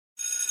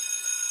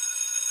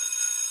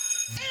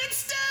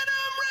It's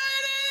Denim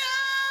Radio!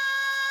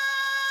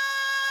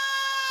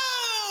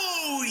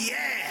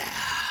 Yeah!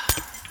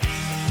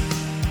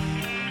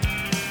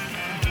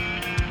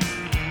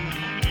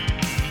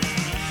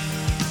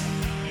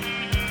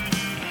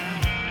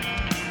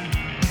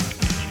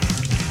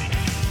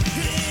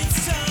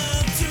 It's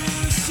time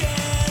to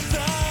share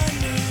the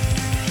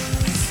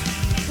news.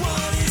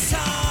 What is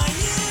high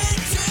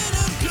and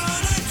Denim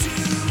gonna do?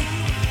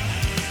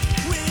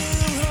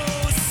 We'll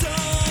host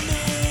some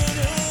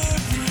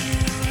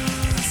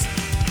interviews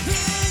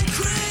and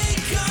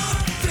crank our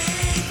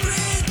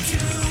favorite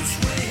tunes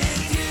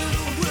with you.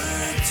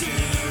 We're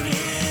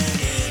tuning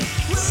in.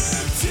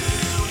 We're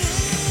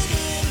tuning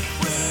in.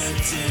 We're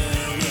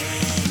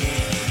tuning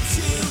in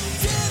to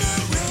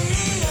Denim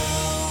Radio.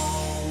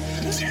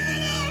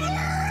 Denim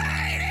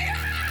Radio!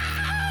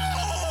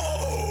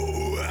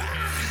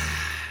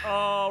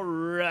 All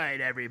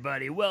right,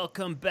 everybody.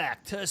 Welcome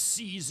back to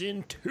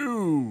Season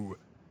 2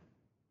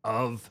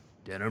 of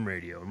Denim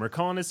Radio. And we're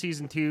calling it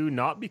Season 2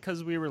 not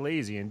because we were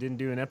lazy and didn't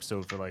do an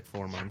episode for like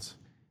 4 months.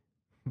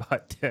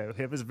 But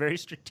it was very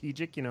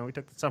strategic. You know, we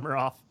took the summer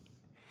off.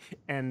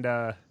 And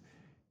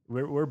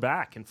we're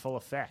back in full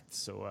effect.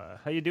 So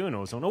how you doing,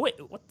 Ozone? Oh, wait.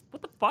 What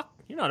the fuck?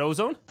 You're not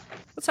Ozone.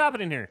 What's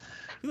happening here?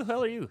 Who the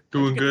hell are you?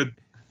 Doing good.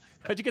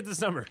 How'd you get this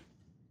number?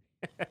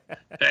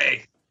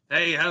 Hey,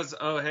 how's?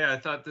 Oh, hey, I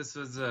thought this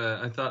was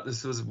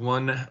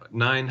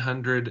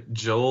 1-900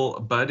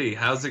 Joel Buddy.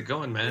 How's it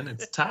going, man?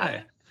 It's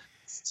Ty.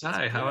 It's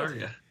Ty. How are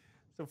you?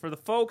 So for the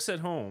folks at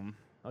home,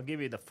 I'll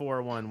give you the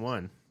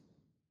 411.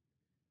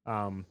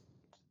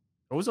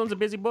 Ozone's a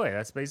busy boy.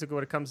 That's basically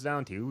what it comes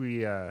down to.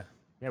 We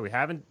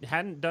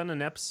hadn't done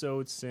an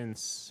episode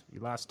since we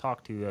last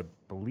talked to. I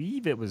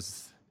believe it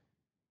was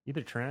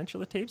either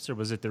Tarantula Tapes or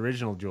was it the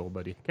original Joel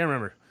Buddy? Can't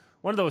remember.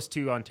 One of those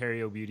two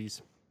Ontario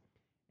beauties,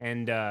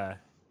 and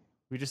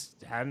we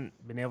just hadn't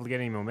been able to get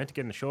any momentum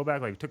getting the show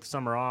back. Like we took the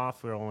summer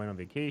off. We were all on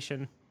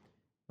vacation.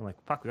 I'm like,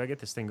 fuck, we gotta get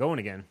this thing going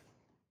again.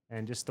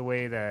 And just the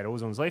way that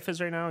Ozone's life is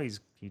right now,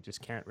 he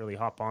just can't really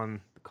hop on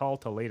the call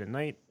till late at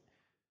night.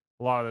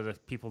 A lot of the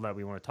people that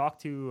we want to talk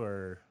to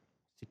are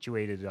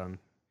situated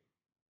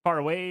far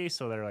away,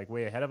 so they're like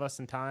way ahead of us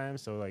in time.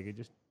 So like it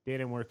just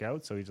didn't work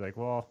out. So he's like,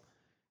 well,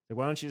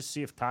 why don't you just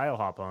see if Ty will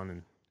hop on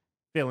and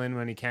fill in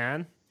when he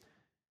can?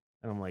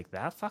 And I'm like,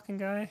 that fucking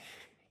guy?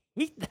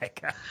 Hate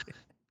that guy.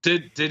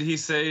 Did he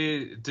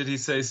say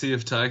see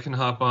if Ty can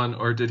hop on,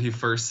 or did he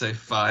first say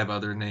 5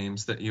 other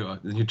names that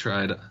you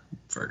tried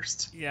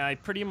first? Yeah, I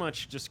pretty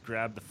much just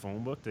grabbed the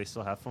phone book. They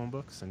still have phone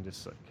books, and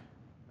just like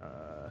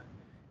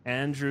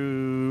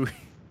Andrew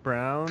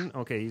Brown.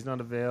 Okay, he's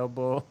not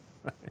available.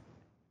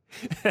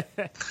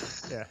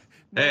 Yeah.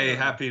 No.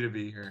 Happy to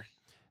be here.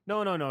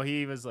 No.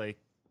 He was like,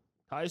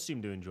 I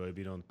seem to enjoy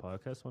being on the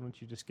podcast. Why don't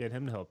you just get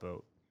him to help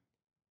out?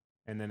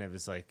 And then it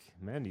was like,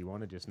 man, do you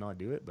want to just not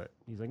do it? But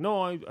he's like,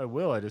 no, I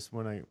will. He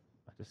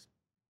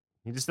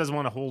just doesn't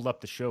want to hold up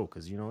the show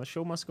because, you know, the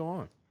show must go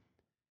on.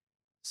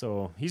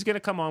 So he's going to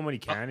come on when he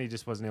can. He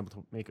just wasn't able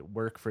to make it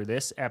work for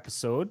this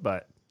episode,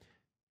 but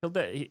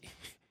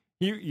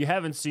you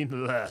haven't seen the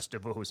last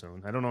of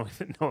Ozone. I don't know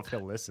if he'll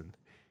listen.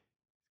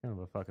 Kind of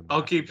a fucking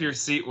I'll keep your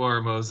seat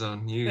warm,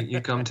 Ozone. You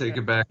come take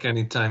it back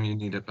anytime you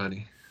need it,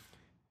 buddy.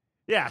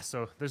 Yeah,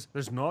 so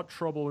there's not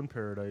trouble in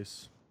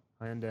paradise.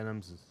 High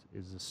Denims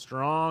is as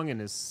strong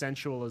and as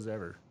sensual as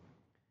ever.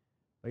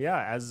 But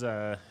yeah, as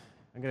I'm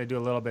gonna do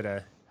a little bit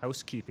of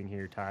housekeeping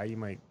here, Ty. You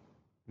might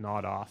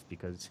nod off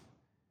because,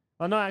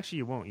 well, no, actually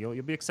you won't.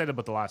 You'll be excited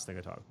about the last thing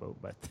I talk about.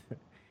 But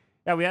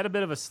yeah, we had a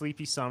bit of a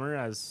sleepy summer,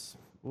 as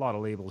a lot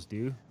of labels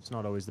do. It's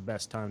not always the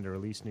best time to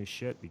release new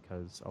shit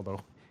because, although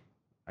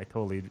I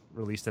totally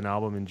released an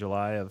album in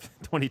July of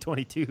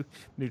 2022,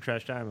 New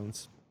Trash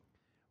Diamonds.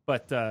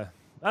 But I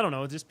don't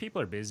know. Just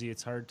people are busy.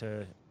 It's hard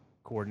to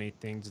coordinate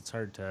things. It's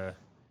hard to,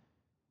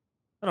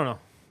 I don't know.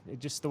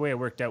 Just the way it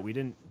worked out, we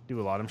didn't do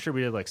a lot. I'm sure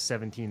we did like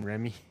 17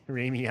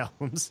 Raimi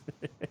albums.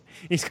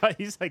 he's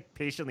like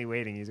patiently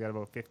waiting. He's got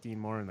about 15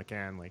 more in the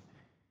can. Like,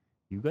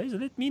 you guys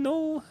let me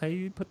know how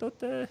you put out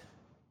the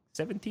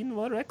 17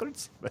 more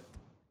records. But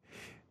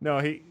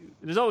no,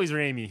 there's always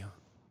Raimi.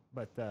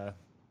 But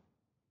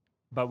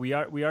we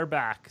are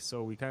back.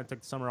 So we kind of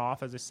took the summer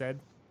off, as I said.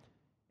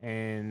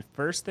 And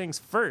first things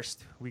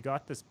first, we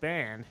got this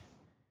band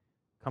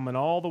coming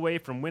all the way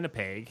from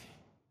Winnipeg.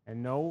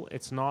 And no,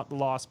 it's not the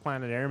Lost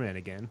Planet Airmen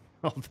again.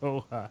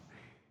 Although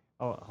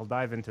I'll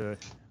dive into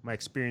my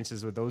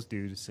experiences with those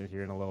dudes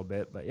here in a little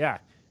bit. But yeah,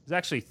 it was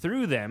actually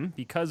through them,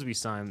 because we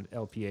signed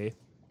LPA,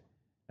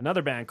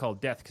 another band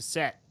called Death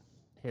Cassette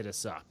hit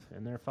us up.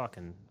 And they're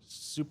fucking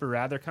super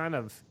rad. They're kind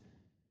of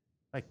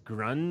like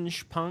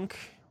grunge punk.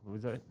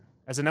 Was that,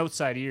 as an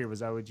outside ear, was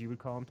that what you would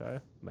call them,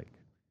 Ty? Like,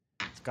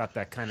 it's got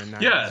that kind of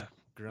nice. Yeah.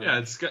 Grunge. Yeah,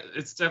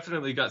 it's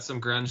definitely got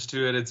some grunge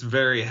to it. It's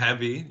very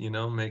heavy,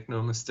 make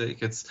no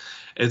mistake.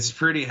 It's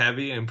pretty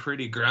heavy and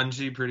pretty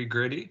grungy, pretty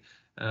gritty.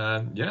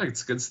 Yeah,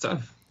 it's good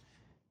stuff.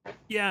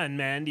 Yeah, and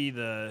Mandy,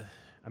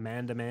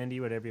 Amanda Mandy,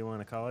 whatever you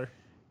want to call her.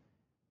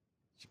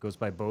 She goes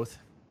by both,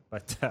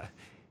 but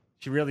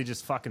she really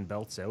just fucking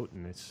belts out,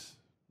 and it's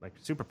like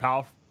super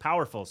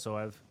powerful. So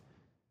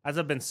as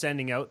I've been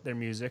sending out their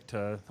music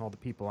to all the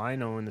people I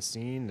know in the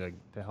scene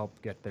to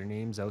help get their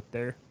names out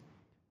there,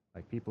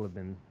 like people have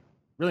been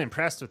really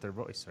impressed with their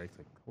voice. Right,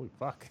 like holy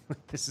fuck,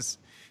 this is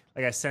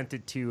like I sent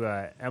it to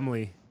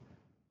Emily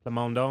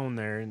Plamondon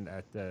there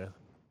at the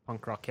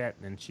Punk Rockette,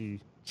 and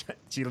she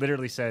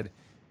literally said,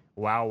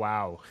 "Wow,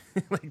 wow,"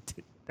 like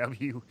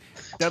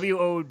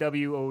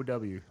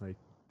W-O-W-O-W. Like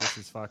this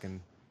is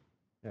fucking.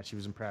 Yeah, she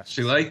was impressed.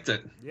 She liked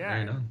it. Yeah,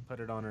 and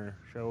put it on her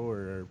show or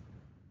her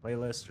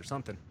playlist or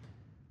something.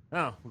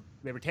 Oh,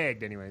 they were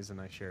tagged anyways, and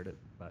I shared it.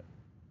 But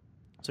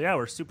so yeah,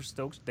 we're super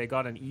stoked. They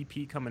got an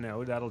EP coming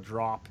out that'll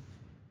drop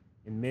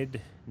in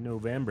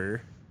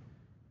mid-November.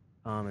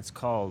 It's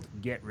called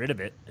 "Get Rid of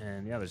It,"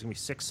 and yeah, there's gonna be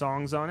 6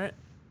 songs on it.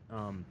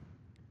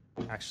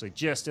 Actually,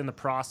 just in the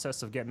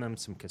process of getting them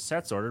some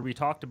cassettes ordered. We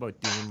talked about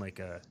doing like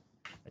a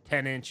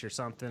 10-inch or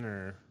something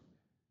or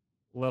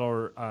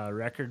little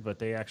record, but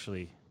they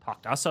actually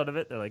talked us out of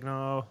it. They're like,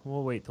 no,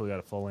 we'll wait till we got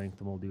a full length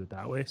and we'll do it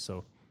that way.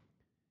 So,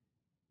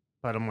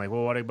 but I'm like,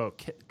 well, what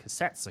about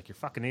cassettes? Like, your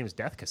fucking name is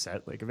Death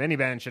Cassette. Like, if any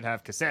band should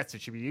have cassettes,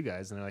 it should be you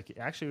guys. And they're like,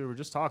 actually, we were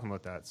just talking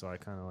about that. So I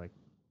kind of like,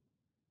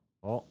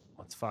 well,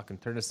 let's fucking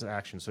turn this into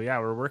action. So yeah,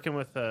 we're working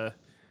with a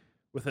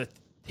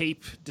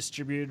tape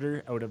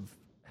distributor out of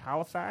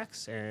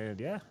Halifax,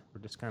 and yeah,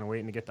 we're just kind of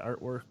waiting to get the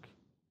artwork,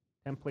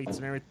 templates,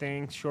 and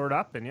everything shored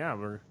up. And yeah,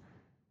 we're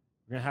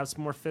gonna have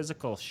some more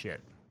physical shit.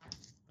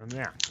 And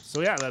yeah, so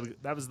yeah,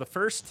 that was the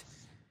first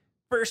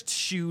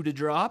shoe to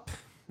drop.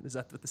 Is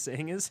that what the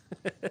saying is?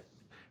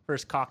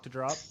 First cock to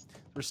drop.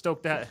 We're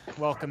stoked to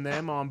welcome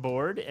them on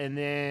board, and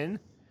then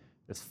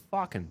this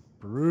fucking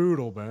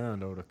brutal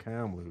band out of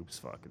Kamloops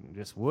fucking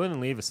just wouldn't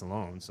leave us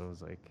alone. So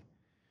it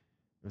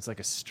was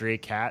like a stray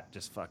cat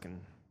just fucking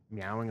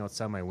meowing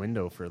outside my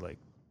window for like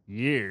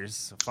years.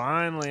 So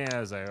finally, I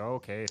was like,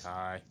 okay,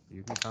 hi,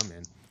 you can come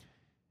in.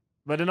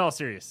 But in all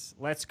seriousness,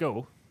 Let's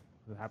Go,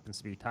 who happens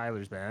to be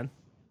Tyler's band,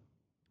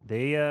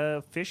 they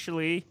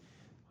officially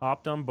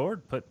hopped on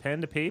board, put pen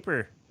to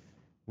paper,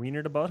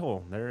 wiener to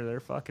butthole. They're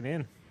fucking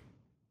in.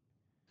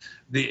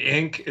 The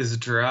ink is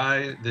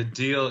dry. The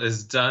deal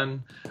is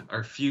done.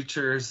 Our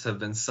futures have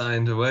been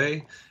signed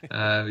away.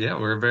 Yeah,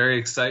 we're very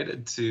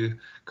excited to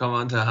come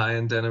onto High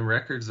End Denim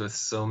Records with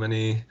so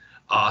many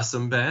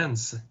awesome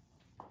bands.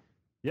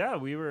 Yeah,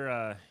 we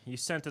were. You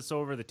sent us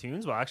over the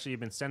tunes. Well, actually, you've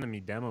been sending me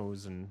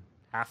demos and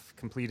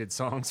half-completed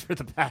songs for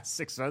the past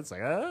 6 months.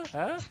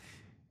 Like,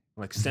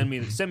 like send me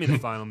the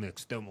final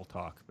mix, then we'll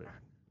talk. But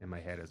in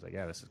my head, I was like,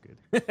 yeah, this is good.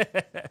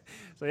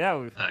 So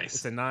yeah, nice.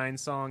 It's a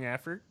 9-song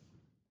effort.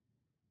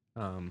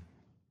 You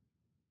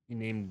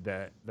named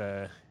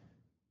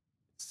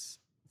it's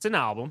an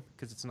album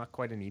because it's not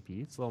quite an EP.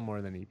 It's a little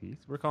more than an EP.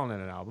 So we're calling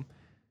it an album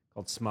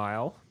called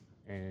Smile,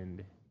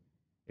 and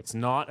it's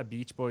not a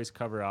Beach Boys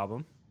cover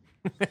album.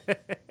 I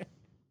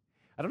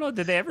don't know.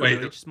 Did they ever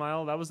release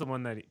Smile? That was the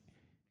one that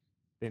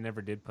they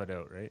never did put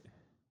out, right?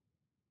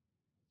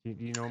 Do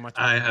you know much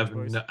about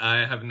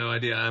I have no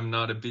idea. I'm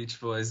not a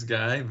Beach Boys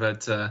guy,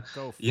 but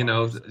you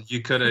know,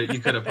 you could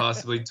have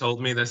possibly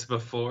told me this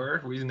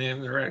before we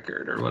named the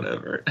record or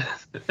whatever.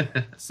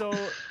 So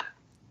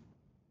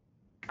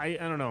I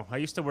don't know. I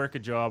used to work a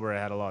job where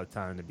I had a lot of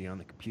time to be on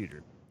the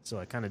computer, so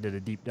I kind of did a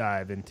deep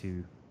dive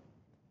into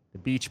the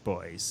Beach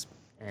Boys,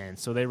 and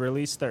so they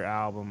released their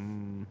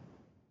album.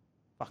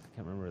 Fuck, I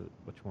can't remember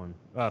which one.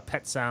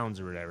 Pet Sounds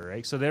or whatever,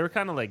 right? So they were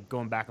kind of like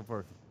going back and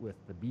forth with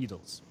the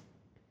Beatles.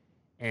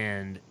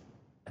 And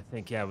I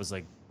think, yeah, it was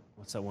like,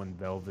 what's that one,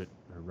 Velvet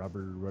or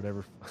Rubber or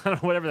whatever, I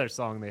don't know, whatever their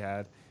song they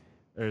had,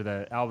 or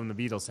the album the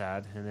Beatles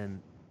had, and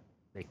then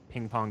they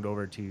ping-ponged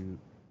over to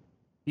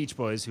Beach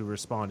Boys, who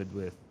responded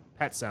with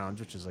Pet Sounds,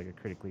 which is like a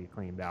critically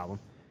acclaimed album.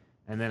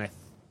 And then I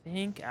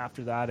think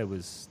after that it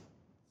was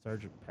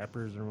Sgt.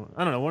 Pepper's, or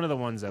I don't know, one of the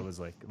ones that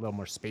was like a little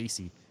more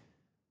spacey.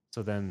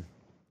 So then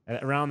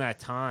around that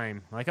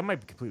time, like I might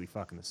be completely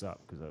fucking this up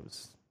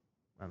because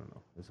I don't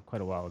know, it was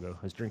quite a while ago.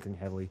 I was drinking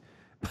heavily.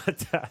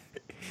 But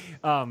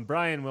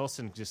Brian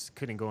Wilson just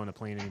couldn't go on a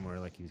plane anymore.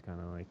 Like he was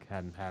kind of like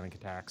had panic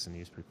attacks and he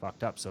was pretty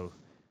fucked up. So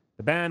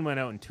the band went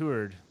out and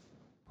toured,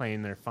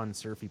 playing their fun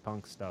surfy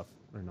punk stuff,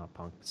 or not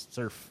punk,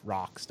 surf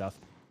rock stuff.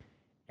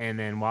 And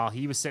then while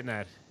he was sitting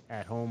at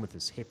home with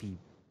his hippie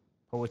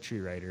poetry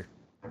writer,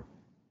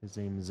 his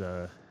name's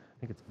I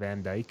think it's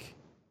Van Dyke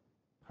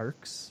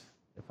Parks,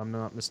 if I'm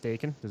not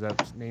mistaken. Does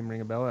that name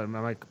ring a bell? I'm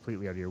like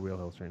completely out of your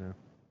wheelhouse right now.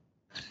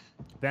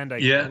 Van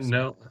Dyke. Yeah, Parks.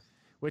 no.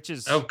 Which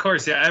is, of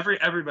course, yeah.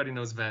 Everybody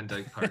knows Van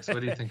Dyke Parks. What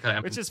do you think I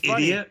am? Which is an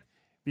idiot? Funny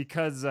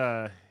because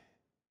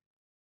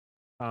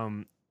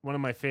one of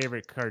my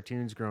favorite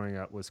cartoons growing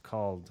up was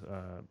called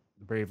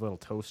Brave Little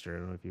Toaster. I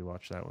don't know if you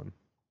watched that one.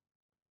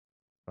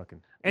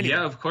 Fucking anyway.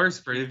 Yeah, of course,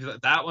 Brave.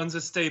 That one's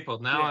a staple.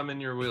 Now I'm in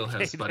your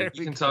wheelhouse, buddy.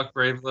 You can talk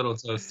Brave Little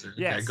Toaster.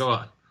 Yes. Okay, go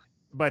on.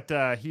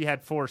 But he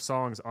had 4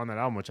 songs on that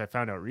album, which I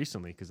found out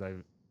recently because I,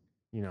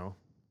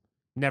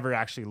 never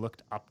actually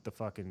looked up the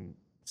fucking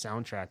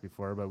soundtrack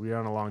before. But we were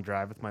on a long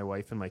drive with my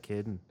wife and my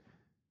kid, and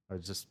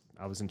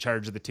I was in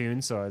charge of the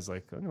tune, so I was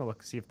like, I'm gonna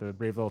look see if the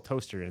Brave Little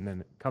Toaster, and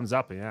then it comes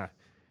up, and yeah,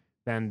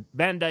 Van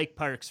Dyke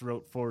Parks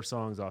wrote 4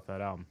 songs off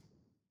that album,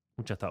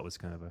 which I thought was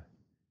kind of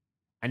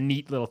a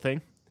neat little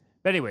thing.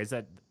 But anyways,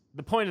 the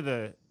point of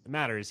the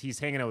matter is he's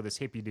hanging out with this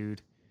hippie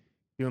dude,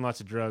 doing lots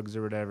of drugs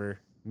or whatever,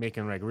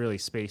 making like really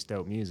spaced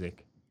out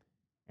music.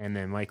 And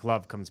then Mike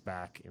Love comes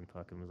back and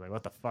fucking was like,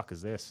 "What the fuck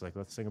is this? Like,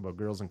 let's sing about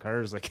girls and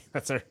cars." Like,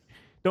 that's our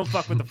don't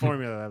fuck with the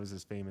formula. That was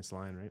his famous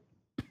line, right?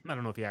 I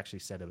don't know if he actually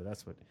said it, but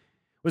that's what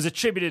was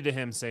attributed to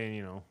him,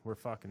 saying,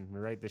 we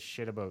write this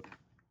shit about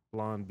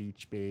blonde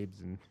beach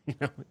babes and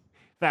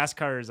fast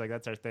cars. Like,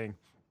 that's our thing.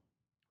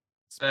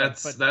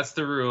 That's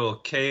the rule.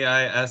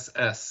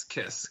 KISS,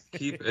 kiss.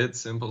 Keep it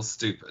simple,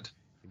 stupid.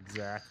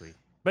 Exactly.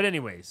 But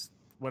anyways,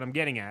 what I'm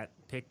getting at,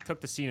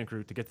 took the scenic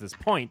route to get to this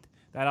point.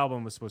 That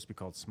album was supposed to be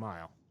called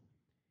Smile.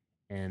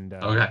 And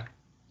okay.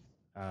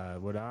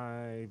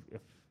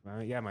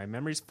 My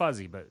memory's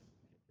fuzzy, but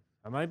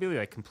I might be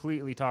like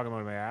completely talking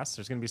about my ass.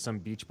 There's gonna be some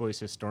Beach Boys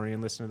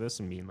historian listening to this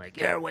and being like,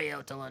 "You're way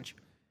out to lunch."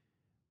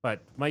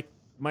 But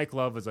Mike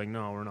Love was like,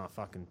 "No, we're not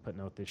fucking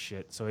putting out this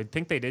shit." So I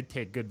think they did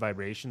take Good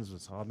Vibrations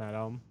was on that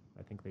album.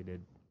 I think they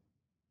did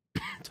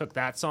took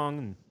that song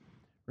and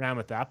ran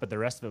with that, but the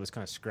rest of it was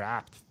kind of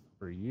scrapped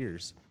for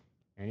years.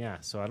 And yeah,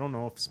 so I don't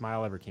know if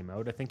Smile ever came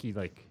out. I think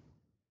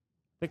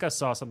I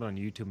saw something on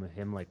YouTube of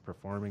him like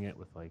performing it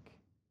with like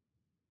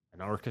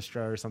an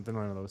orchestra or something,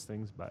 one of those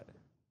things. But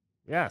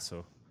yeah,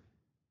 so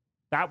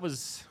that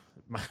was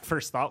my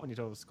first thought when you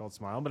told it was called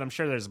Smile. But I'm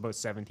sure there's about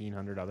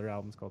 1,700 other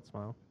albums called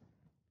Smile.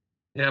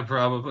 Yeah,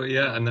 probably.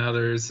 Yeah, and now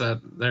there's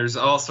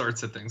all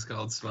sorts of things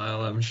called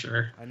Smile, I'm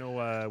sure. I know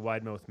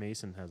Wide Mouth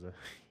Mason had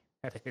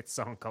a hit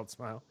song called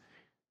Smile.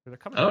 They're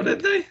coming. Oh, did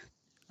they?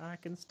 I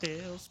can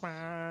still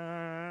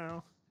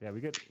smile. Yeah,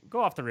 we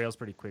go off the rails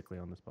pretty quickly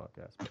on this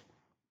podcast.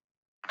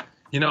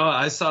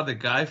 I saw the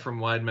guy from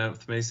Wide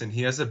Mouth Mason.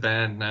 He has a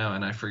band now,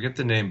 and I forget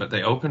the name, but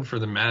they opened for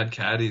the Mad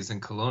Caddies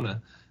in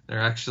Kelowna.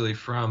 They're actually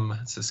from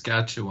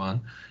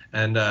Saskatchewan.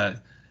 And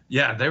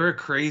they were a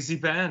crazy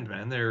band,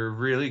 man. They were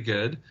really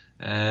good.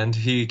 And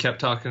he kept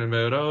talking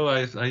about,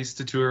 I used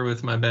to tour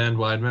with my band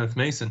Wide Mouth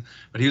Mason.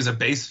 But he was a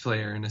bass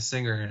player and a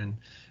singer, and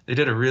they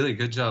did a really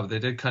good job. They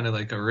did kind of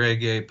like a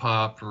reggae,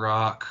 pop,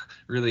 rock,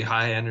 really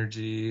high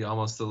energy,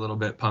 almost a little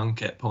bit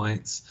punk at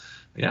points.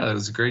 Yeah, it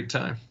was a great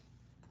time.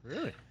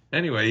 Really?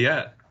 Anyway,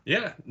 yeah,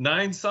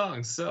 9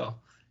 songs. So,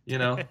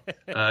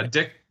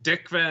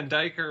 Dick Van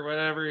Dyke or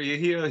whatever,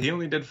 he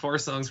only did 4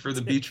 songs for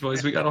the Beach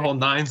Boys. We got a whole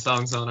 9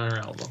 songs on our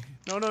album.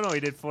 No, he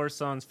did 4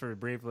 songs for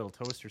Brave Little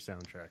Toaster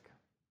soundtrack.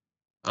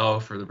 Oh,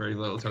 for the Brave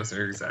Little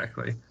Toaster,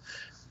 exactly.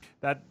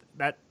 That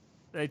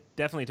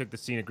definitely took the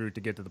scenic route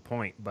to get to the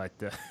point, but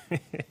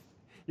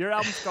your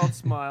album's called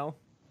Smile,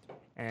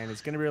 and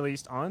it's going to be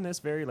released on this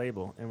very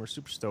label, and we're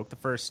super stoked. The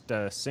first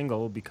single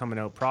will be coming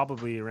out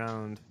probably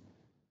around,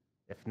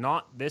 if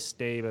not this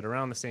day, but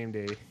around the same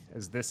day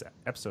as this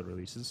episode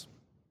releases.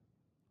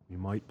 We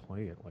might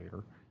play it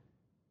later.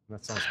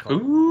 That song's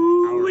called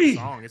Our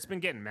Song. It's been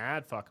getting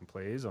mad fucking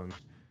plays on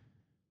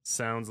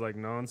Sounds Like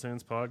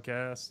Nonsense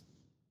podcast.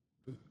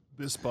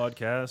 This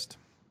podcast.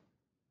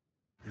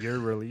 Your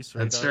release,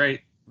 right? That's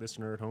right.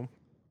 Listener at home.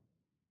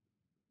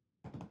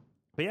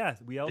 But yeah,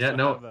 we also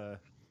have...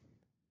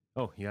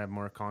 you have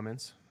more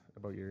comments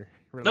about your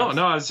release?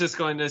 No, I was just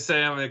going to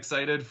say I'm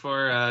excited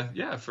for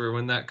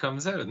when that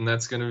comes out, and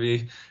that's going to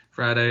be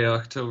Friday,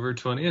 October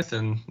 20th,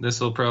 and this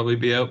will probably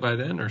be out by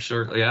then or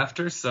shortly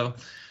after. So,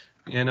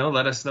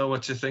 let us know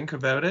what you think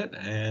about it,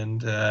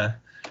 and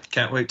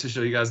can't wait to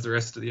show you guys the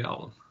rest of the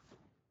album.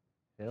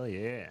 Hell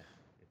yeah,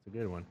 it's a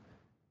good one.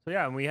 So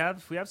yeah, and we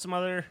have some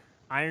other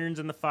irons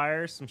in the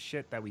fire, some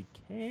shit that we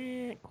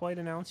can't quite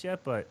announce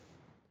yet, but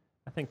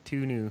I think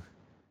 2 new.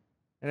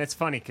 And it's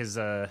funny because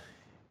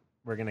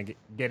we're gonna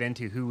get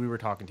into who we were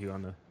talking to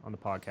on the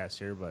podcast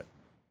here, but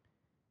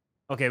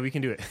okay, we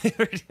can do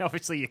it.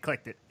 Obviously, you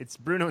clicked it. It's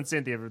Bruno and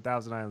Cynthia from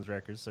Thousand Islands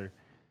Records, or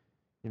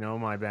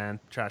my band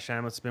Trash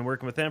Hamlet's been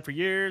working with them for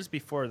years.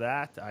 Before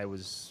that, I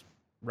was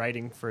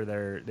writing for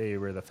they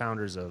were the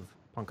founders of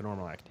Punk and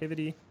Normal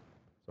Activity.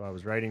 So I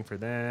was writing for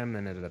them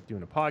and ended up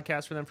doing a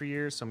podcast for them for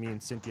years. So me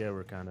and Cynthia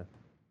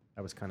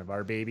that was kind of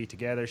our baby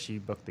together. She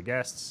booked the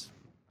guests.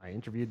 I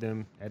interviewed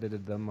them,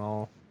 edited them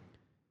all.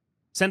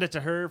 Send it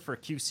to her for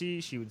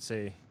QC. She would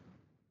say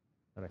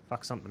that I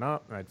fucked something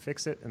up and I'd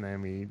fix it. And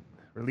then we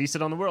release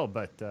it on the world.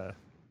 But it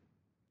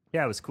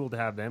was cool to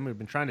have them. We've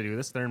been trying to do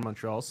this. They're in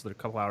Montreal, so they're a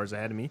couple hours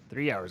ahead of me.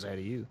 3 hours ahead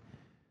of you.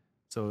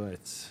 So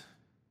it's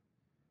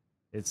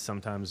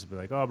sometimes be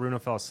like, oh, Bruno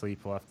fell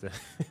asleep. We'll have to.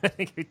 I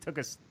think it took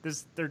us.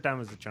 This 3rd time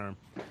was the charm.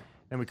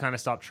 And we kind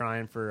of stopped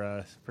trying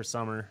for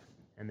summer.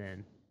 And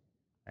then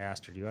I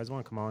asked her, "Do you guys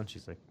want to come on?"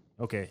 She's like,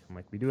 "Okay." I'm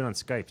like, "We do it on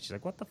Skype." She's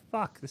like, "What the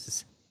fuck? This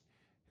is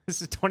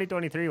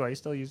 2023. Why are you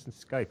still using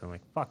Skype?" I'm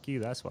like, "Fuck you.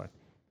 That's why."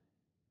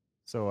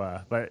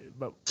 So, but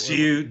do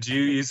you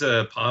use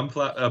a Palm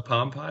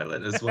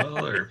Pilot as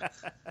well, or?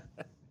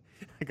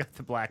 I got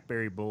the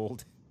BlackBerry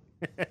Bold.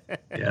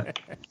 Yeah.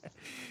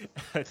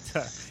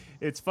 But,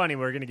 it's funny.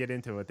 We're gonna get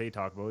into what they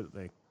talk about,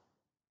 like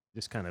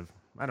just kind of.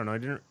 I don't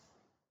know.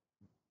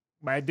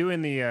 by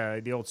doing the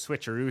old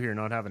switcheroo here,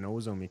 not having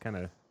ozone,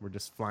 we're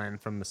just flying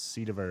from the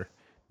seat of our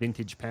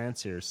vintage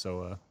pants here.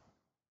 So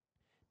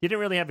didn't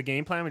really have a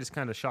game plan. We just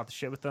kind of shot the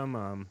shit with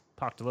them.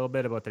 Talked a little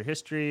bit about their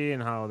history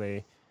and how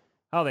they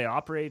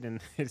operate, and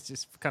it's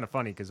just kind of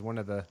funny because one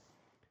of the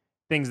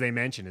things they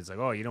mentioned is like,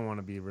 oh, you don't want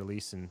to be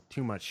releasing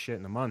too much shit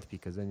in a month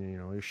because then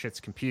your shit's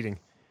competing.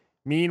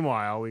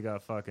 Meanwhile, we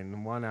got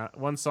fucking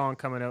one song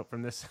coming out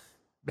from this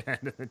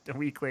band, and a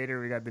week later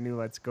we got the new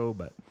Let's Go,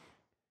 but.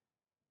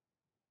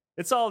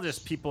 It's all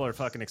just people are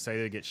fucking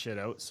excited to get shit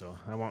out, so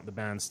I want the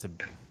bands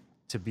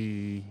to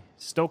be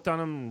stoked on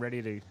them,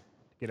 ready to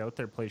get out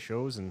there, play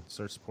shows, and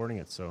start supporting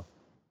it. So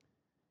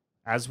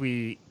as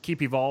we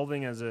keep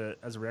evolving as a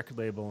record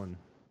label, and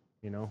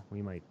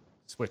we might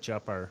switch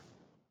up our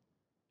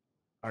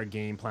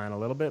game plan a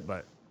little bit,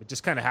 but it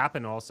just kind of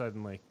happened all of a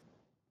sudden. Like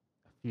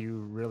a few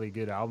really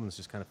good albums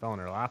just kind of fell in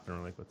our lap, and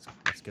we're like,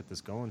 let's get this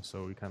going.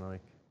 So we kind of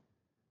like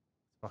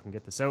fucking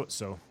get this out.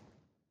 So.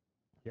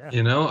 Yeah.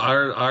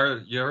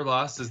 Your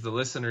loss is the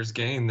listener's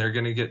gain. They're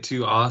gonna get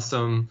 2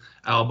 awesome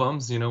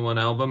albums, one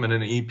album and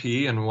an EP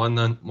in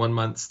 1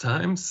 month's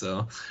time.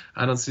 So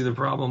I don't see the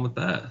problem with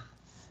that.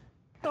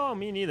 No,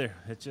 me neither.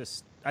 It's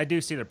just I do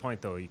see their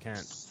point though. You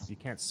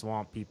can't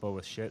swamp people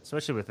with shit,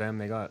 especially with them.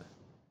 They got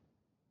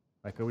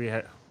like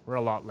we're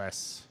a lot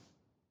less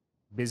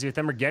busy with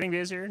them. We're getting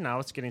busier now.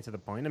 It's getting to the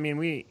point. I mean,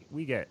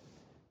 we get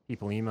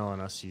people emailing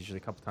us usually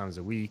a couple times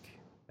a week,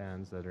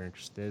 fans that are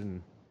interested,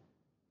 and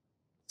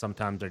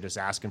sometimes they're just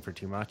asking for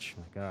too much.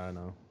 Like,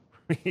 no,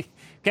 we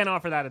can't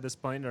offer that at this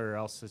point, or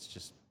else it's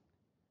just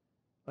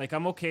like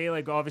I'm okay.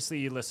 Like, obviously,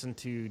 you listen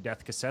to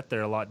Death Cassette;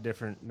 they're a lot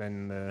different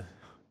than the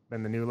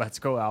new Let's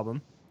Go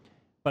album.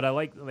 But I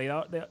like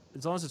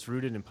as long as it's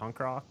rooted in punk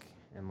rock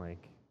and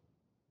like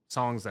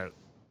songs that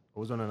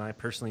Ozone and I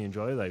personally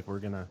enjoy. Like, we're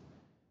gonna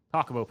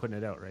talk about putting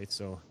it out, right?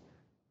 So,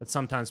 but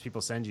sometimes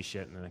people send you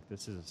shit and they're like,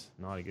 "This is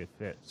not a good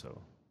fit." So,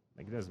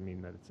 like, it doesn't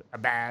mean that it's a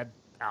bad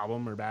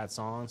album or bad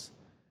songs.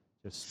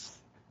 Just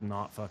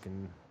not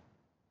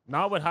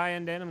what High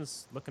End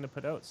Denim's looking to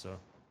put out. So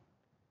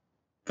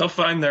they'll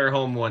find their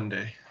home one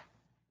day.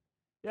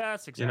 Yeah,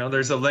 that's exactly.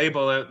 There's a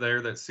label out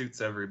there that suits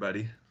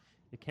everybody.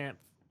 You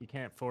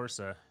can't force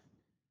a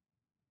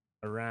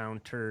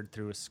round turd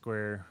through a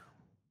square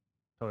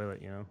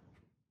toilet,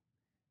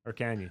 or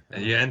can you?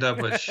 And you end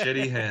up with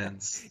shitty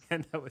hands.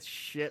 End up with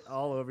shit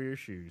all over your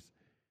shoes.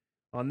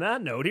 On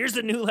that note, here's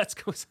the new Let's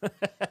Go.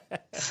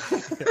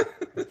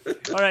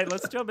 All right,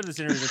 let's jump into this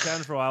interview. We've been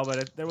chatting for a while,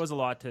 but there was a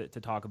lot to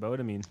talk about.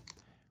 I mean,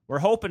 we're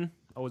hoping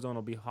Ozone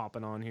will be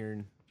hopping on here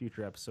in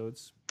future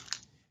episodes.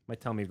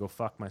 Might tell me to go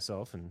fuck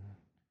myself and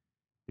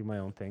do my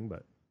own thing,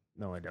 but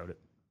no, I doubt it.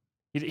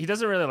 He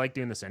doesn't really like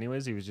doing this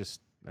anyways. He was just,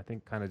 I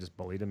think, kind of just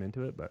bullied him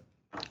into it, but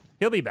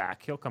he'll be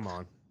back. He'll come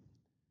on.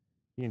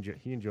 He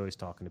enjoys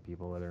talking to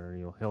people, whether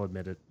he'll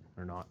admit it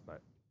or not, but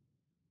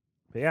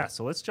yeah,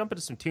 so let's jump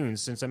into some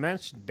tunes. Since I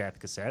mentioned Death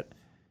Cassette,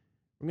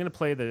 I'm going to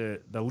play the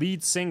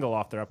lead single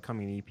off their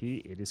upcoming EP.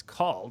 It is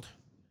called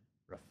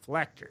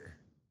Reflector.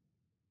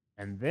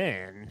 And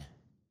then I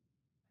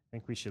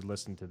think we should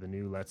listen to the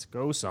new Let's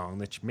Go song,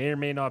 which may or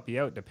may not be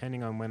out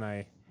depending on when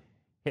I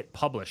hit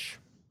publish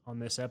on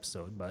this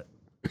episode, but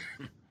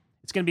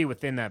it's going to be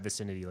within that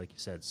vicinity, like you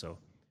said. So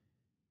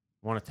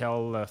I want to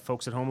tell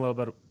folks at home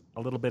a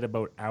little bit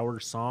about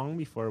our song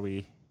before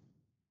we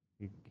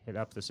hit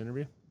up this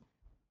interview.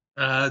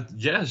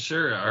 Yeah,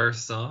 sure. Our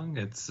song,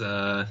 it's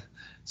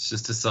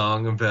just a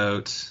song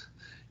about,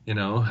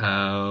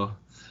 how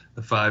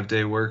the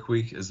 5-day work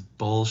week is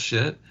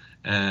bullshit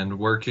and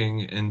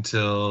working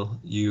until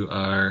you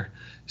are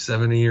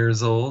 70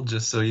 years old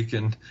just so you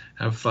can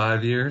have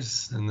 5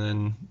 years and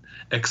then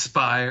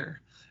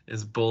expire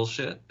is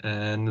bullshit.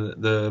 And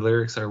the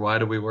lyrics are, why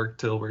do we work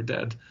till we're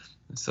dead?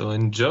 So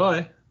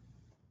enjoy.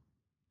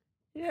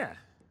 Yeah.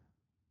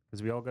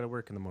 Because we all got to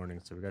work in the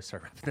morning, so we got to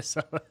start wrapping this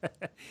up.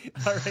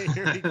 All right,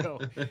 here we go.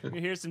 We're going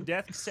to hear some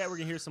Death Cassette, we're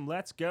going to hear some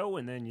Let's Go,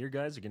 and then you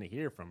guys are going to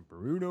hear from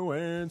Bruno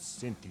and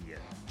Cynthia.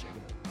 Check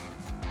it out.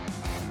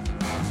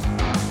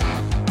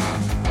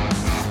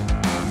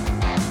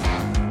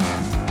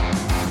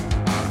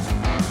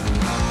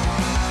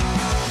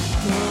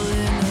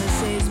 Pulling the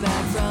shades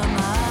back from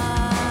my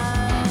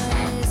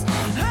eyes.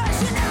 I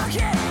should knock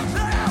it,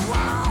 but I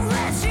won't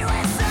let you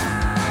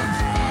inside.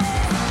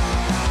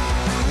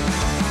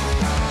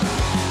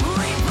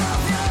 We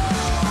both know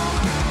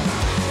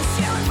it's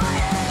you and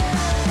fire.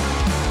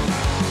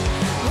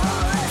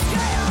 All this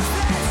chaos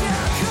that you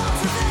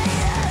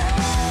cultivated.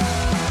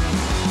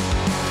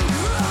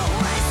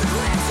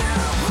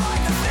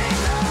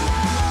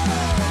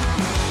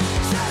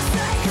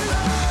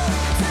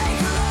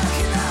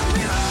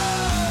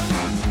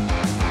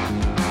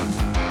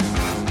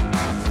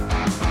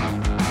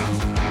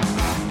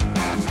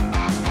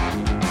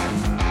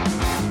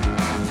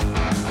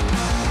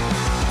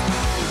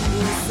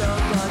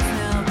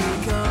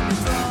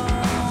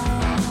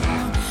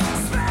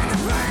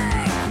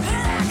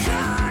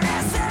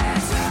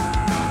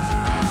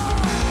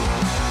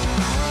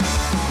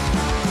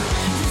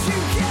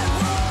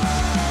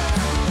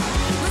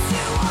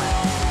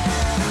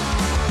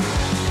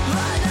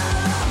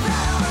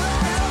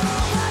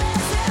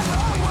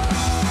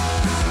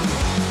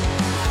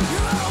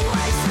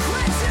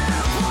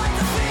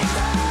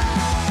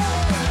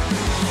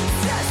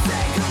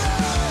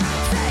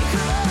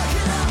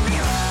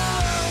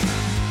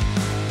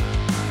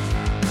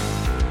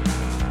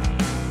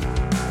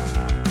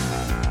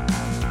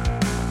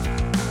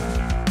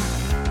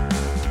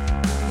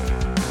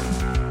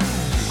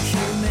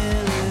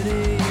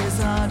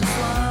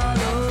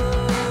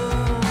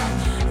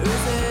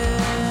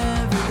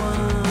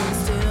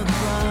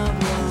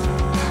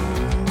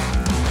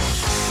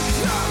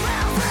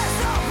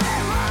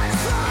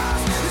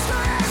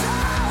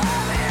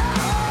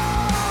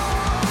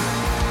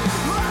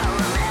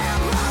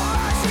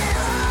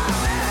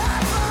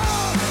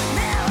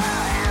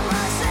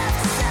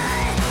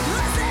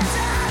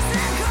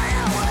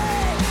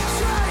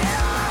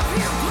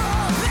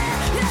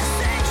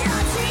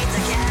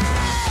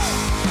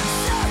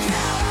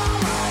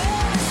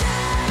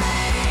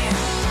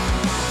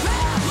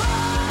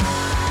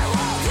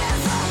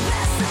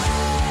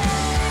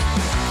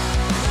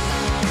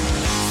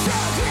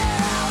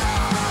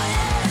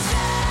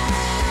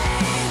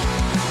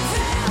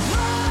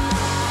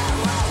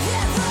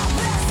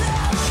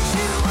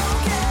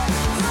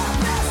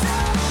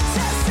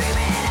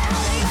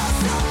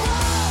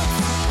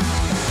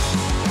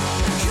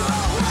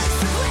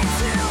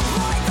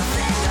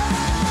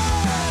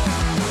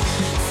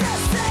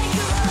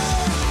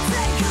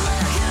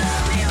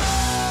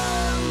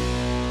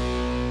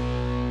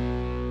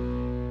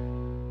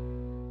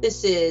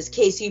 This is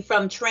Casey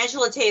from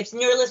Tarantula Tapes, and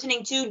you're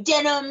listening to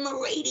Denim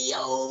Radio.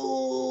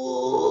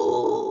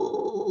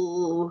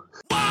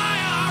 Why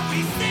are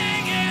we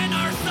singing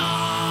our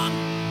song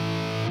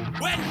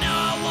when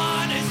no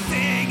one is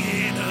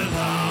singing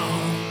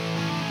along?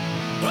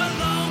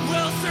 Alone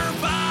we'll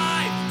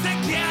survive,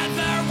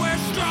 together we're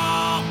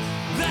strong.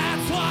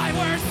 That's why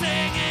we're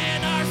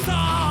singing our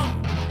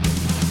song.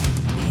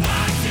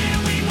 Why do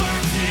we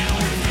work till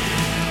we're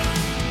dead?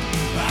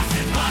 I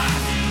said, why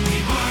do we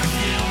work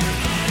till we're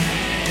dead?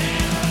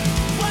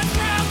 Let's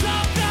round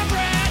up the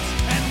rich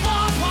and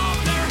lop off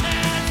their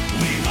heads.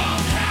 We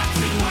won't have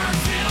to work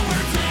till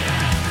we're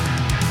dead.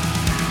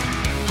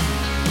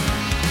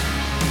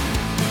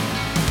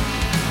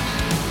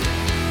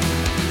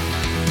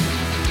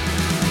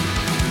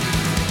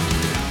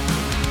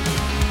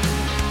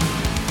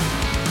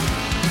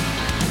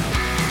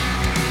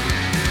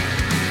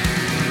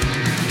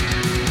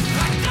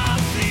 I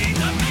don't see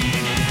the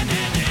meaning in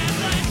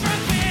endless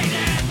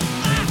repeating.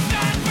 Less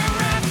than for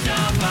rest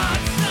of our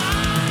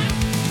time.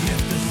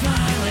 If the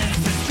silence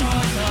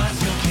destroys us,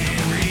 you'll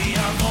carry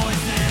our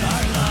voice and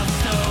our love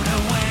stowed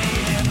away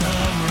in the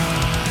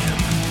rhyme.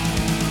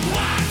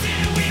 Why do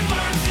we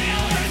work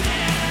till we're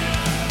dead?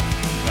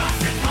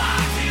 Rusted, why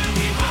do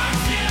we work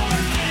till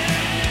we're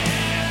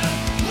dead?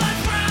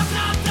 Let's round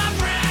up the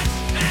rich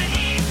and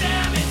eat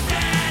them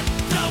instead.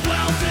 The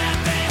wealth that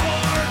they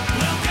hoard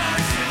will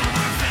consume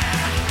our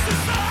fat.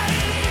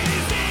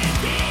 Society's in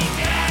decay.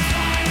 That's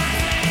why we're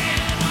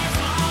singing our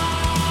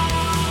song.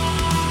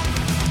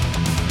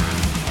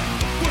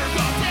 We're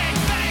gonna take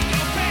back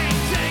your pain,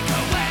 take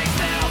away,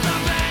 sell the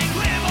bank,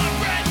 live on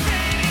bread,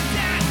 fading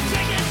debt,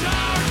 take in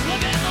charge,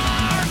 live in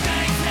large,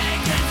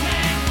 take,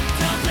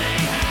 till they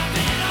have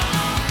it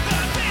all. The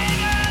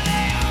bigger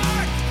they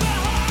are, the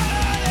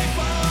harder they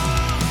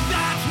fall.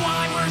 That's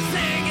why we're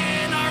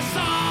singing our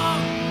song,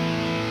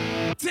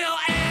 till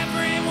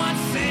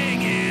everyone's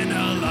singing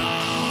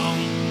along.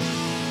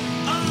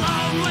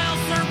 Alone we'll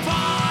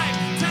survive,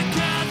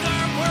 together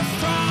we're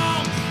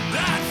strong.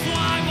 That's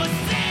why we're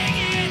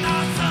singing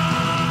our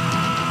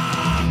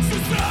song.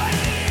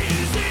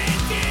 Society's in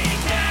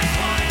decay. That's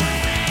why we're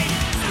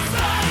singing.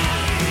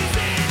 Society's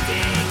in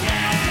decay.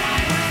 That's why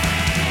we're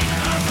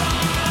singing our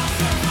song. We'll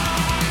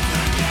survive,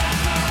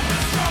 together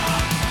we're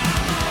strong.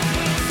 Alone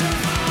we'll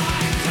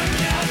survive,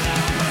 together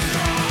we're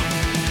strong.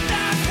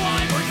 That's why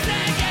we're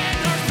singing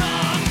our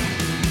song.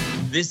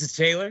 This is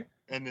Taylor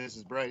And this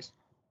is Bryce,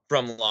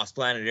 from Lost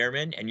Planet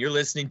Airmen, and you're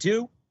listening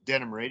to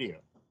Denim Radio.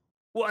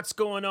 What's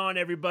going on,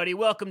 everybody?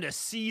 Welcome to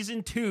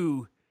season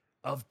 2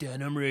 of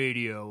Denim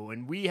Radio,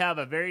 and we have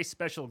a very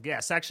special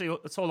guest. Actually,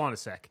 let's hold on a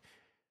sec.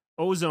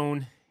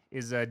 Ozone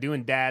is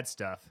doing dad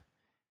stuff,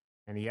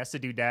 and he has to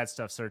do dad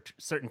stuff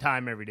certain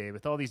time every day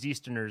with all these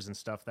Easterners and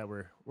stuff that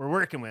we're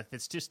working with.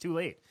 It's just too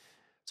late,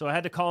 so I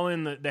had to call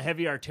in the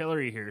heavy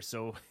artillery here.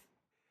 So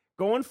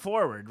going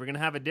forward, we're gonna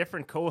have a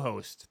different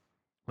co-host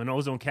when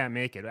Ozone can't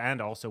make it, and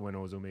also when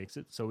Ozone makes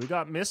it. So we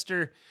got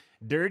Mr.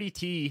 Dirty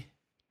T,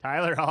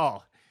 Tyler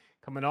Hall,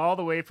 coming all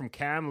the way from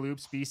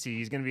Kamloops, BC.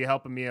 He's going to be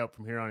helping me out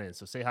from here on in.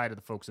 So say hi to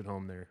the folks at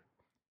home there,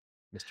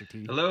 Mr.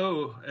 T.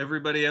 Hello,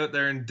 everybody out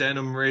there in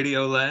Denim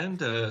Radio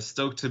land.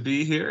 Stoked to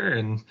be here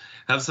and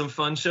have some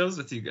fun shows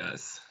with you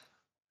guys.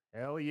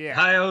 Hell yeah.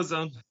 Hi,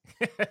 Ozone.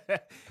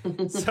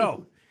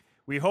 So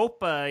we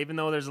hope, even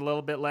though there's a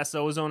little bit less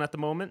ozone at the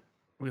moment,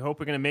 we hope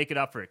we're going to make it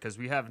up for it, because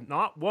we have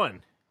not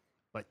one,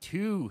 but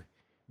two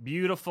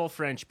beautiful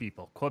French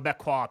people,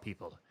 Quebecois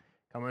people,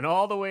 coming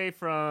all the way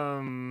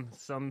from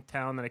some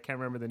town that I can't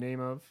remember the name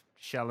of,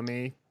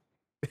 Chalamet,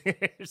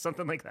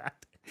 something like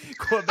that.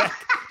 Quebec,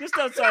 just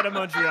outside of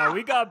Montreal.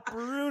 We got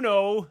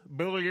Bruno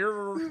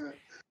Bellier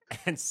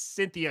and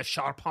Cynthia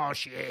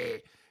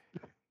Charpentier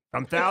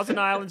from Thousand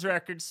Islands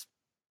Records,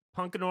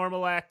 Punk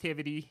Normal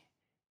Activity,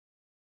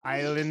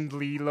 Island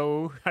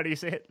Lilo, how do you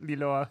say it?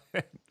 Lilo,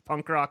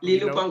 Punk Rock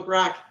Lilo Punk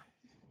Rock.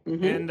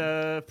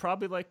 and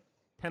probably like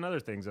 10 other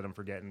things that I'm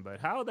forgetting. But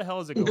how the hell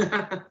is it going?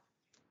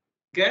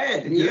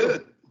 Good. And you?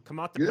 Good.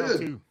 Comment the pro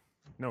too.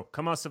 No,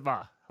 comment ça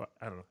va?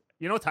 I don't know.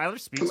 You know Tyler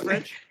speaks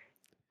French?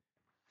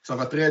 Ça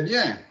va très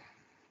bien.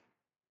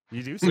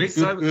 You do? Oui,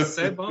 c'est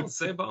bon,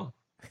 c'est bon.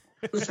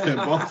 C'est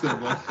bon, c'est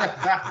bon.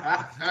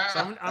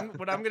 So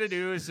what I'm going to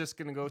do is just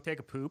going to go take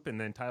a poop, and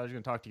then Tyler's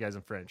going to talk to you guys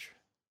in French.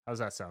 How's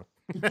that sound?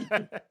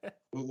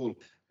 Ooh.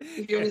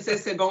 If you only say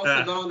c'est bon,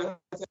 that's going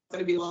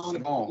to be long,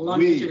 C'est bon. long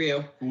Oui.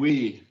 interview.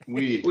 Oui,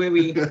 oui. Oui,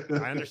 oui.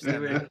 I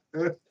understand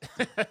that.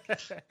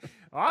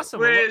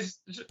 Awesome. Oui,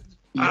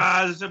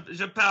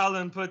 je parle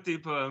un petit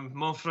peu.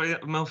 Mon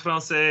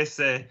français,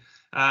 c'est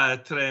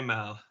très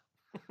mal.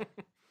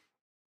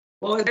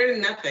 Well, it's better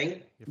than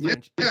nothing. Your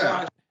French,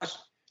 Yeah.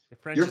 your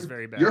French is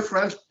very bad. Your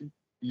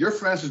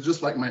French is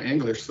just like my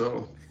English,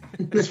 so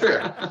it's fair.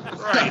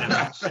 Right,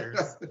 I'm sure.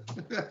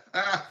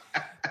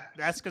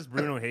 That's because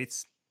Bruno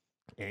hates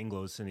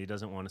Anglos and he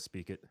doesn't want to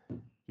speak it.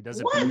 He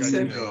doesn't. What?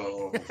 begrudgingly.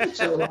 No, Such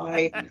a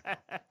lie.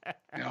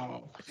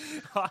 no,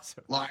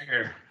 Awesome.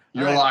 liar.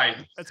 You're All right.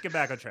 lying. Let's get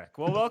back on track.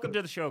 Well, welcome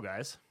to the show,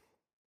 guys.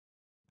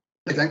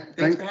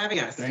 Thanks for having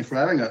us. Thanks for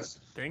having us.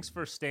 Thanks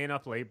for staying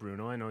up late,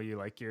 Bruno. I know you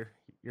like your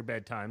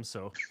bedtime,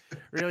 so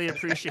really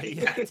appreciate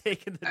you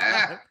taking the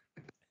time.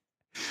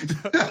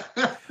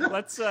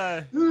 Let's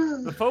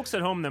the folks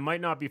at home that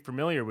might not be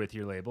familiar with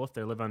your label, if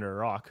they live under a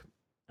rock,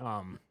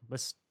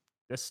 let's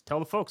tell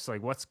the folks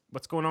like what's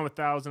going on with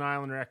Thousand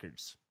Island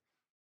Records.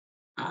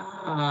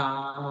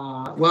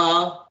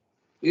 Well,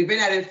 we've been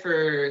at it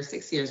for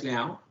 6 years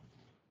now.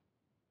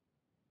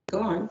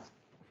 Go on.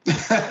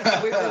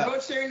 We're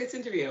both sharing this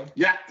interview.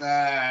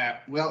 Yeah.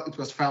 Well, it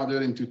was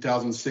founded in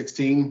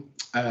 2016.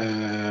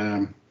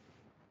 7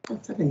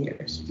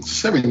 years.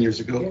 7 years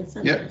ago. Yeah,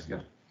 7 years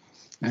ago.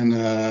 And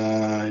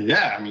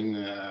I mean,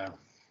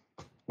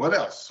 what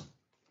else?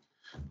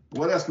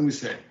 What else can we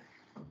say?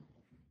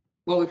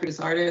 Well, we produce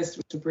artists,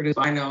 we produce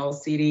vinyl,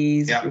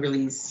 CDs, Yeah. we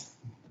release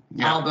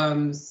Yeah.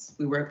 albums,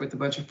 we work with a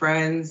bunch of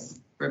friends.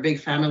 We're a big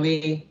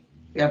family.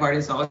 We have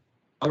artists all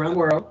around the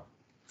world.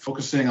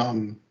 Focusing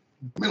on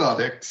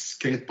melodic,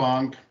 skate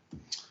punk,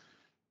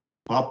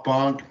 pop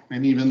punk,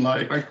 and even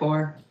like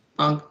Hardcore,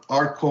 punk,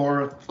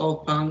 hardcore.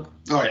 folk punk.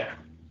 Oh yeah,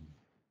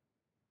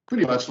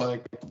 pretty much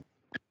like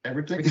everything.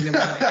 Everything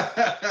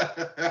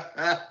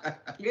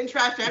Even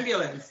Trash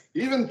Ambulance.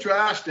 Even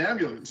trashed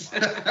ambulance.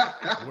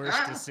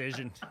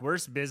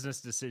 Worst business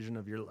decision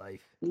of your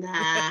life.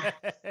 Nah.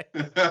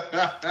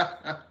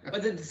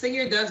 But the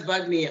singer does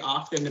bug me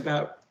often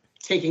about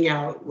taking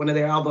out one of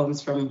their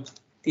albums from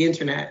the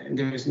internet, and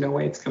there's no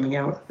way it's coming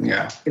out.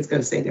 Yeah. It's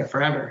going to stay there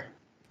forever.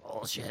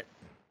 Bullshit.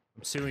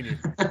 I'm suing you.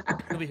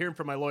 I'll be hearing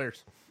from my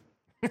lawyers.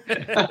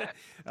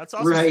 That's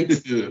awesome. Right.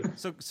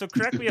 So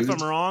correct me if I'm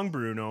wrong,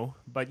 Bruno,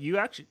 but you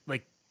actually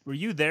were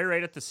you there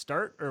right at the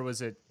start, or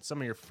was it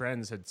some of your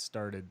friends had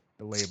started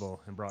the label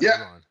and brought you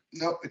on?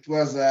 No, it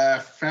was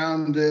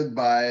founded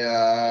by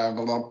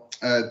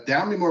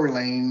Down Memory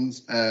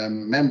Lane's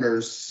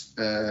members,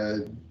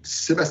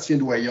 Sébastien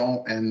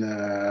Doyon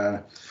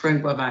and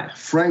Frank Boivin.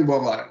 Frank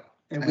Boivin.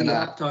 And we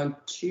hopped on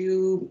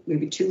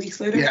maybe 2 weeks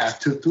later? Yeah,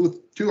 two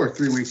or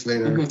 3 weeks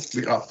later,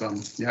 we hopped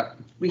on. Yeah.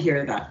 We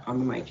hear that on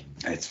the mic.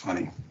 It's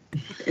funny.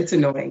 It's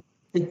annoying.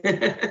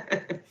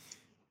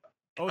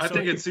 I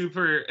think it's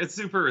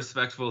super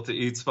respectful to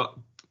eat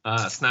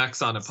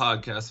snacks on a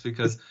podcast,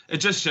 because it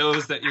just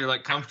shows that you're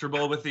like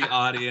comfortable with the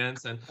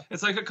audience, and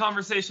it's like a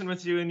conversation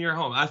with you in your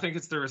home. I think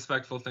it's the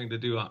respectful thing to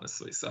do,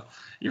 honestly. So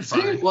you're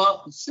fine.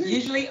 Well,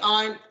 usually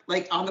on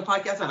the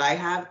podcast that I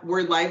have,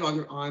 we're live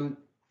on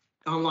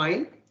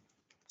online.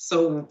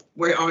 So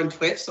we're on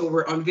Twitch, so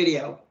we're on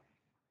video.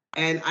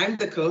 And I'm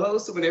the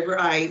co-host, so whenever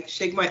I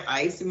shake my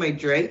ice in my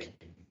drink,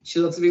 she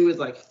looks at me with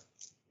like,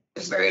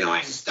 it's very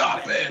annoying,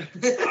 stop it.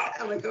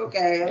 I'm like,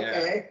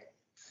 okay.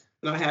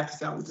 And I have to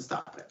tell them to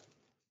stop it.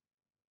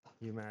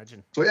 Can you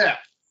imagine? So yeah,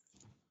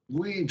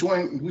 we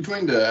joined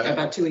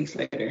About 2 weeks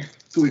later.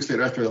 2 weeks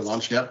later after the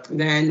launch. Yep.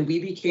 Then we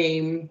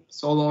became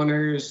solo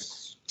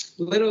owners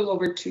a little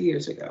over 2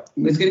 years ago.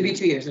 It's going to be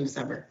 2 years in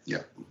December.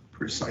 Yep.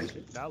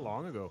 Precisely. That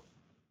long ago.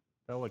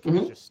 Felt like it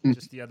was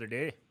just the other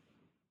day.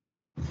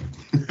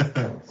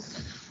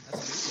 That's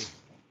crazy.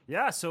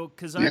 Yeah, so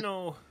because I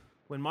know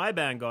when my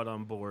band got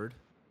on board,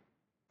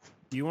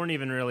 you weren't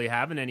even really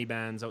having any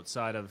bands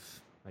outside of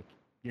like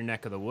your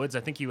neck of the woods.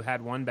 I think you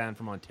had one band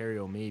from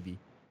Ontario, maybe.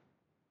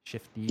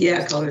 Shifty.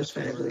 Yeah, Colors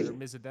Fade, I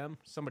believe. Is it them?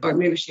 Somebody. Or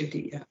maybe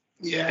Shifty, yeah.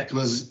 Yeah, it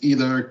was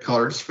either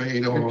Colors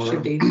Fade or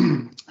Shifty.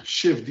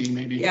 Shifty,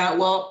 maybe. Yeah,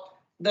 well,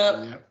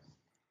 the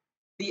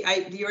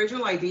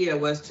original idea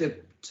was to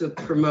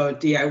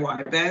promote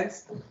DIY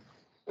bands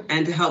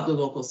and to help the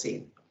local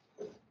scene.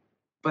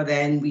 But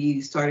then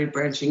we started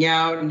branching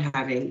out and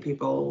having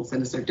people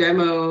send us their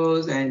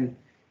demos, and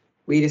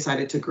we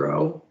decided to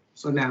grow.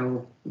 So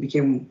now we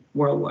became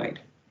worldwide.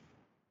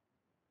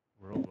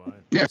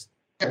 Worldwide. Yeah.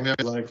 We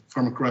have like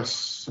from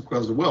across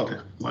the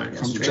world, like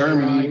from Australia,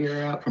 Germany,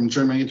 Europe. from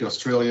Germany to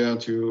Australia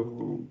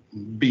to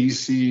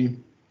BC,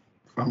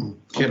 from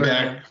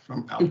Quebec,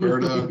 from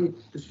Alberta,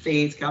 The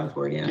States,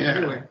 California,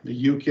 everywhere.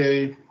 the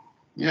UK,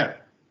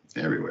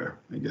 everywhere,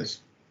 I guess.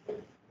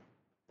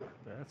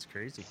 That's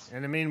crazy.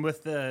 And I mean,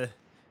 with the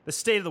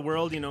state of the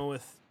world,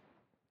 with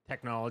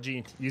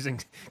technology,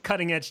 using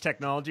cutting edge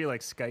technology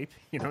like Skype,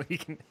 you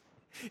can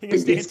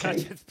stay in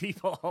touch with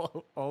people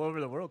all over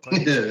the world.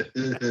 We do.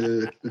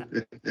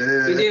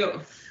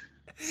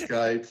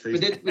 Skype,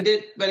 Facebook. But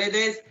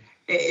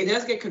it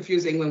does get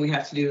confusing when we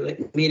have to do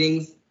like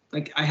meetings.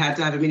 Like I had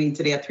to have a meeting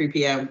today at 3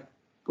 p.m.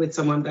 with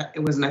someone that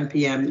it was 9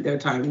 p.m. their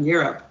time in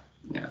Europe.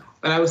 Yeah.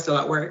 But I was still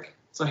at work,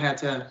 so I had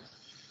to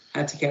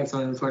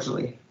cancel it,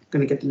 unfortunately.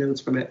 Gonna get the notes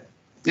from it.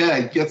 Yeah,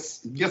 it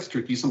gets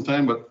tricky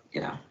sometimes, but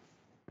Yeah.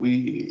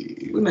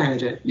 we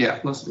manage it. Yeah.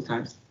 Most of the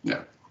times.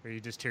 Yeah. Or you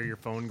just hear your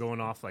phone going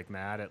off like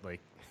mad at like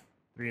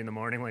 3 a.m.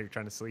 while you're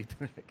trying to sleep.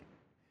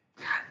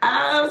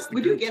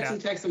 We do get some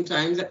text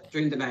sometimes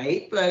during the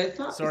night, but it's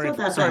not. Sorry it's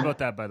not that sorry bad. about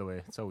that, by the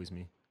way. It's always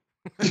me.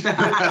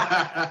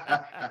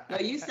 No,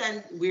 you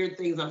send weird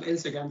things on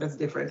Instagram. That's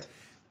different.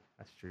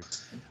 That's true.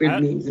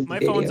 Weird memes and my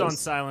videos. phone's on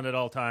silent at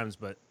all times,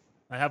 but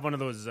I have one of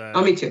those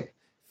Oh, me too.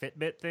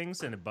 Fitbit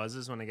things, and it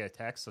buzzes when I get a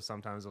text. So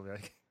sometimes I'll be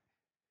like,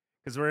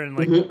 Because we're in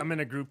like Mhm. I'm in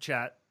a group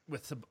chat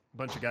with a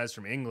bunch of guys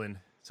from England,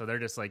 so they're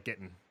just like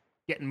getting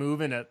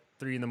moving at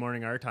 3 a.m.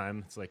 our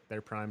time. It's like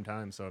their prime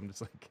time, so I'm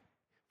just like,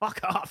 fuck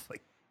off,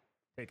 like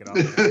take it off,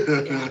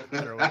 man.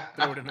 throw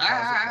it in the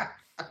closet.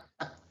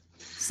 But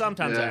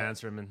sometimes I Yeah.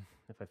 answer them, and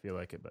if I feel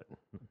like it, but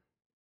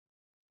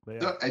yeah.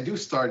 No, I do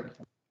start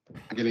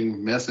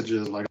getting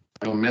messages like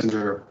on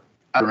Messenger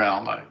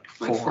around like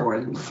Like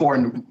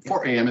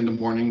 4 a.m. in the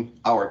morning,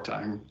 our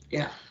time.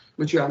 Yeah,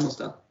 which you're almost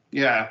up.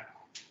 Yeah.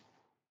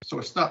 So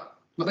it's not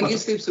But much you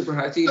of- sleep super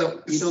hard, so you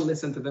don't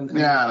listen to them.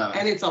 Yeah.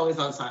 And it's always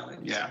on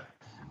silent. Yeah.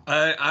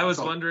 I was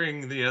So-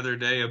 wondering the other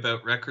day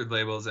about record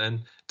labels,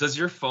 and does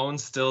your phone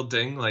still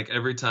ding like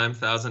every time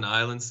Thousand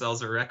Island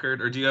sells a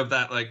record, or do you have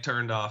that like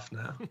turned off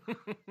now?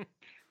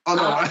 Oh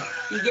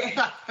no. You get,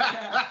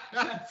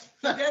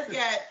 he does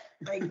get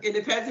like it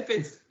depends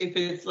if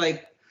it's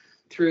like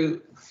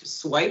through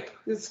swipe.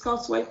 It's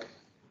called swipe.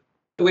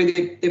 The way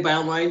they buy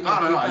online. No.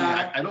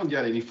 I don't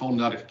get any phone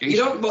notifications. You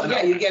don't. Well, No.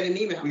 yeah, you get an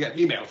email. We get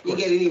email. Of You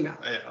course. get an email.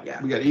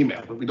 Yeah. We get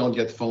email, but we don't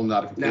get phone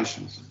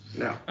notifications.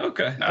 No.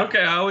 Okay, No.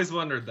 okay, I always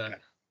wondered that.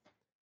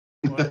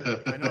 Well,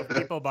 I know if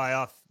people buy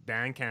off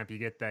Bandcamp, you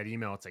get that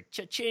email. It's like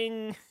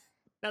cha-ching,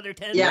 another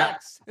 10 Yeah.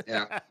 bucks.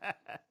 Yeah.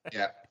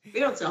 Yeah. We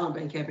don't sell on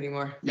Bandcamp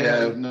anymore.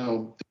 Yeah.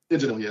 No.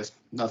 Digital, yes.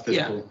 Not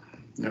physical.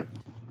 Yeah.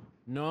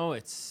 No,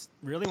 it's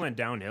really went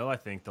downhill, I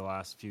think, the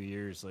last few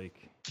years.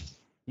 Like,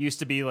 used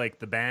to be like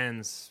the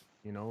bands,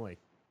 you know, like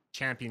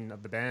champion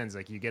of the bands,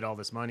 like you get all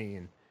this money.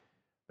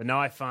 But now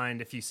I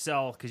find if you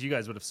sell, because you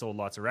guys would have sold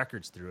lots of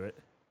records through it,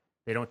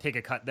 they don't take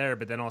a cut there,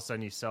 but then all of a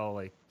sudden you sell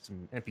like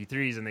some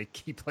MP3s and they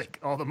keep like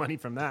all the money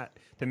from that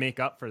to make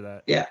up for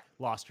that Yeah.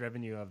 lost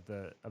revenue of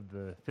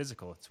the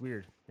physical. It's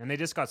weird. And they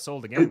just got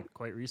sold again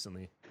quite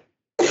recently.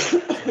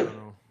 So I don't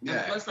know.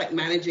 Yeah. Plus, like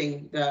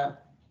managing the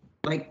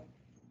like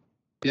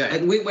Yeah.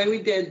 when we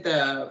did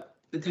the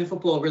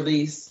Teflopol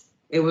release,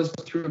 it was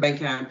through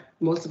Bandcamp,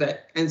 most of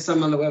it, and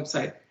some on the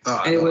website.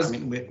 And it was- I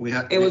mean, we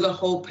had. It was a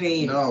whole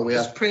pain. No, we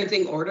Just have.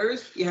 printing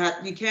orders. You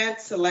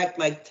can't select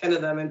like 10 of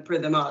them and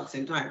print them out at the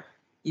same time.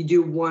 You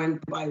do one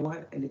by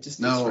one, and it just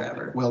takes No,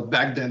 forever. well,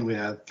 back then we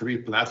had 3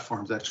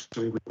 platforms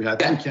actually. We had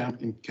Yeah.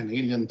 Bandcamp in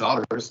Canadian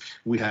dollars.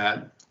 We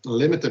had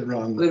limited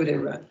run Limited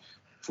run.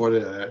 for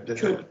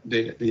True.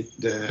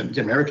 the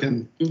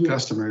American Mhm.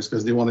 customers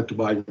because they wanted to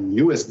buy in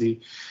USD,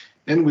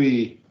 and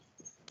we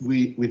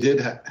did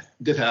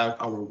have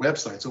our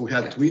website. So we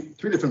had Yeah.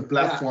 three different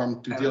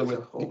platforms to That deal was a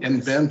with whole the mess.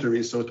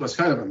 inventory. So it was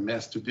kind of a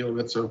mess to deal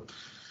with. So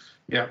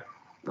yeah.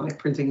 Like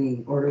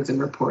printing orders and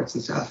reports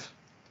and stuff.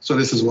 So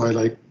this is why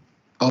like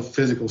all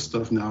physical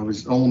stuff now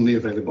is only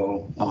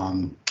available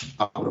on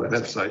our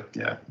website.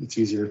 Yeah, it's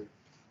easier,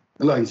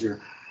 a lot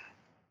easier.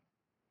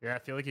 Yeah, I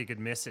feel like you could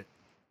miss it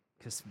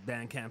because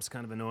Bandcamp's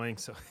kind of annoying.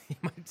 So you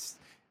might just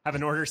have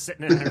an order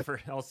sitting in there for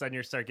all of a sudden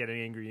you start getting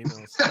angry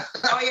emails.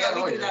 Oh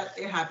yeah, we do that.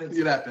 It happens.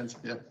 It happens.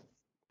 Yeah.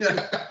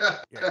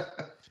 Yeah.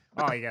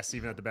 Oh, I guess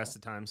even at the best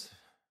of times.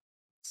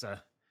 So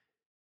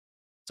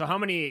how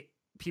many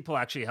people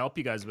actually help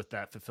you guys with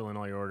that, fulfilling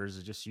all your orders?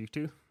 Is it just you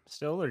two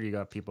still, or you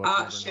got people? that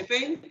come over and help?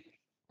 Shipping.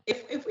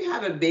 If we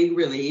have a big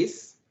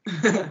release,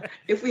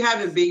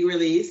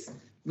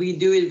 we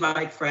do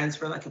invite friends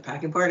for like a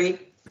packing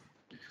party.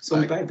 So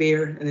we Like- buy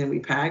beer and then we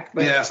pack.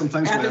 But Yeah, it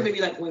sometimes happens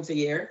maybe like once a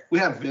year. we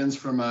have Vince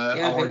from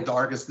Yeah, our Vince.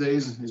 darkest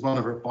days. He's one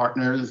of our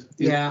partners.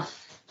 Yeah.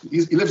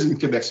 He lives in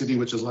Quebec City,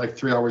 which is like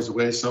 3 hours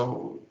away.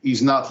 So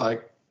he's not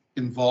like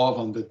involved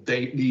on the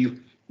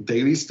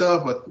daily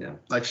stuff. But Yeah.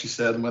 like she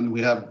said, when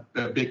we have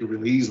a big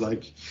release,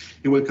 like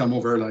he would come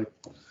over, like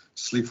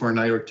sleep for a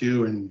night or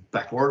two and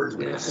pack orders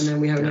with Yeah. us. And then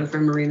we have Yeah. another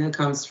friend, Marina,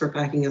 comes for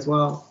packing as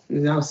well.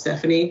 And now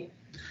Stephanie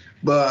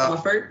But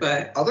offered,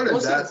 but other than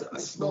most of that,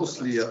 it's it's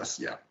mostly us.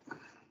 Yeah.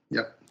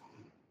 Yep.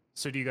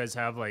 So do you guys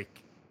have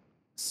like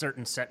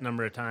certain set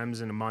number of times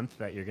in a month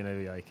that you're gonna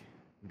be like,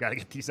 we gotta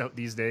get these out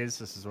these days?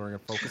 This is what we're gonna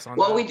focus on.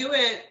 Well, now? we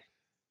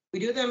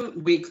do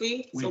them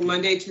weekly. So Weekly.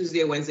 Monday,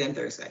 Tuesday, Wednesday, and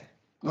Thursday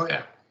Oh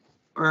yeah.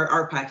 are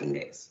our packing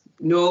days.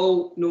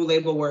 No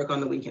label work on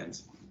the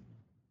weekends.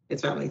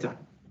 It's family time.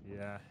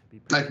 Yeah.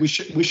 Be Like we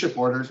ship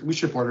orders. We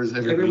ship orders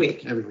every Every week.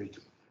 week. Every week.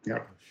 Yeah.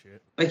 Oh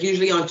shit. Like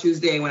usually on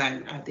Tuesday when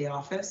I'm at the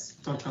office,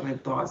 don't tell my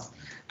boss,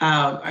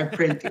 I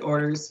print the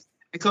orders.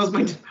 I close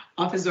my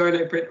office door and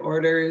I print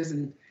orders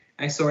and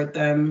I sort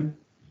them.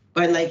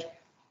 But like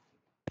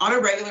on a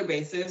regular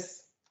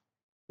basis,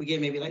 we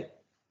get maybe like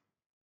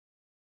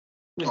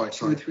Oh, it's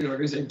 2 or hard. 3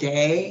 orders a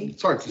day.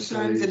 It's hard to say.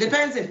 Sometimes it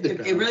depends. It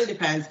Depends. really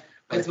depends.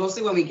 But it's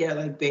mostly when we get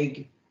like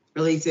big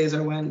releases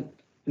or when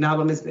an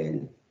album has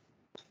been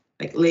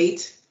like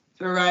late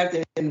to arrive,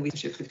 then we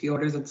ship 50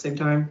 orders at the same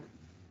time.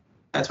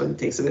 That's when it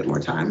takes a bit more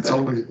time. It's But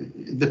always,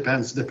 it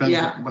depends. Depends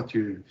Yeah.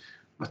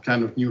 what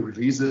kind of new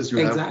releases you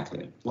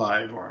exactly. have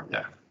live or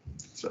yeah.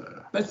 It's,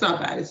 But it's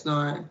not bad. It's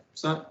not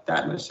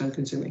that much time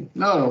consuming.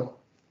 no.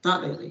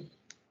 Not lately.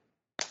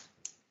 Yeah.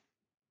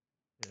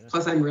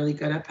 Plus, I'm really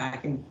good at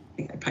packing. I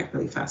think I pack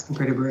really fast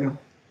compared to Bruno.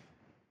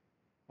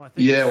 Well, I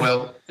think Yeah.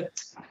 Well.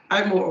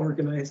 I'm more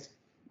organized.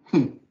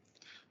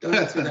 Don't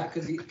answer that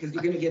because you're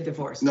going to get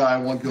divorced. No, I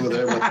won't go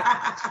there.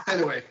 But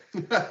anyway.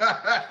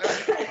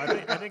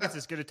 I think it's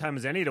as good a time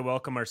as any to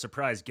welcome our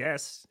surprise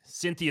guest,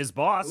 Cynthia's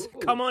boss. Ooh.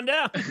 Come on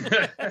down.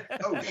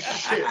 Oh,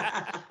 shit.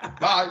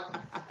 Bye.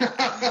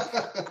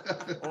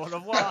 Au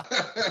revoir.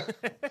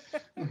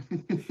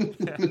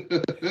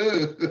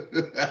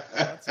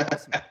 That's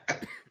awesome.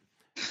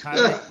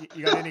 Tyler,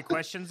 you got any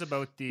questions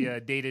about the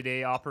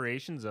day-to-day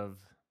operations of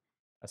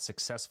a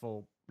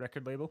successful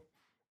record label?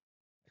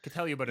 I could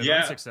tell you about an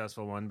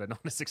unsuccessful one, but not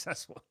a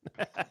successful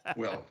one.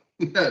 Well.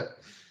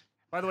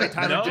 By the way,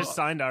 Tyler No. just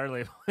signed our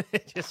label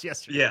just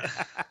yesterday. Yeah.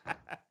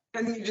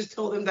 And you just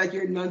told him that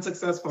you're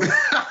non-successful.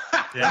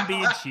 I'm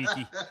being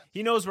cheeky.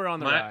 He knows we're on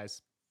the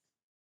rise.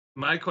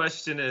 My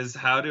question is,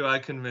 how do I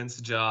convince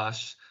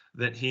Josh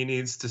that he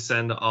needs to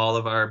send all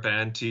of our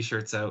band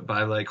T-shirts out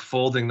by like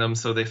folding them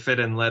so they fit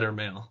in letter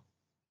mail?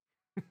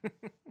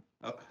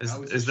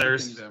 Is there?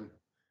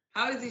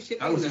 How is he shipping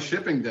How is he them?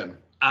 shipping them?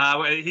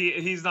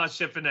 He's not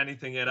shipping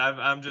anything yet.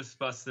 I'm just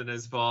busting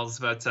his balls,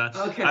 but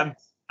Okay.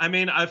 I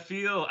mean, I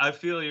feel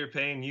your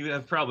pain. You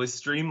have probably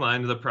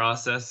streamlined the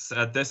process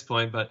at this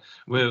point, but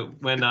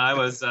when I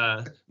was,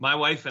 my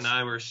wife and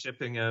I were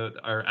shipping out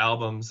our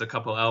albums a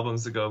couple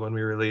albums ago when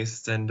we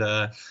released, and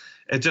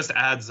it just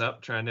adds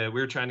up. We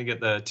were trying to get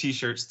the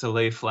T-shirts to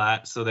lay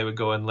flat so they would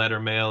go in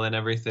letter mail and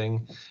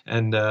everything,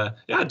 and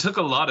it took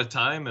a lot of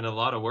time and a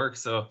lot of work.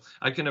 So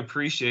I can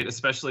appreciate,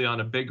 especially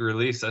on a big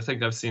release. I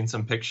think I've seen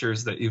some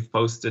pictures that you've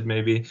posted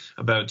maybe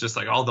about just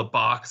like all the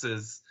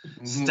boxes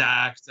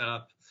stacked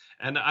up.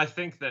 And I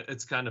think that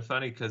it's kind of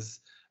funny because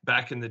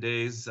back in the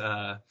days,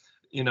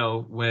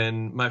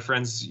 when my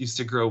friends used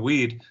to grow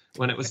weed,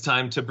 when it was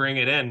time to bring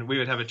it in, we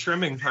would have a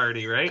trimming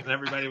party, right? And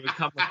everybody would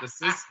come with the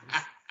scissors.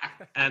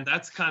 And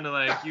that's kind of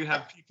like you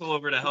have people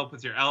over to help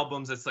with your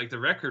albums. It's like the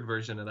record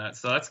version of that.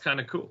 So that's kind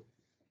of cool.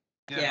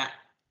 Yeah.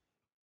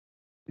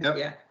 Yep.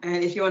 Yeah.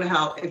 And if you want to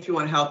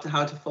help to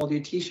how to fold your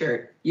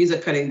T-shirt, use a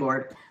cutting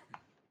board.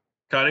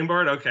 Cutting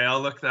board? Okay, I'll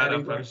look that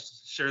Cutting up. board. I'm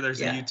sure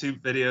there's Yeah. a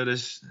YouTube video to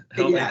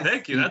help Yes. me.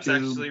 Thank you. That's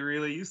YouTube. actually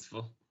really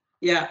useful.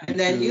 Yeah, and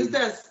then use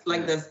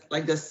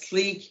YouTube. the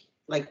sleek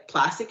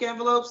plastic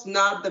envelopes,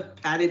 not the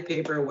padded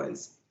paper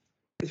ones.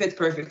 It fits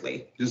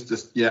perfectly. Just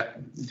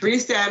 3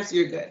 stamps,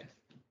 you're good.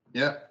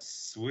 yeah.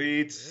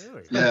 Sweet.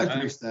 Really? Yeah,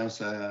 3 stamps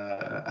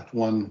at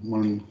one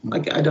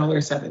Like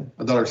 $1.07.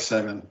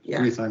 $1.07. Yeah.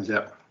 3 times,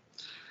 yeah.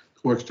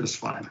 Works just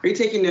fine. Are you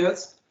taking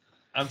notes?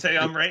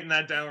 I'm writing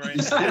that down right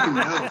He's now. taking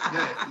notes.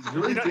 Yeah, he's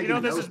really You taking know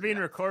this notes. is being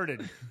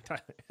recorded.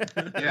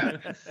 Yeah.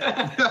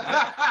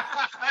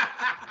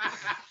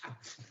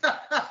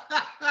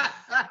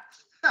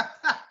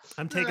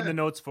 I'm taking the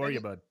notes for you,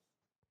 bud.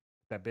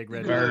 That big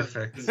red.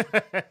 Perfect.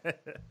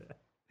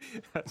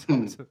 That's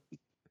awesome.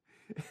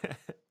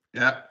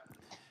 Yeah.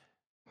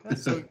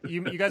 So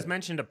you guys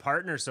mentioned a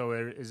partner. So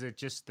is it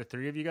just the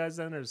 3 of you guys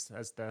then, or is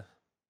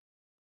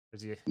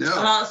you?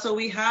 No. So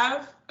we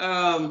have,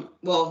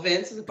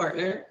 Vince is a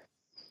partner.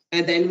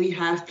 And then we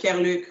have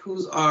Pierre-Luc,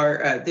 who's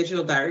our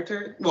digital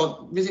director,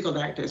 musical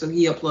director. So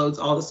he uploads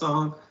all the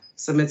songs,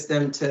 submits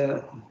them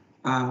to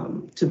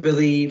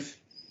Believe,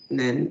 and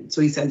then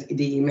so he sends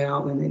the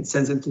email and then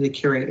sends them to the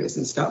curators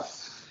and stuff.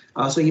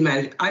 So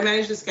I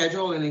manage the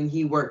schedule, and then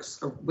he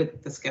works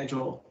with the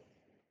schedule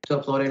to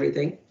upload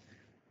everything.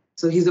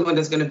 So he's the one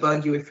that's going to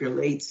bug you if you're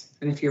late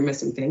and if you're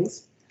missing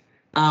things.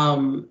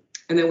 And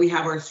then we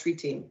have our street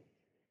team.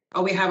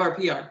 Oh, we have our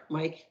PR,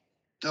 Mike.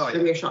 Oh,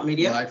 From yeah. Earshot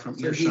Media. Mike from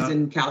So he's Earshot.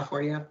 in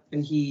California,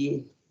 and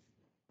he's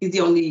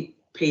the only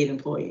paid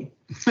employee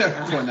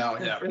For now,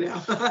 yeah. for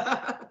now.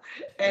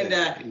 And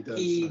Yeah,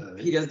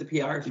 he does the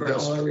PR he for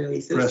does all our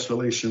releases. Press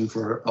relation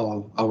for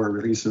all our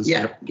releases.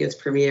 Yeah, gets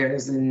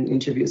premieres and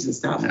interviews and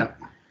stuff. Yeah.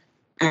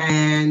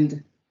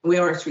 And we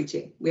have our street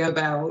team. We have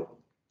about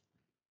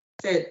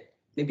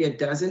maybe a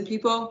dozen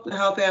people to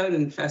help out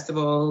in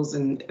festivals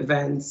and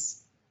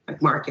events, like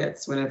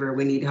markets, whenever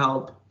we need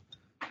help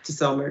to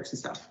sell merch and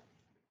stuff.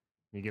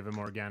 You give them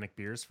organic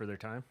beers for their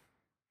time.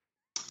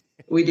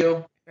 We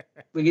do.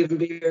 We give them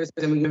beers,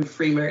 but then we give them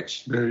free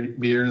merch.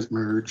 Beers,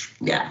 merch.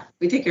 Yeah,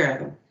 we take care of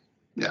them.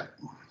 Yeah.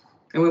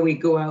 And when we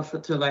go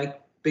out to like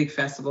big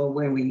festival,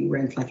 when we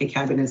rent like a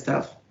cabin and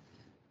stuff,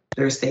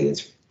 their stay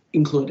is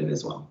included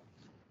as well.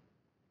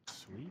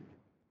 Sweet.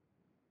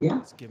 Yeah.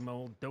 Let's give them a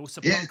little dose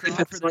of Yeah, punk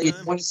rock for their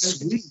time.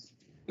 Sweet.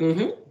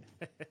 Mm-hmm.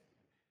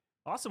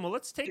 Awesome. Well,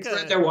 let's take It's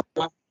right there.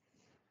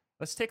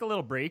 let's take a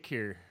little break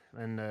here,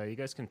 and you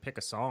guys can pick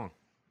a song.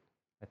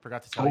 I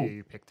forgot to tell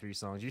you picked 3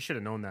 songs. You should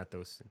have known that,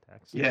 though,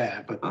 Syntax.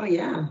 Yeah, but Oh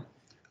yeah.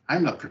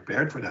 I'm not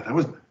prepared for that.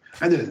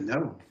 I didn't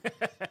know.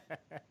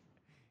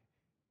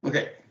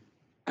 Okay.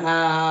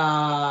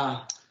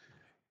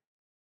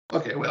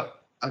 Okay, well,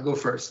 I'll go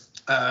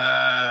first.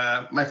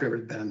 My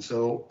favorite band,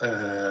 so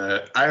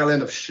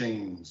Island of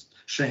Shame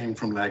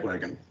from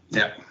Lagwagon.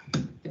 Yeah,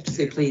 You have to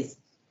say please.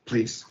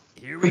 please.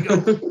 Here we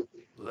go.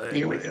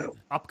 Here we go.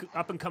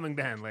 Up and coming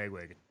band,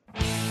 Lagwagon.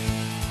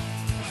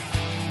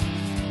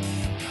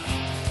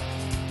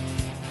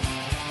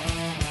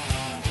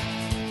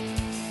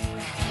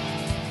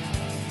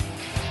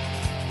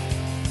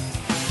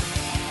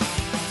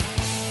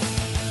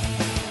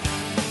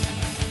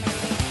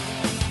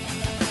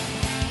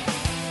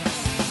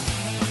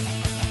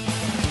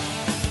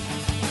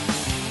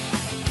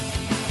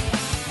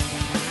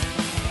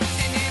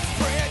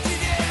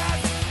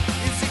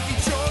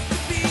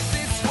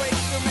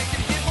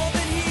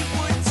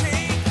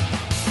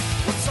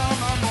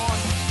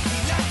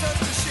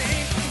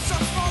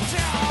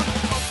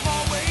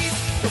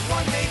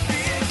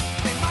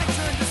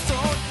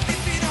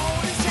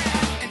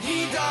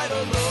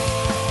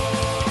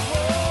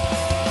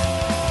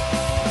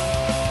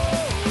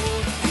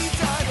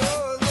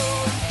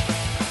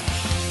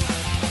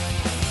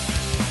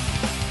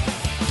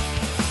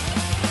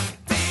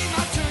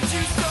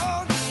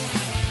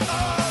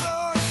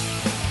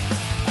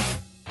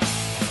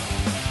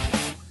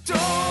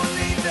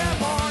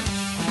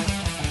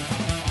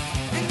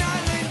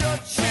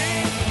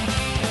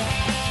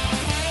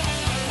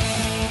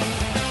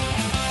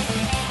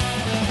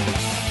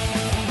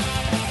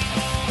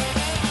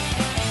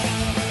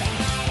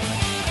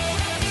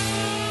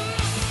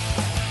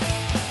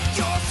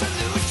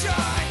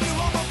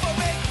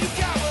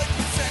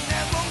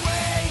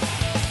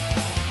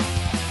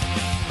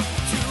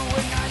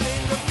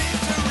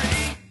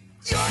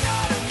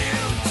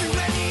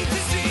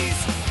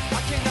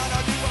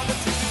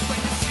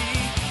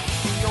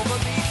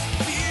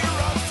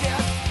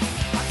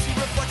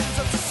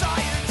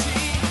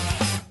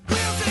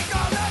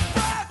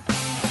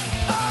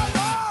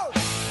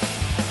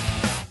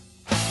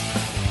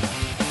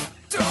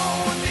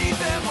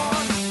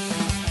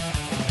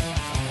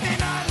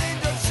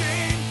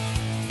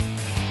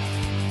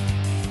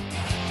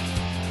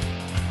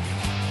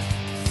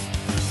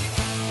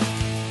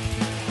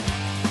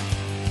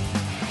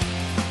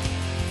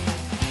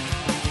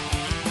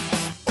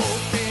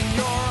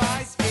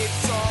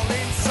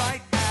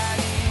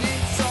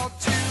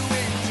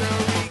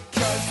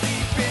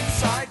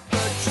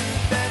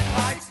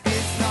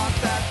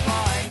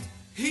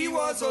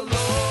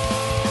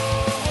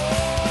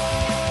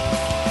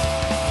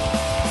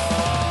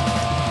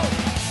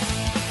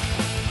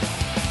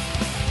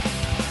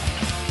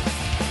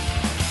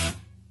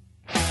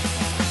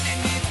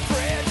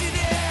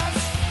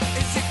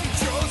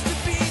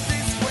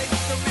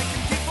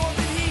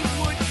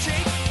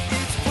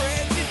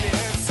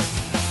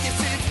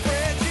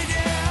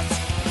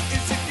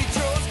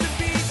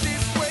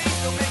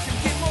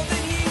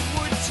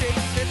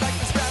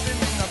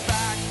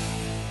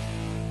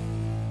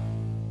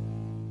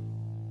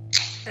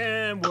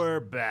 And we're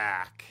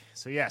back.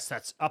 So yes,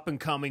 that's up and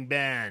coming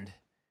band,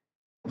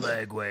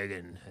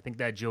 Lagwagon. I think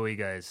that Joey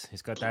guy's,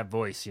 he's got that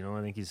voice, you know.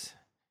 I think he's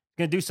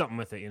gonna do something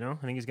with it, you know.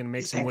 I think he's gonna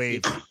make some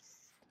waves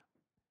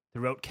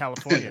throughout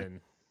California and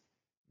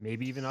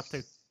maybe even up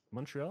to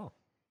Montreal.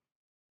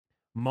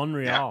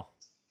 Montreal.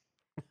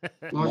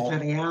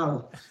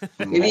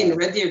 Maybe in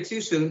Red Deer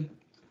too soon.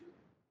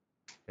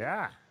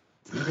 Yeah.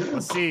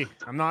 Let's see.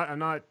 I'm not. I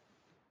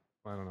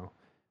don't know.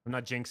 I'm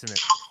not jinxing it.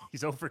 He's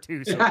 0 for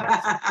 2 so far.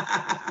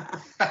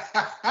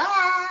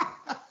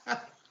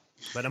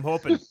 But I'm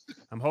hoping.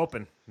 I'm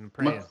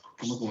praying.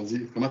 Comment on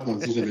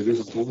dit j'avais 2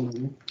 sur 3?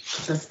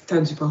 Ça se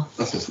tend du pas.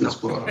 Ça se laisse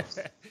pas.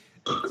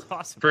 It's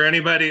awesome. For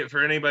anybody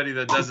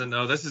that doesn't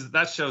know,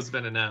 that show's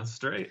been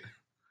announced, right?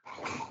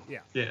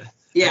 Yeah.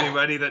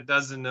 Anybody that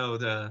doesn't know,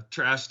 the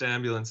Trashed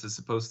Ambulance is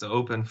supposed to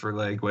open for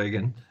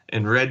Lagwagon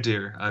in Red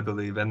Deer, I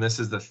believe, and this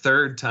is the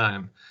 3rd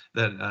time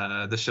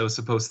that the show's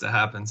supposed to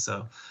happen.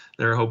 So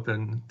they're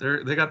hoping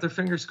they got their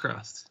fingers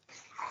crossed.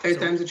 3rd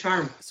time's a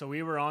charm. So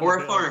we were on Or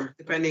the a bill. farm,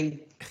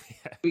 depending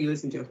who you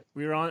listen to.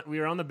 We were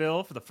on the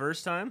bill for the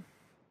first time,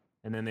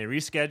 and then they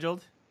rescheduled,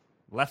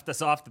 left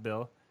us off the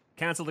bill,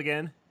 canceled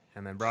again,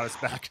 and then brought us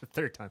back the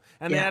 3rd time.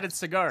 And they Yeah. added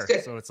Cigar, It's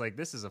good. so it's like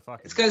this is a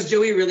fucking. It's because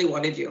Joey really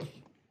wanted you.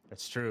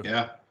 That's true.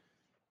 Yeah.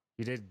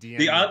 You did DM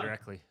The me oth-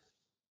 directly.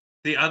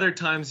 The other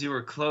times you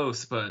were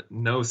close, but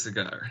no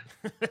cigar.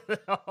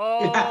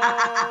 Oh,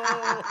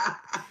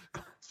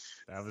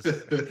 that was.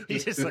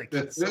 He's just like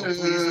so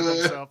pleased with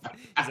himself.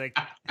 He's like,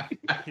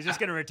 he's just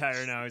gonna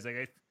retire now. He's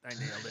like, I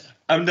nailed it.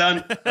 I'm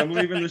done. I'm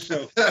leaving the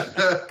show.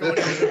 Going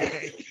over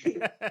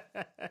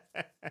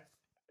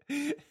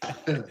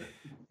the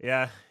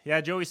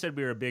yeah. Joey said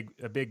we were a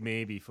big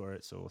maybe for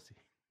it, so we'll see.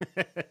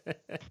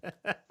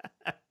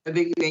 A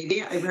big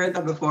maybe. I've heard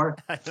that before.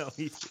 I know.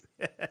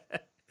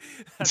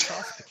 That's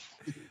awesome.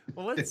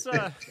 Well, let's.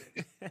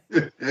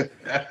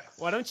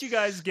 Why don't you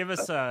guys give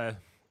us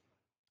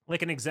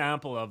like an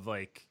example of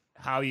like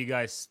how you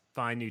guys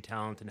find new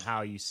talent and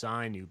how you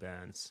sign new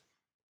bands?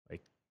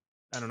 Like,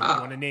 I don't know if you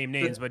want to name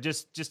names, but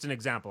just an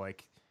example.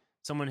 Like,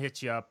 someone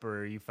hits you up,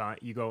 or you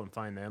go and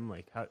find them.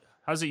 Like, how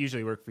does it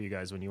usually work for you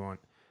guys when you want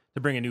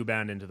to bring a new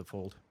band into the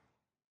fold?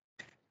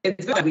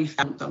 It's been that we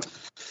found them.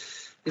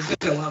 It's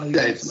been a while.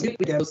 They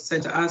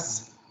sent to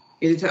us,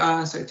 either to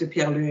us or to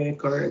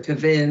Pierre-Luc or to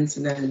Vince,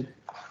 and then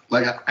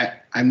Like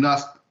I'm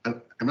not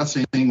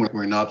saying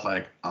we're not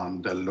like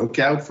on the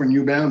lookout for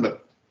new band,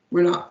 but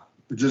we're not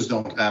we just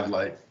don't have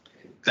like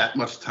that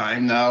much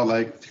time now,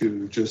 like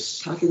to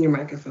just. talking your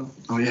microphone.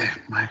 Oh yeah,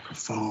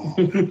 microphone.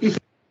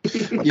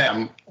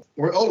 Yeah,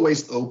 we're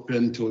always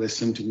open to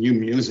listen to new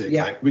music.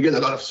 Yeah. Like we get a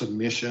lot of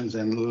submissions,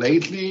 and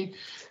lately,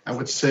 I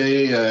would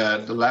say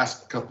the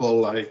last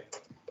couple like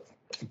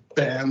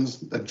bands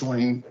that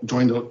joined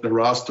the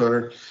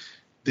roster,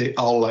 they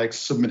all like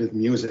submitted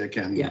music,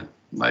 and Yeah.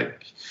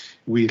 like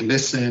we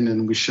listen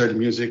and we share the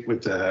music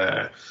with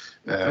team.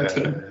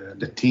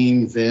 the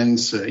team,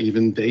 Vince,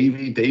 even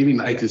Davey. Davey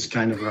Knight is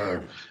kind of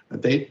our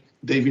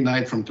Davey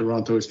Knight from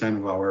Toronto is kind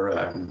of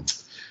our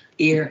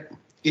Ear.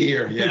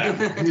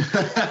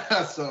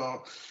 yeah.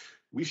 So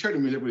we share the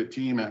music with the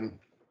team, and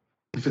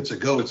if it's a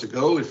go, it's a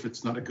go. If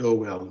it's not a go,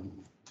 well,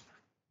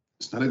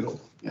 it's not a go.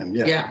 And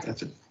Yeah.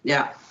 that's it.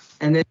 Yeah,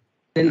 and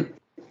then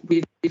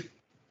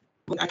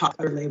I talked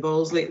to our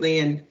labels lately,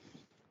 and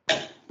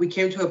we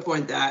came to a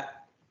point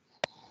that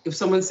if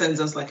someone sends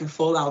us like a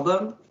full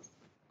album,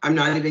 I'm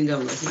not even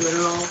gonna listen to it at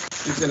all. I'm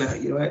just gonna,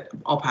 you know what,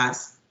 I'll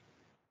pass,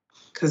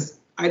 because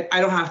I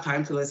don't have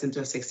time to listen to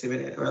a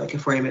 60-minute or like a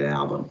 40-minute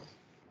album.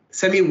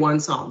 Send me one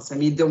song. Send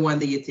me the one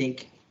that you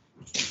think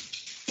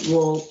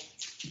will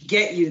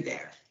get you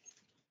there,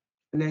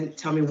 and then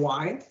tell me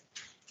why,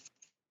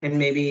 and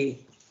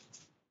maybe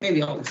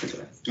I'll listen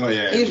to it. Oh I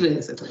yeah. usually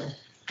listen to it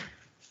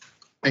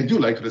I do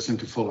like to listen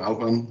to full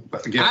album,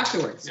 but again,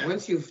 afterwards. yeah.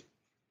 Once you're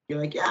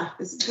like, yeah,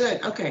 this is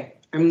good. Okay,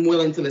 I'm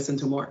willing to listen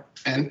to more.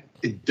 And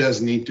it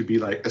does need to be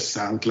like a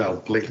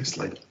SoundCloud playlist.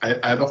 Like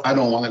I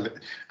don't want to.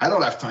 I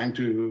don't have time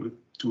to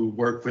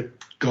work with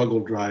Google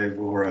Drive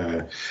or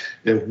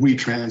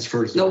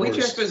WeTransfer. No,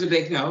 WeTransfer is a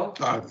big no.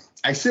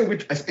 I see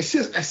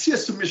a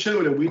submission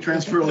with a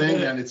WeTransfer link,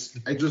 and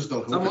I just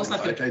don't. It's almost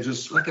like I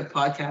just like a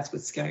podcast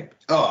with Skype.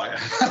 oh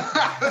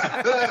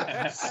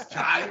yeah.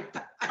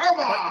 Skype. Come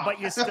on. But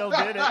you still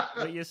did it.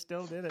 I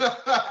still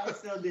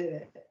did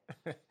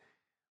it.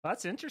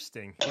 That's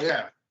interesting. Oh,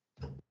 yeah.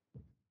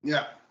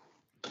 Yeah.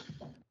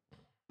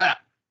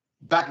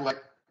 Back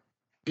like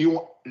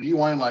you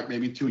want like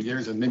maybe 2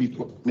 years, and maybe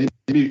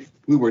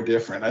we were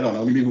different. I don't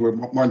know. Maybe we were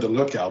more on the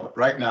lookout. But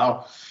right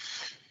now,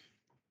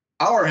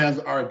 our hands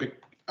are a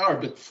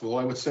bit full,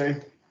 I would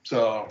say.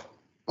 So,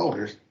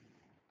 there's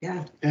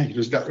Yeah, you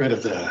just got rid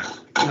of the.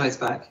 no, it's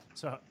back.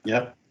 So,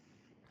 Yep.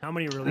 how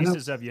many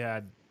releases have you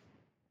had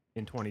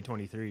in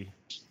 2023,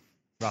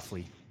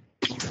 roughly?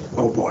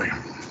 Oh boy.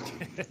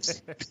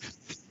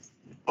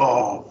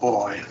 Oh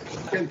boy.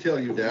 I can tell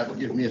you that. But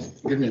give me a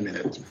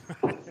minute.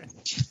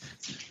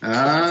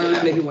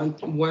 Maybe one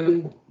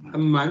a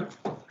month.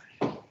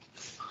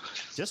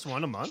 Just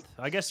one a month?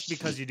 I guess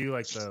because you do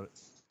like the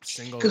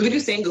single. Because we do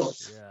releases.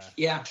 singles. Yeah.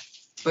 Yeah.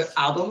 But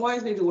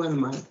album-wise, maybe one a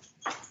month.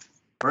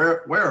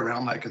 We're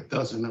around like a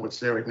dozen, I would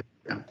say right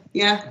now.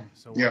 Yeah.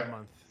 So Yeah. 1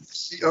 month.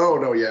 Oh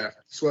no, yeah.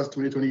 This was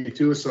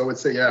 2022, so I would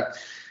say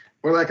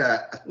we're like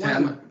a One a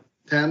month.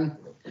 10,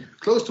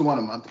 close to one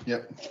a month.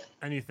 Yep.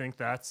 And you think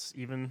that's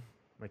even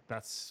like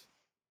that's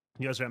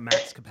you guys are at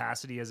max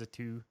capacity as a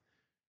two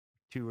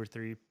or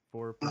three,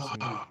 4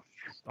 person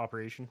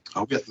operation?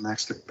 I'll get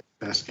max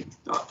capacity.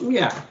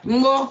 Yeah.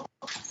 Well,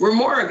 we're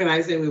more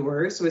organized than we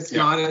were, so it's Yeah.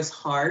 not as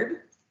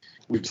hard.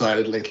 We've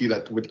decided lately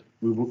that we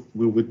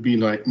would be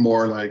like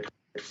more like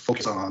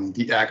focus on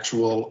the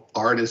actual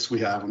artists we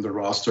have on the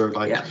roster.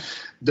 Like Yeah.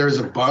 there's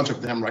a bunch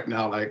of them right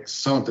now. Like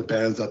some of the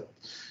bands that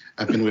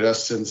have been with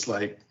us since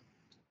like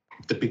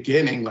the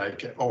beginning,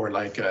 like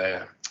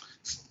 5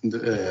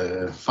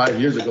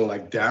 years ago,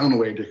 like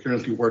Downway, they're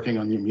currently working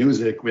on new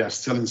music. We have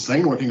Still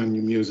Insane working on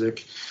new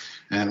music,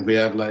 and we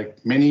have like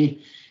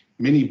many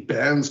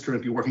bands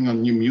currently working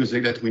on new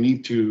music that we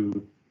need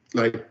to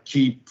like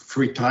keep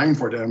free time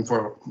for them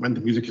for when the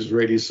music is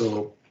ready.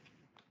 So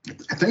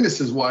I think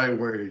this is why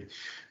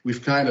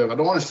we've kind of, I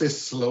don't want to say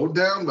slowed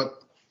down, but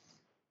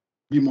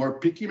be more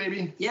picky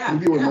maybe. Yeah,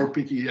 Maybe we're yeah. more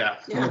picky. Yeah, I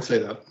Yeah. would say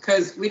that.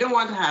 Because we don't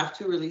want to have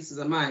 2 releases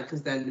a month,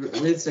 because then the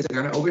releases are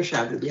going to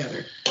overshadow the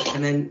other.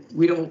 And then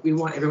we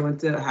want everyone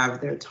to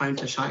have their time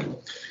to shine.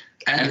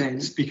 And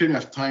then- speaking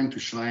of time to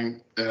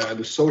shine,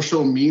 the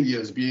social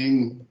medias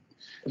being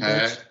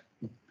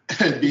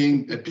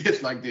being a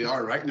bit like they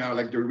are right now,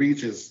 like the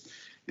reach is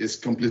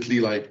completely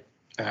like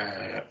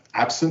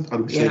absent. How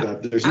do we say Yeah,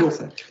 that?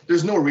 absent.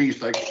 There's no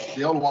reach. Like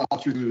they all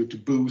want you to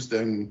boost,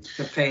 and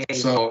To pay.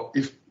 so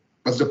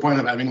what's the point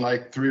of having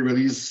like 3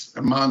 releases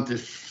a month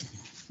if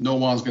no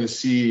one's gonna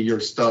see your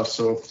stuff?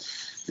 So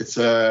it's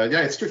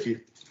it's tricky.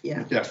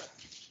 Yeah.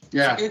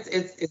 Yeah.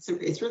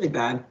 It's really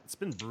bad. It's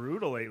been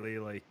brutal lately,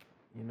 like,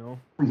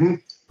 hmm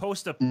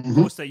post Mhm.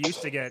 post that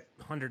used to get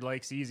 100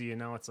 likes easy, and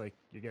now it's like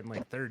you're getting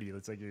like 30.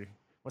 It's like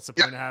what's the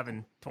Yeah. point of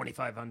having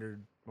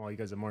 2,500? Well, you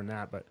guys have more than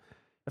that, but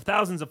if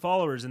thousands of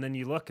followers, and then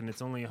you look and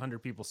it's only 100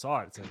 people saw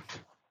it. It's like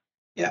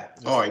Yeah.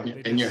 Oh,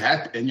 they and you're just-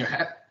 happy, and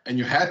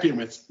you're happy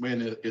when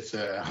it's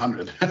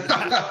 100.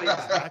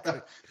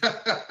 Exactly.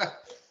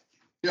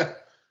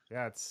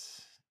 Yeah.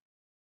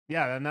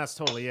 Yeah, and that's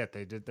totally it.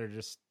 They're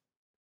just,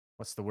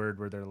 what's the word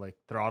where they're like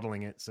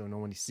throttling it so no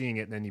one's seeing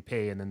it, and then you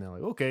pay, and then they're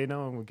like, okay,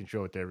 now we can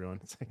show it to everyone.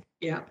 It's like,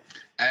 Yeah.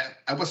 And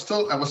I was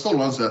told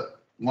once that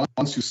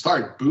once you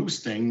start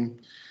boosting,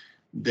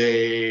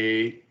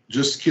 they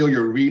just kill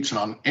your reach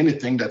on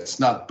anything that's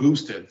not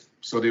boosted.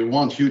 So they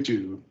want you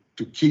to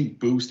keep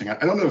boosting.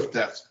 I don't know if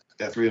that's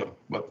real,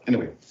 but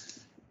anyway,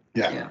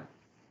 Yeah.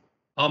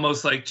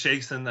 Almost like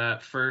chasing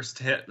that first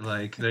hit.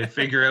 Like they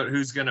figure out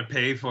who's going to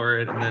pay for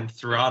it and then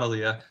throttle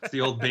you. It's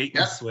the old bait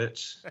and Yeah.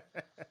 switch.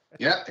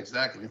 Yeah,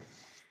 exactly.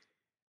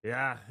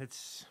 yeah,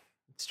 it's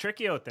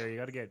tricky out there. You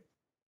got to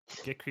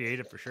get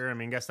creative for sure. I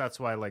mean, I guess that's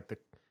why like the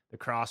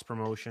cross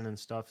promotion and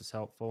stuff is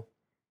helpful.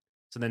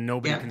 So then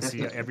nobody Yeah, can see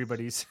definitely.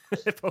 everybody's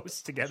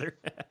posts together.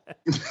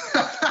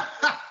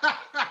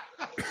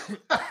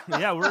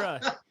 Yeah, we're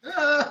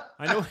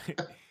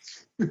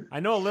I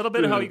know a little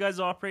bit of how you guys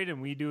operate,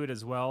 and we do it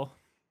as well,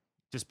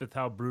 just with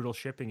how brutal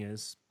shipping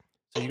is.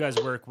 So you guys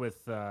work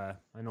with I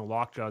know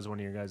Lockjaw is one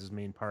of your guys'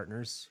 main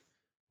partners.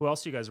 Who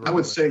else do you guys work I would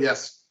with? say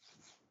yes.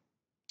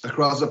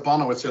 Across the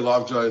pond, I would say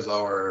Lockjaw is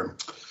our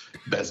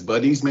best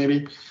buddies,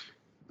 maybe.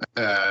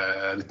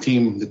 The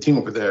team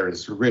over there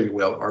is really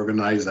well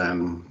organized,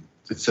 and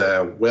it's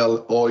a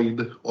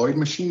well-oiled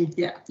machine.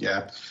 Yeah.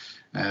 Yeah,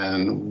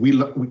 and we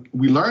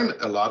learn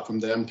a lot from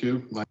them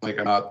too. Like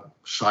I'm not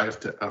shy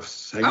of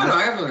saying Oh, no, that.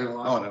 I've learned a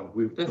lot. Oh no,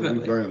 we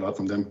Definitely. learn a lot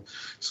from them.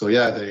 So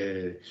yeah,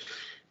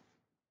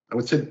 I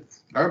would say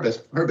our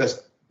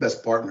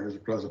best partners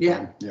across the Yeah.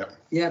 pond. Yeah.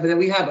 Yeah, but then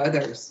we have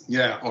others.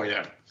 Yeah. Oh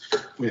yeah.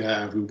 We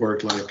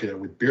work like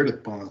with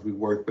Bearded Ponds. We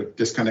work with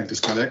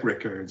Disconnect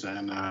Records,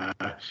 and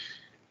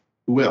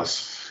who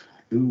else?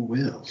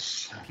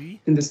 P?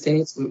 In the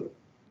States. You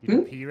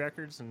do P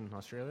Records in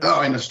Australia?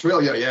 Oh, in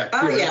Australia, yeah. Oh,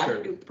 Pure yeah.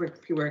 Records. We do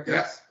pre-workers.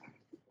 Yeah.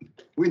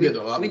 We did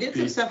a lot. We with did P.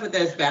 some stuff with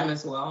SBAM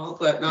as well,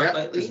 but not Yeah,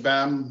 lately.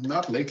 SBAM,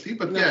 not lately,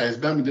 but No. yeah,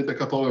 SBAM, we did a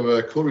couple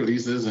of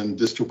co-releases and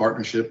distro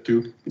partnership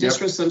too. Just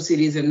Yep. for some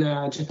cities in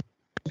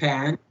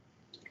Japan.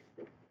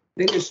 I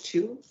think there's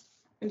 2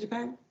 in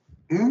Japan.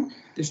 Hmm?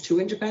 There's 2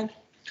 in Japan.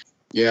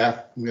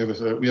 Yeah, we have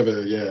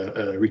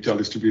a retail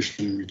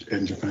distribution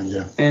in Japan.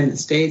 Yeah, And the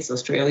States,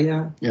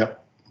 Australia. yeah.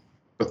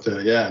 But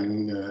yeah, I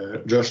mean,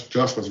 Josh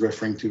was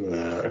referring to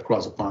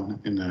across the pond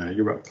in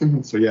Europe.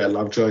 Mhm. So yeah,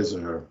 Lovejoy is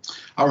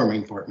our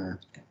main partner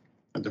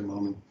at the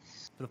moment.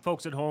 For the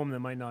folks at home that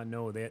might not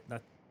know, this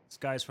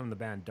guy's from the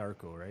band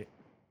Darko, right?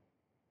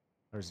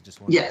 Or is it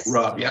just one? Yes.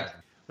 Rob, yeah.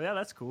 But yeah,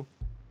 that's cool.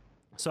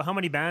 So how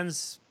many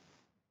bands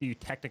do you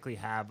technically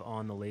have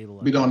on the label?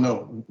 We don't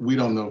know. We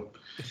don't know.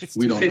 It's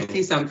We don't know.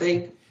 50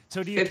 something.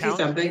 So do you 50 count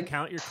something.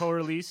 your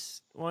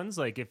co-release ones?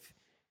 Like if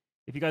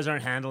if you guys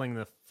aren't handling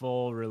the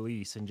full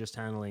release and just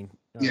handling,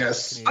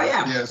 Yes. Canadian, Oh,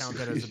 yeah. Yes. count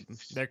that as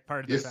they're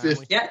part of the If-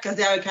 family. Yeah, because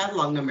they have a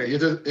catalog number.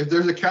 If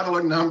there's a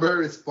catalog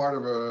number, it's part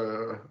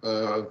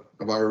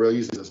of our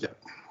releases. Yeah.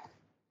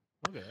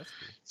 Okay, that's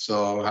cool.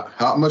 So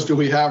how much do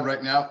we have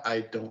right now?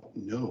 I don't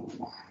know.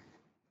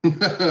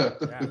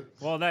 Yeah.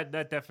 Well, that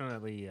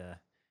definitely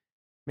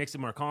makes it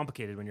more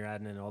complicated when you're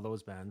adding in all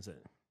those bands.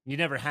 You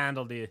never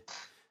handle the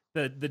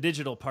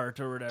digital part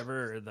or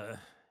whatever, or the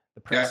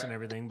press Yeah. and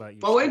everything. But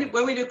Well,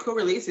 when we do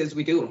co-releases,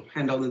 we do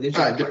handle the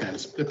digital. It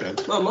part.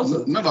 depends. Well, most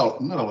of them. Not all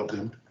of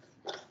them.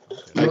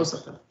 Like, Most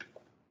of them.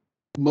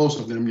 most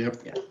of them, yep.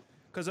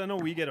 because I know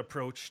we get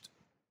approached,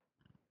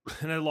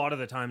 and a lot of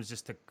the times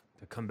just to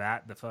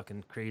combat the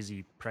fucking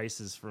crazy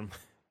prices from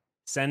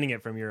sending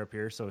it from Europe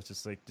here. So it's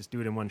just like, just do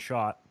it in one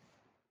shot.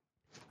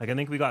 Like, I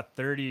think we got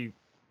 30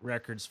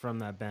 records from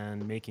that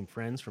band Making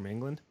Friends from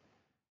England,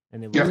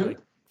 and it was Yeah. like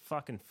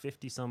fucking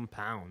 50 some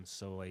pounds.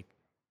 So like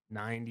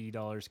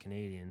 $90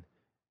 Canadian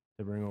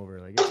to bring over.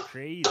 Like, it's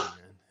crazy,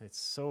 man. It's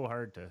so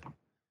hard to.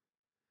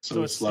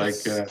 So it's like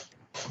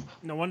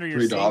No wonder you're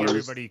 $3. seeing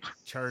everybody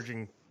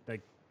charging,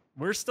 like,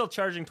 we're still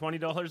charging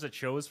 $20 at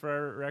shows for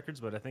our records,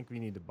 but I think we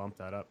need to bump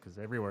that up because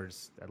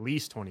everywhere's at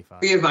least 25.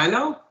 For your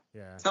vinyl,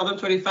 Yeah. tell them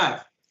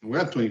 25. we're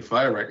at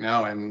 25 right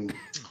now, and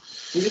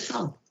You just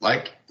tell them.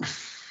 like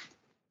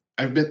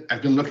I've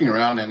been looking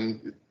around,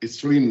 and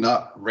it's really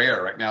not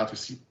rare right now to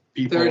see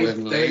people 30,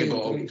 and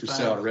label 30, to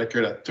sell a 35.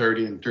 record at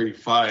 30 and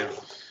 35.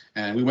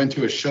 And we went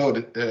to a show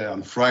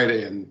on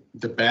Friday, and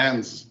the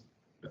bands,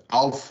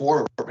 all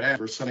four of our bands,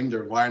 were selling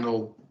their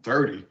vinyl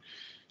 30,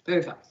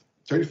 35.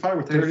 35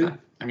 or 30. 35.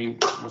 I mean,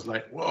 it was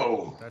like,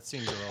 whoa. That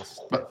seems a little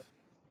stiff.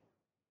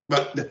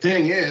 But the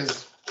thing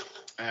is,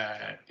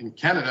 in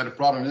Canada, the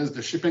problem is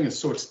the shipping is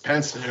so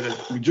expensive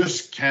that we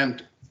just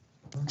can't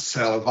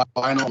sell a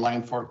vinyl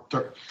line for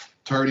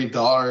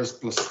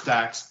 $30 plus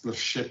tax plus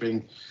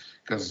shipping,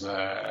 because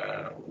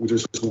we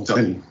just won't sell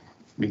any. I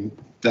mean,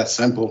 that's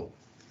simple.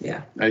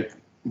 Yeah. Like,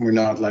 we're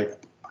not like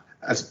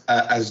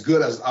as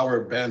good as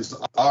our bands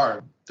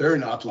are. They're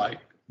not like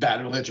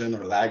Bad Religion or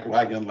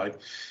Lagwagon. Like,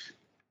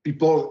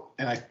 people,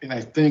 and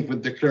I think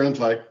with the current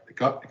like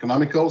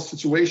economical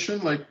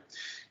situation, like,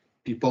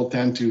 people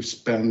tend to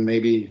spend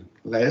maybe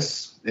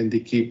less, and they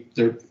keep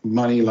their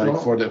money like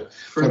Well, for the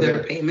For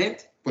their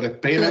payment. for the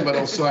payment, but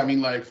also, I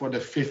mean, like, for the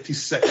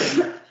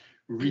 50-second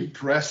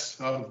repress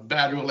of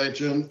Bad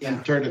Religion, Yeah.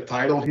 enter the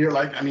title here.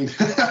 Like, I mean,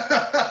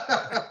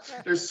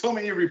 there's so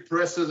many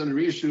represses and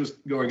reissues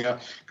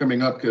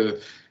coming up.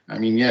 I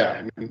mean,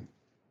 yeah. I mean,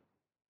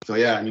 so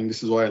yeah, I mean,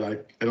 this is why,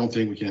 like, I don't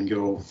think we can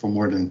go for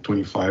more than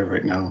 25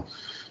 right now,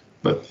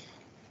 but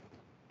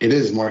it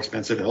is more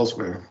expensive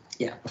elsewhere.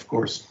 Yeah. Of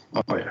course.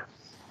 Oh yeah.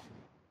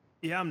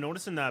 Yeah, I'm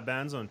noticing that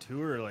bands on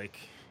tour, like,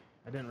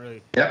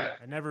 Yeah.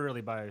 I never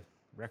really buy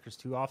records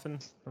too often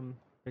from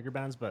bigger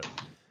bands, but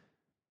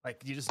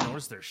like, you just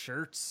notice their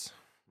shirts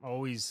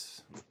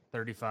always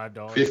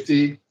 $35.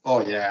 50.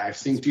 Oh yeah, I've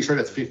seen T-shirt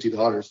at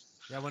 $50.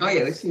 Yeah, when Oh, I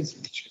yeah. was- This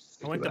seems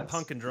I went to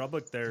Punk and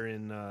Drublic there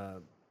in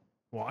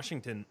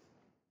Washington,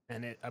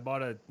 and I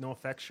bought a No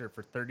Effects shirt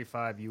for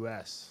 $35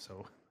 US.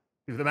 So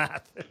do the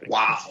math.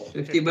 Wow.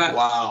 $50.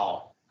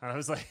 Wow. I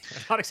was like,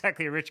 I'm not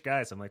exactly a rich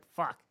guy, so I'm like,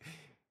 fuck.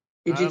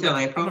 Did you tell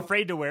I'm April?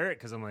 afraid to wear it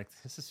because I'm like,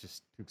 this is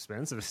just too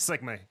expensive. It's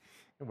like I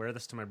wear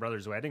this to my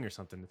brother's wedding or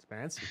something. It's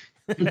fancy.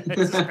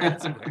 It's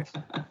fancy wear.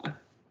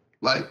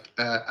 Like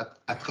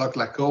at Rock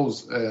La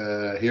Cause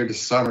here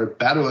this summer,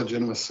 Bad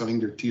Religion was selling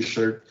their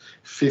T-shirt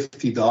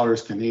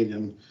 $50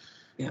 Canadian.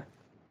 Yeah.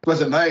 It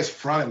was a nice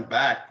front and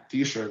back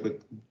T-shirt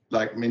with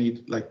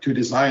like two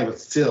designs, but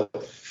still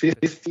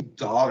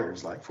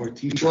 $50 like for a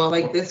T-shirt. Well,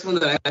 like this one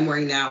that I'm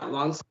wearing now,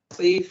 long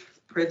sleeve,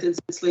 printed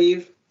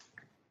sleeve,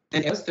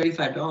 and it was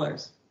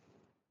 $35.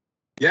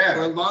 yeah,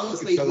 for a long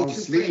it's sleeve a with long two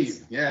sleeve.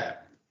 prints. Yeah,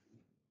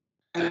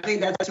 And I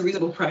think that's a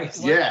reasonable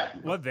price. yeah.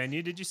 What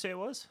venue did you say it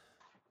was?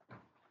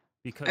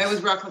 Because It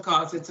was Rock La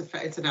Cause.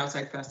 It's an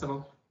outside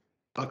festival.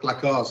 Rock La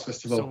Cause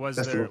Festival. so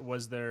Festival.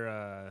 was there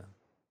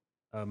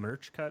a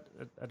merch cut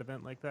at an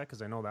event like that?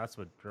 Because I know that's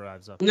what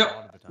drives up No, a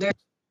lot of the time. there-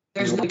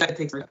 There's no that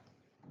takes.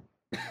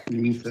 You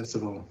mean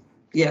festival?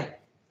 Yeah.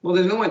 Well,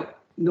 there's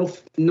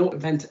no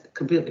event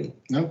completely.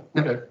 No.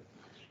 No. Okay.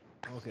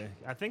 Okay,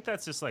 I think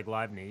that's just like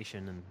Live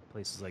Nation and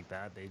places like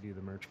that. They do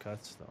the merch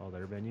cuts, all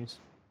their venues,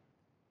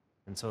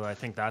 and so I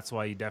think that's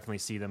why you definitely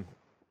see them.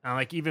 And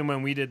like, even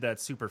when we did that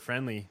Super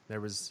Friendly,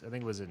 there was, I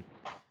think it was I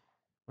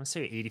want to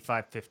say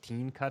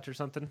 85-15 cut or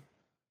something,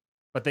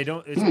 but they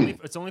don't.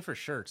 It's only for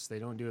shirts. They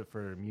don't do it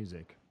for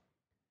music.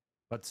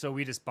 But so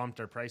we just bumped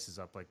our prices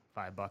up like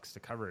 $5 to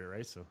cover it,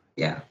 right? So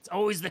Yeah. it's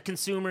always the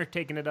consumer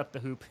taking it up the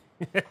hoop.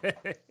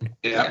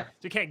 Yeah.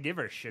 So you can't give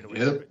our shit away.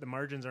 Yep. The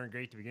margins aren't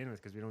great to begin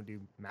with because we don't do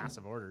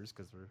massive orders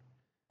because we're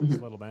Mhm.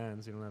 just little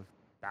bands. You don't have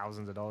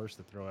thousands of dollars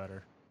to throw at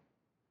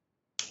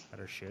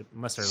our shit,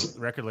 unless our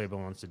record label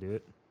wants to do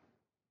it.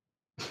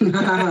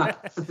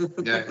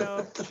 Yeah.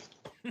 No.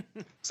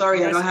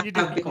 Sorry, I don't you,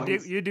 have do,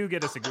 Bitcoins. you do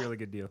get us a really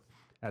good deal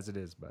as it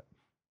is, but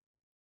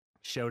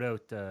shout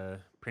out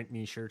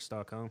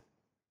printmeshirts.com.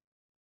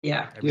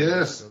 Yeah. Everybody has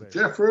Yes, to go there.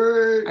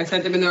 Jeffrey. I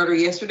sent him an order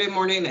yesterday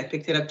morning. I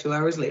picked it up 2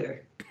 hours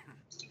later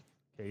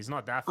Okay, he's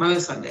not that on a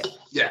fast. Sunday.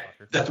 Yeah,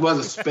 that was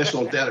a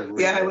special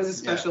delivery. Yeah, it was a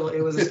special.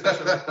 It was a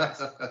special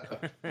request.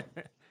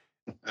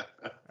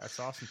 That's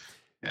awesome.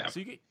 Yeah.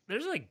 So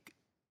there's like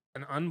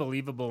an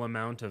unbelievable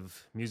amount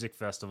of music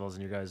festivals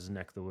in your guys'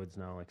 neck of the woods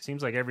now. Like,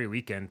 seems like every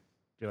weekend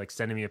you're like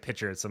sending me a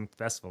picture at some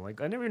festival. Like,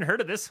 I never even heard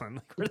of this one.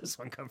 Like, where did this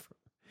one come from?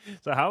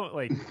 So how,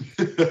 like,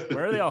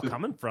 where are they all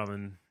coming from,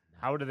 and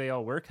how do they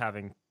all work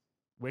having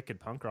wicked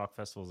punk rock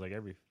festivals like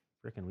every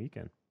freaking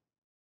weekend?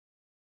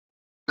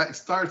 It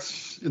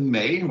starts in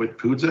May with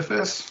Poudre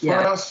Fest for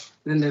Yeah. us.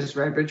 Then there's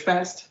Redbridge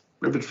Fest.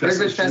 Redbridge Fest.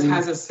 Redbridge in Fest June.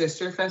 has a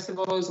sister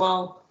festival as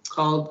well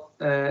called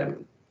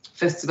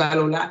Festival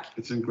au Lac,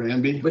 It's in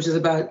Granby. which is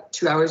about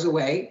 2 hours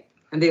away,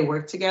 and they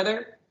work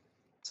together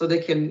so they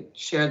can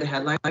share the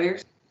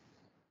headliners.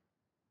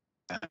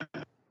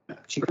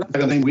 Cheaper. Like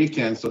on the same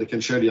weekend, so they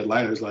can share the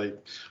headliners. Like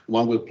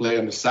one will play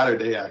on the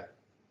Saturday at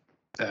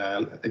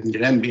in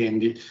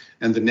Granby,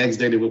 and the next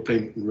day they will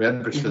play in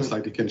Redbridge Fest.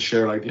 Like they can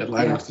share like the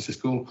headliners. Yeah. This is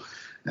cool.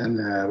 And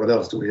what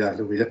else do we have?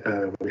 We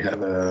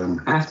have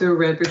After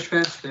Redbridge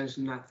Fest, there's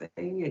nothing.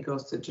 It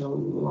goes to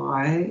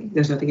July.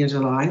 There's nothing in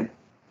July.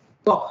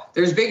 Well,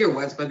 there's bigger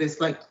ones, but it's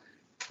like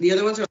the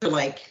other ones are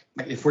like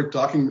if we're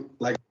talking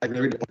like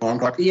maybe the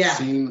punk rock Yeah.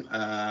 scene.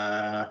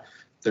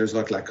 There's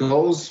like La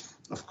Cause,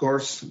 of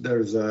course.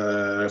 There's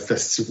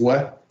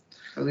Festivois.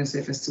 I was gonna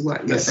say Festival.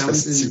 Yeah, There's that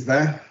was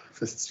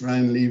Festival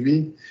in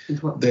Lévis.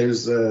 in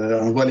There's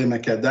Envoie les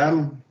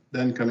Macadam.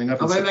 Then coming up.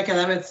 in I'll Sep-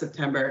 Macadam in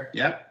September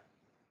Yeah,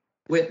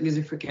 with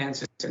Music for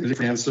Cancer. Music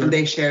for Cancer. And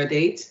they share a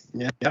date.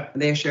 Yeah, yep,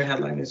 And they share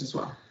headliners as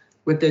well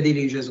with the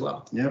DDJ as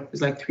well. yep.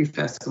 There's like 3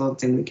 festivals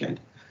the same weekend.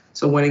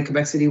 So one in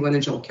Quebec City, one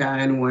in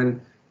Jonquière, and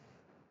one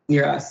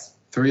near us.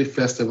 3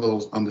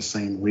 festivals on the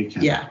same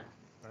weekend. Yeah.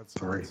 That's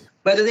Sorry.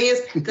 But the thing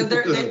is, because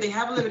they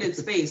have limited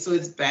space, so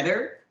it's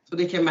better. So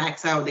they can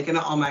max out. They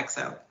cannot all max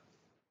out.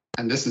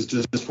 And this is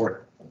just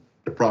for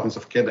the province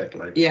of Quebec.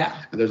 Like,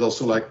 Yeah. and there's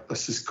also like a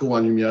Cisco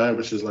en Lumière,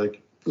 which is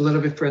like A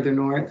little bit further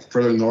north.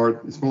 further north.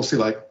 It's mostly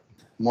like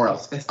more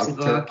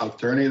Festirock.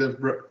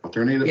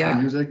 alternative Yeah.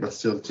 music, but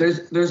still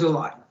There's a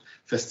lot.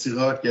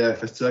 Festirock. Yeah,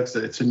 Festirock.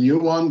 It's a new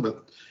one,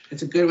 but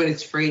It's a good one.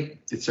 It's free.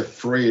 it's a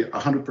free,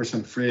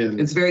 100% free. And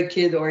It's very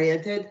kid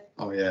oriented.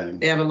 oh yeah,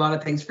 They have a lot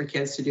of things for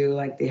kids to do.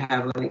 Like they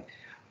have like,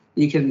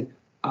 you can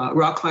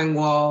rock climb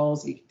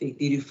walls. They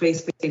do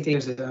face painting.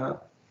 There's a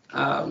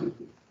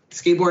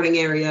skateboarding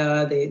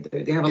area.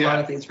 They have a lot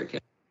of things for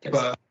kids.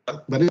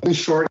 but in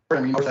short, I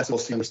mean, our festival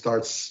season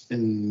starts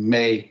in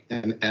May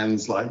and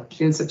ends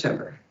like In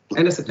September.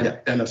 End of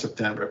September. end of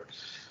September.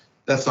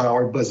 That's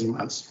our busy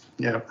months.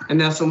 Yeah. And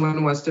now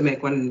someone wants to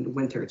make one in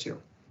winter too.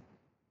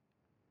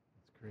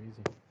 It's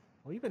crazy.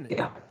 Well,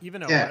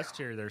 even out Yeah. west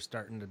here, they're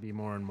starting to be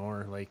more and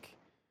more like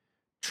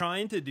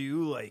trying to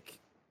do like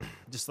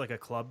just like a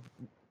club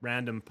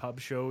random pub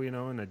show, you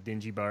know, in a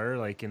dingy bar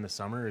like in the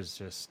summer is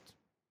just,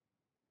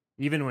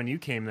 even when you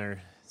came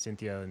there,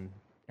 Cynthia, in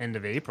end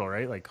of April,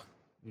 right? Like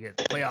you get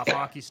playoff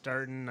hockey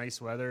starting, nice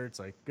weather. It's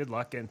like good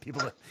luck getting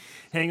people to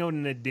hang out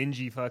in a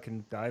dingy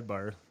fucking dive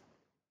bar.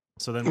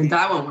 So then And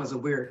that one was a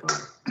weird one.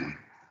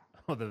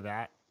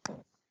 that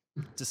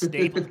it's a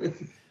staple.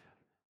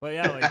 But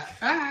yeah,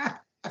 like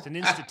it's an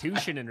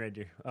institution in Red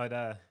Deer.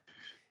 But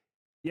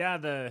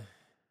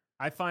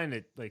I find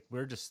it like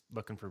we're just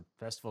looking for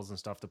festivals and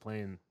stuff to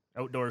play in,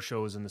 outdoor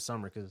shows in the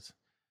summer, because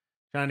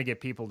trying to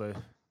get people to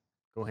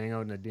go hang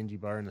out in a dingy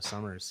bar in the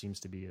summer seems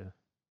to be a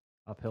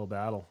uphill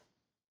battle.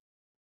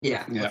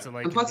 Yeah. Yeah. What's it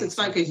like And plus in it's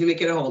fun BC? because you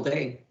make it a whole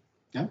day.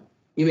 Yeah.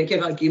 You make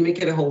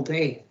it a whole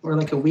day or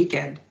like a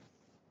weekend.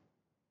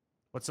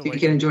 What's it So you like?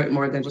 can enjoy it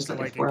more than What's just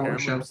it like a like in 4-hour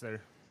show. Kamloops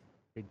there?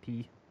 Big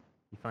P.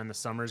 You find the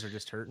summers are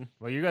just hurting.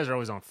 Well, you guys are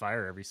always on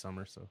fire every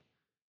summer, so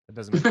it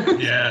doesn't make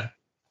sense. Yeah,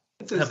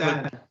 It's so That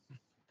sad.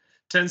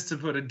 tends to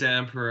put a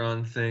damper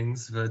on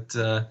things, but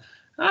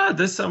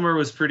this summer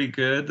was pretty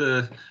good.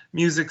 The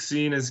music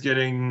scene is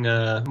getting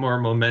more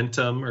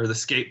momentum, or the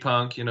skate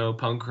punk,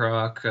 punk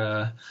rock,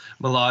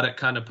 melodic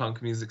kind of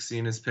punk music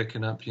scene is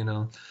picking up.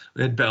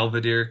 We had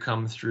Belvedere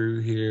come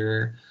through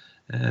here,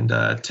 and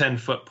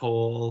 10-foot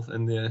pole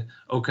in the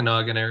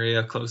Okanagan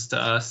area close to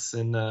us,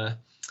 and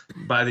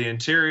by the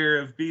interior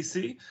of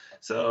BC.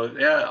 So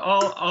yeah,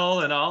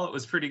 all in all, it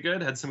was pretty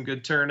good. Had some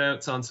good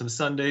turnouts on some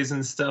Sundays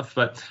and stuff.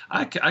 But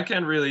I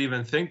can't really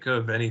even think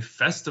of any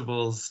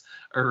festivals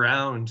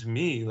around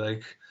me.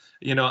 Like,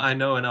 I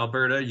know in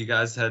Alberta, you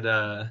guys had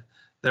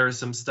there was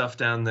some stuff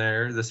down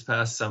there this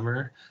past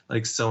summer,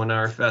 like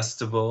Sonar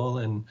Festival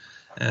and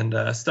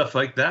stuff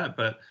like that.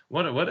 But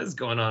what is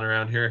going on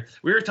around here?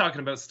 We were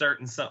talking about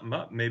starting something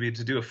up, maybe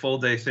to do a full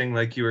day thing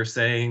like you were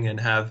saying,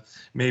 and have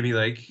maybe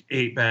like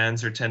 8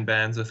 bands or 10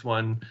 bands with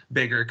one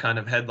bigger kind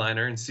of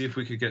headliner, and see if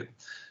we could get,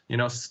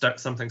 start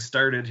something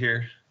started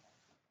here.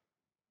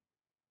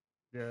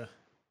 Yeah,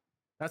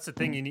 that's the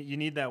thing. You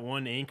need that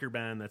one anchor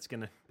band that's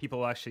gonna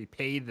people actually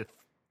pay the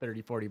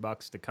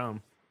 $30-$40 to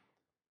come.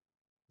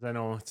 I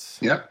know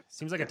Yep.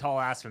 seems like a tall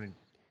ask when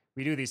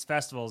we do these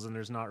festivals and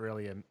there's not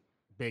really a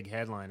big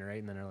headliner, right?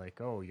 And then they're like,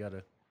 oh,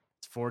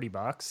 it's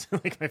 $40.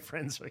 Like my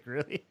friends are like,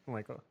 really? I'm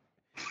like, oh,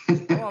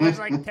 well, there's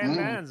like 10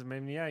 bands. I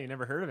mean, yeah, you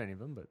never heard of any of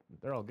them, but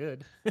they're all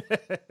good.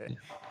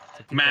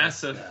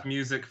 Massive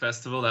music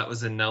festival that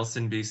was in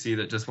Nelson, BC,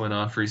 that just went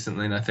off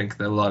recently, and I think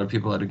that a lot of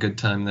people had a good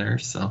time there.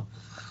 So,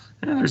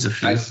 yeah, there's a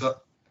few. I saw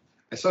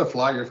a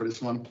flyer for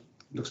this one.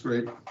 Looks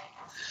great.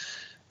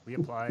 We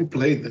applied. Who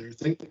played there? I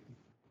think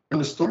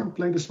the Storm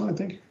played this one. I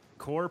think.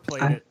 Core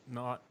played it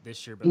not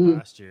this year, but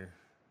last year.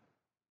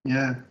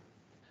 Yeah.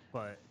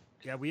 But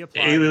yeah, we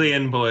applied.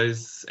 Alien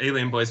Boys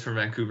from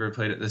Vancouver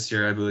played it this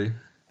year, I believe.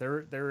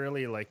 They're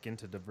really like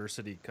into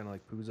diversity, kind of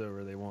like Puzo,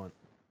 where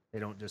they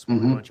don't just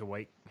want a bunch of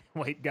white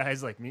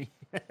guys like me.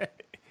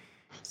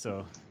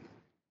 So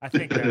I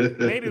think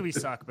maybe we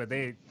suck, but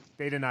they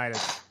denied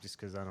us just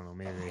because I don't know.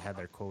 Maybe they had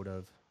their code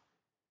of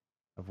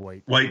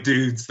white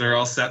dudes. They're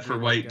all set for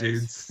white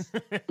dudes.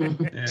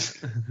 Yeah.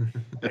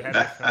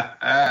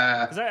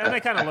 And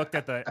I kind of looked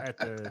at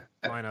the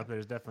lineup.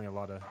 There's definitely a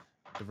lot of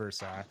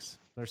diverse acts.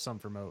 There's some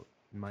from out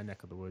in my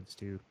neck of the woods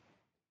too,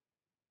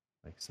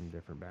 like some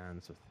different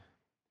bands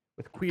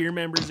with queer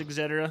members,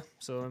 etc.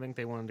 So I think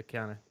they wanted to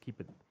kind of keep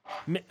it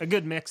a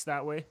good mix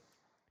that way.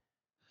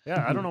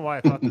 Yeah, I don't know why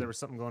I thought that there was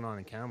something going on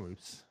in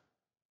Kamloops.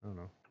 I don't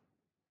know.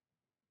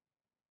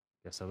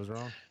 Guess I was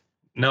wrong.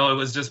 No, it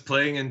was just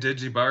playing in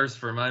digi bars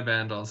for my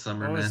band all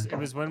summer, man. It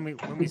was when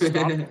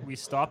we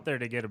stopped there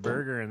to get a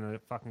burger, and the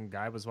fucking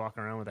guy was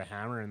walking around with a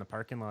hammer in the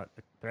parking lot,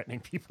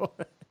 threatening people.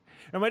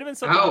 It might have been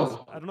something.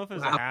 I don't know if it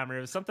was a hammer.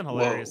 It was something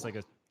hilarious, like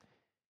a.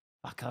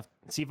 Fuck.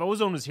 See, if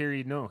Ozone was here,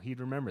 he'd know. He'd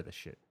remember this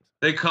shit.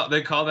 They call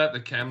that the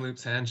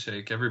Kamloops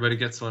handshake. Everybody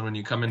gets one when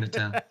you come into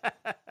town.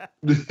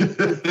 You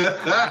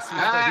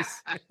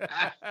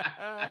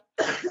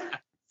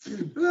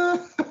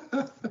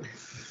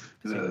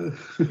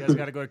guys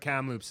got to go to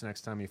Kamloops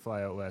next time you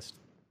fly out west.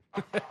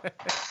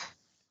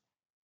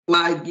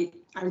 Well,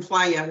 I'm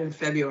flying out in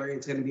February.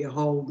 It's going to be a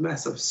whole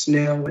mess of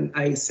snow and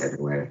ice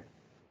everywhere.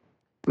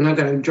 I'm not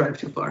going to drive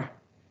too far.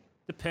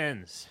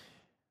 Depends.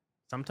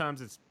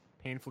 Sometimes it's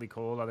painfully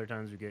cold. Other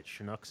times we get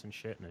Chinooks and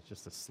shit, and it's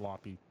just a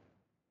sloppy,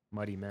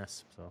 muddy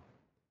mess. So.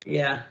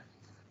 Yeah.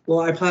 Well,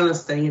 I plan on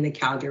staying in the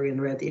Calgary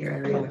and Red Deer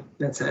area.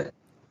 That's it.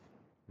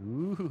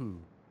 Ooh.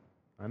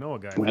 I know a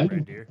guy When? from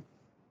Red Deer.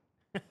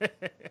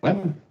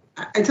 When?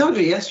 I told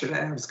you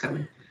yesterday I was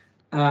coming.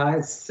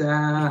 It's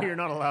You're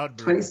not allowed.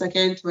 Bruno.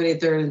 22nd,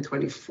 23rd, and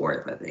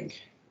 24th, I think.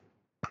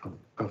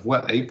 Of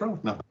what? April?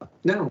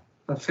 No,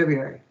 of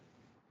February.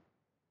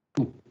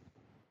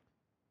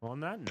 On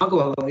that note. I'll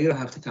go alone. You don't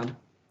have to come.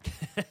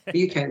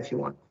 You can if you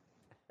want.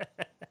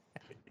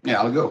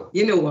 Yeah, I'll go.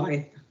 You know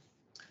why.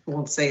 I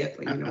won't say it,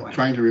 but you know I'm why.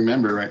 trying to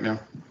remember right now.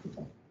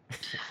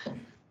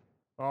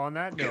 Well, on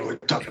that Okay, we'll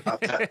note, talk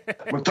about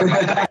that. We'll talk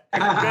about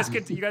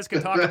that. you guys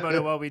can talk about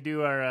it while we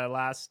do our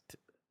last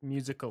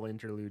musical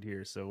interlude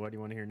here. So, what do you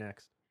want to hear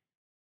next?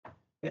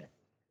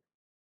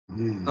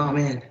 Mm. Oh,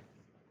 man.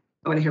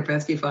 I want to hear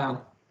Pesky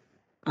File.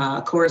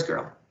 Chorus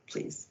Girl,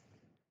 please.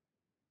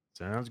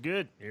 Sounds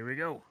good. Here we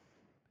go.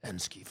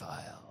 Pensky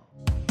File.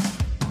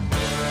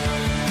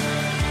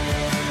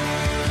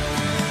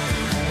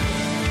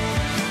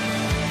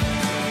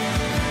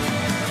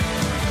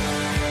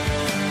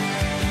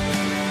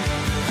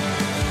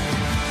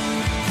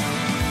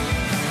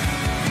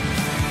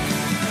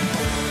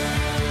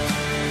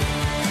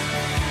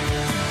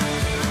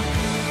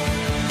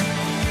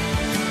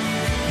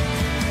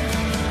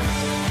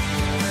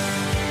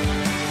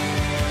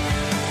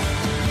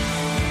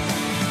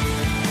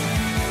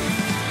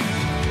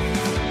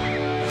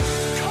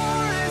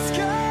 Chorus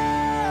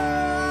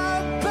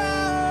girl,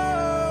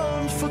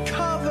 bound for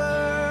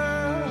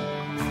cover.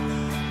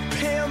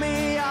 Peel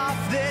me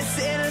off this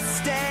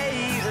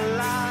interstate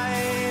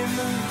line.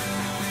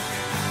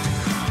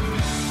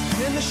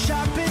 In the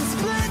sharpened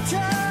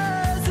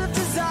splinters of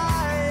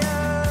desire,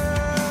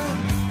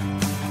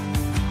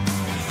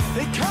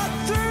 they cut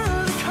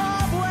through the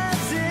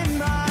cobwebs in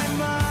my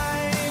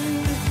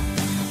mind.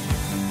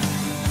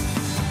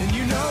 And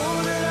you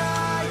know that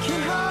I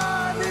can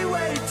hardly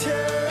wait to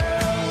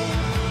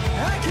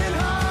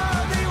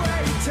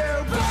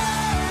burn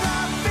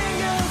our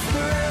fingers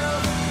through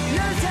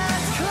your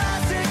dad's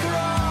classic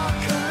rock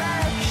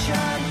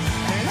collection.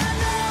 And I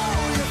know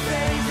your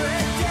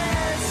favorite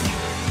disc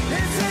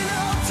is an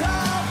old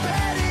tall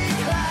petty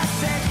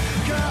classic.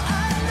 Girl,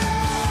 I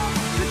know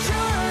that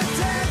you're a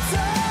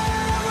dancer.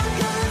 We're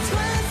gonna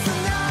twist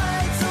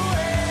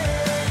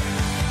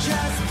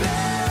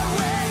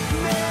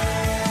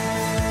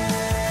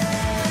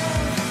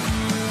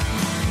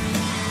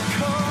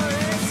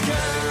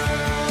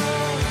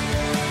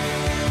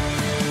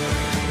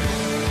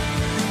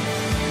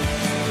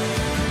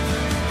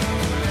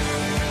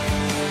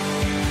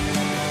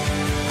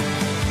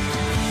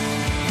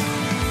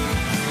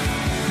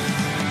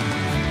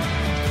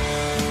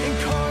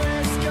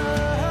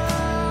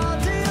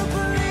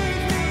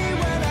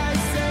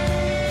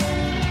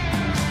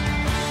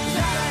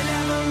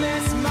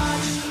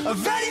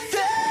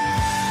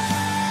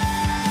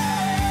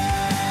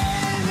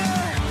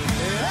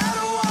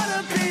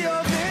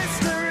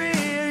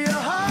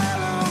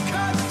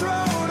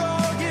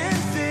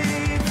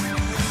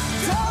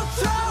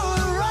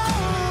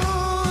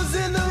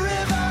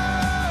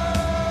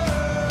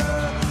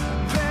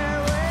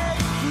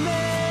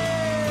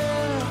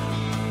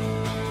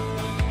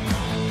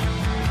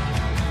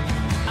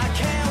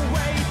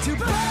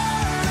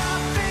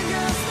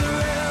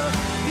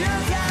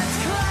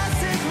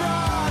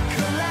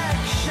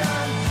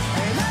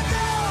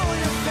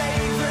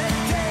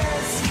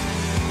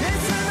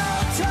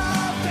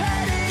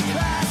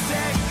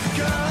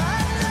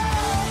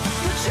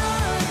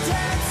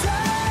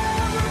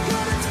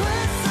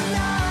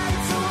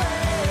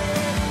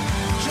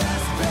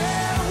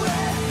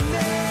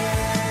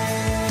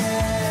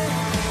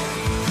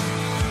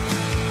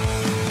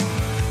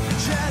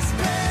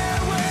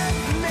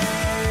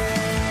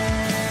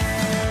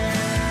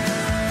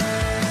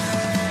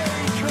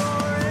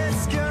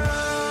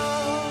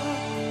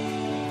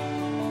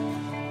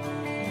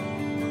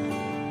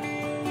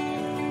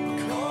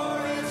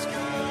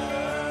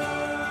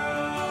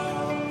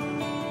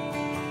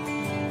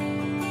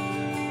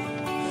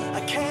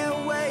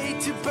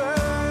to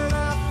burn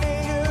our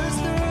fingers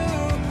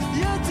through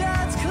your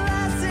dad's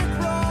classic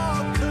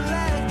rock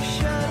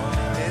collection.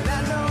 And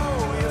I know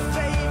your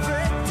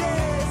favorite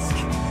disc.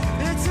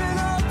 It's an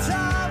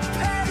all-time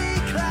petty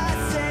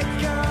classic,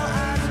 girl.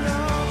 I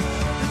know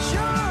that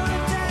you're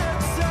a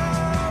dancer.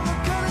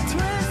 We're gonna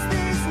twist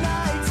these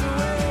nights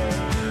away,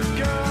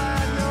 girl.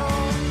 I know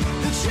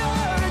that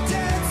you're a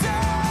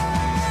dancer.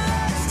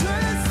 Let's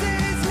twist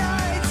these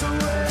nights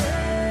away.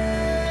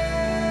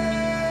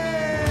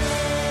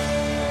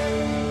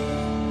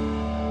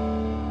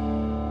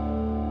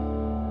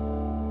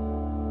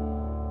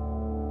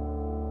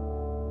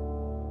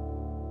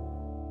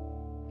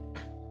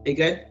 You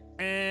good?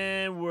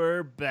 And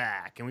we're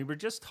back. And we were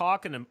just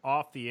talking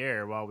off the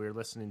air while we were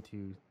listening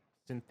to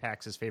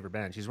Syntax's favorite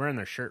band. She's wearing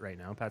their shirt right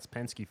now. Pat's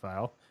Penske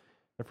File.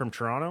 They're from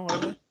Toronto, are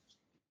they?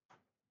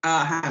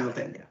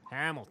 Hamilton, yeah.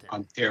 Hamilton.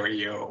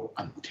 Ontario.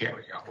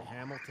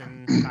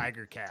 Hamilton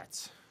Tiger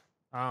Cats.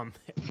 And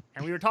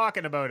we were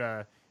talking about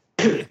a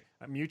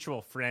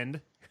mutual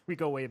friend. We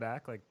go way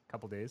back, like a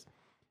couple days.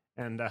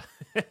 And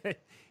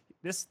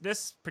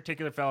this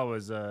particular fellow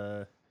was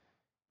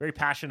very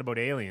passionate about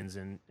aliens,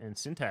 and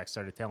Syntax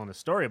started telling a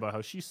story about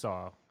how she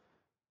saw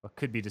what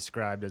could be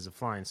described as a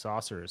flying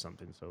saucer or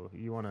something. So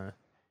you want to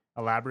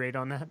elaborate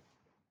on that?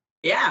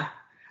 Yeah.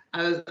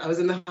 I was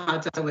in the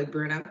hot tub with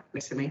Bruno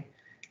next to me,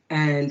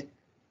 and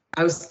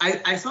I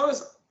saw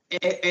this.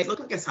 It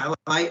looked like a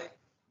satellite,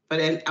 but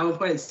at one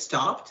point it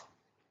stopped,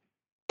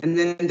 and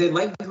then the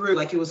light grew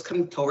like it was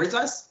coming towards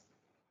us.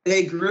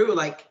 It grew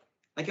like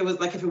it was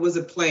like if it was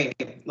a plane.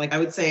 Like I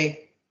would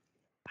say,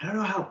 I don't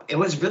know how. It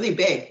was really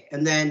big,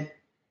 and then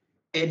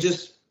it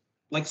just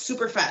like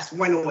super fast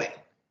went away.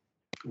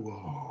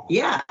 Whoa.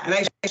 Yeah, and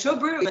I showed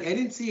Bruno, like I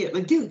didn't see it.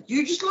 Like, dude,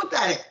 you just looked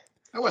at it.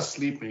 I was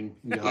sleeping.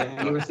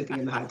 Yeah, you were sleeping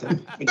in the hot tub.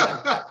 It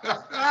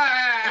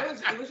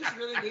was just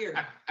really weird.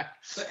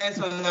 So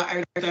every time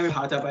I'm in the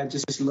hot tub, I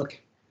just look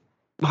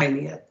behind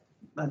me at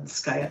the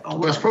sky at all.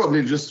 Well, it's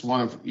probably just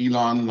one of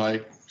Elon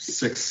like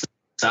 6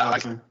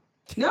 satellites.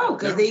 No,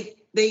 because they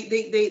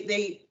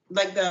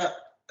like the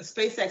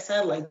SpaceX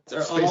satellites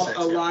are all SpaceX,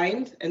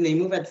 aligned and they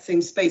move at the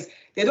same space.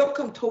 They don't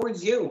come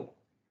towards you.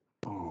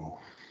 Oh.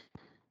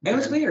 It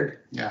was weird.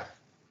 Yeah.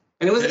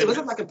 And it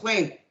wasn't like a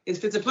plane.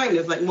 If it's a plane,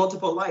 there's like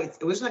multiple lights.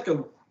 It was like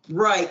a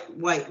bright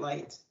white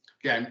light.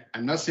 Yeah,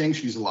 I'm not saying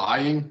she's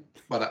lying,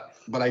 but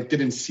I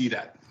didn't see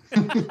that.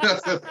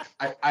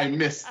 I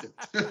missed it.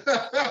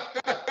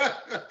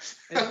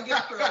 I didn't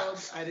get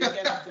probed. I didn't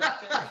get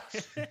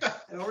abducted.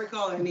 I don't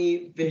recall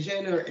any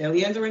vision or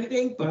aliens or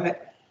anything,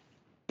 but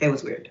it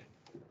was weird.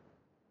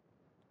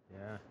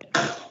 Yeah.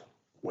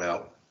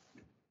 Well,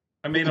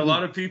 I mean, a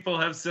lot of people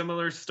have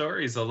similar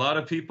stories. A lot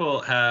of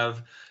people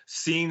have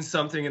seen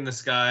something in the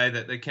sky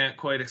that they can't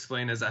quite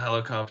explain as a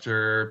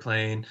helicopter or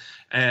plane.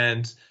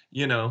 And,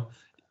 you know,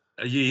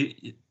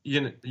 you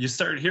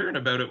start hearing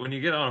about it when you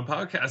get on a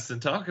podcast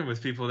and talking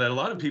with people that a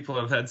lot of people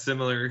have had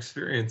similar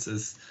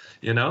experiences,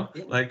 you know,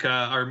 like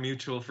our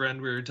mutual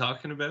friend we were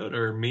talking about,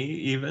 or me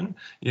even,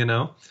 you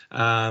know.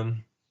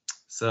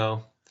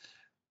 So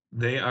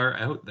they are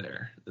out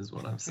there is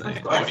what I'm saying.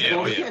 Of course.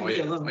 We can't be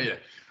alone.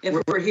 If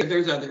we're here,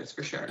 there's others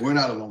for sure. We're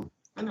not alone.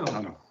 I know.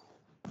 No,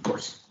 of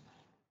course.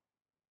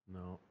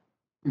 No.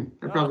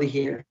 We're probably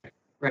here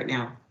right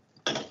now.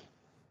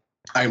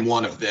 I'm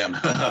one of them.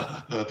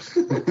 It's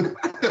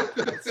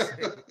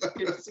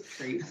a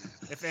creep.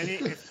 If any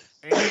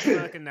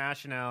fucking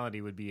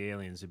nationality would be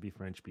aliens, it'd be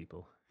French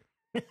people.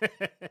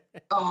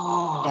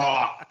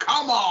 Oh,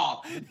 come on.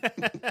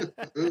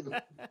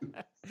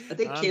 I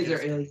think kids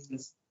are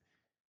aliens.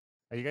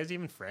 Are you guys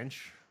even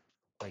French?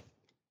 Like,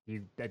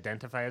 you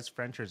identify as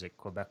French, or is it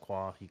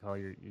Quebecois? You call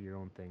your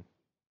own thing?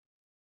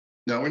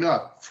 No, we're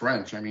not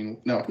French. I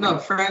mean, no. No,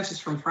 France is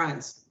from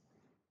France.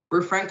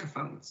 We're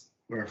francophones.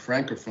 We're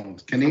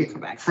francophones.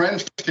 Quebec.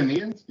 French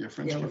Canadians? You're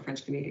French. Yeah, we're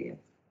French Canadian.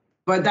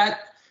 But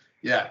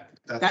Yeah.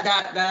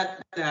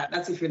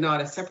 that's if you're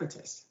not a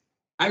separatist.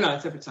 I'm not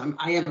a separatist.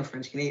 I am a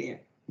French Canadian.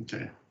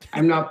 Okay.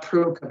 I'm not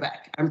pro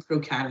Quebec. I'm pro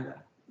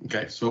Canada.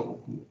 Okay.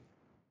 So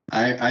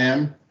I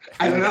am.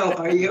 I don't know.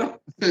 Are you?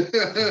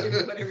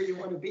 Whatever you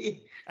want to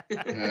be.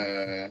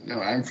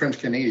 No, I'm French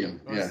Canadian.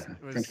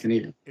 French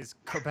Canadian. Is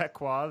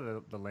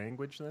Quebecois the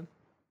language then?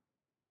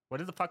 What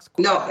is the fuck's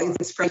No, Quebecois?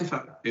 it's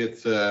francophone.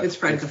 It's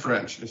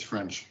French. It's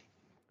French.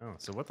 Oh,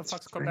 so what the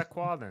fuck's French.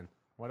 Quebecois then?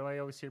 Why do I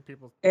always hear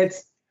people?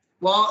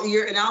 Well,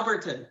 you're in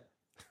Alberton.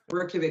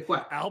 We're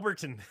Quebecois.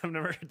 Alberton. I've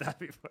never heard that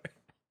before.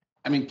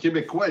 I mean,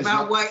 Quebecois is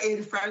Well, not, what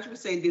in French we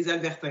say des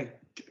Albertins.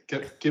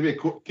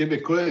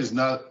 Quebecois is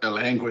not a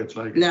language.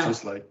 Like No. it's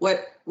just like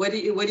What do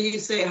you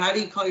say? How do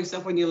you call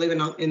yourself when you live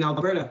in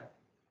Alberta?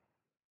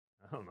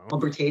 I don't know.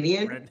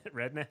 Albertanian?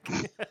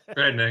 Redneck.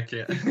 Redneck,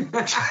 yeah.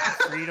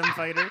 Freedom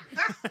fighter.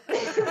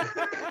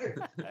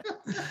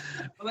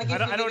 Like I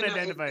if you don't live in-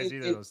 identify as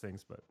either of those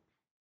things, but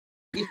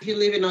If you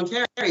live in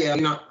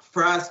Ontario,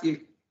 for us,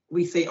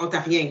 we say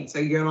Ontarien, so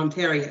you're an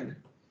Ontarian.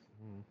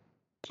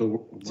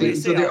 so. they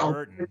So say they're all-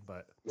 Albertan,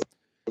 but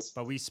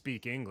we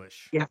speak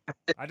English. Yeah.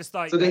 I just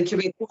thought. So then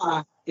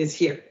Quebecois is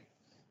here.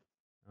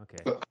 Okay.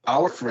 But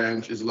our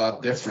French is a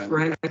lot different.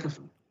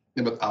 Francophone.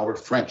 Yeah, but our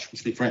French, we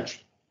speak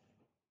French.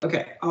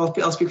 Okay,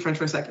 I'll speak French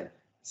for a second.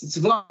 Si tu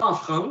vas en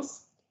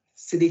France,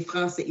 c'est des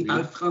Français. Ils Oui.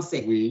 parlent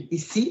français. Oui,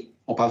 Ici,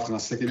 on parle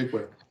français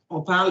québécois.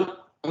 on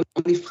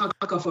est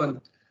francophone.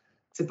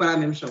 C'est pas la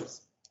même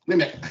chose.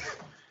 Mais,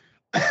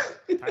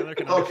 Tyler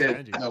can okay,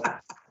 understand you. no,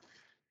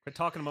 Quit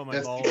talking about my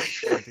That's- balls,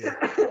 Cynthia.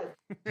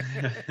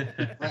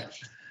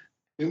 French.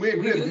 And we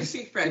We do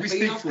speak French, we but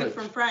you don't speak speak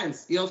from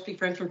France. You don't speak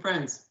French from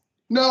France.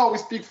 No, we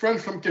speak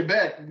French from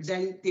Quebec.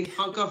 Then t'es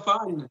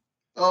francophone.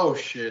 Oh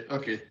shit.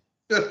 Okay.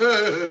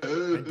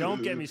 And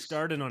don't get me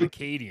started on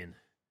Acadian.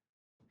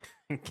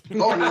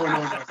 Oh no.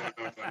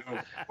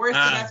 Where's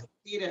Ah.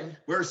 the Eden?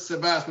 Where's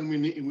Sebastian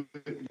when we need?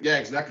 Yeah,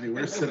 exactly.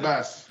 Where's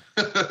Sebastian?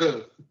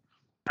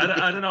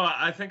 I don't know.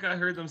 I think I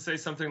heard them say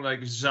something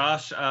like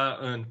 "Josh a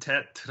un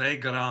tête très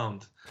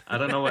grande." I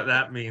don't know what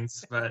that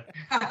means, but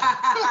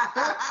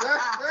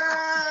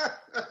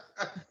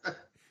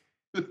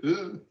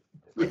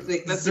It's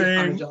like, that's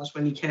Same. funny, Josh,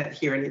 when you can't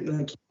hear anything,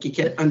 like you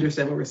can't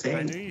understand what we're I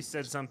saying. knew you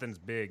said something's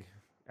big.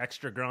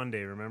 Extra grande,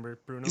 remember,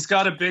 Bruno? he's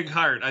got a big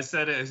heart. I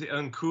said it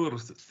un cour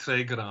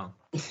très grand.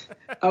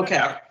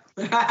 Okay.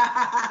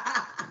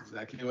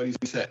 Exactly what he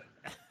said.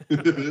 I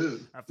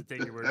have to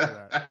take your word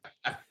for that.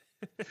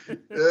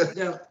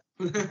 No.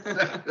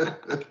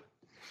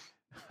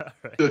 All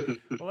right.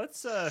 Well,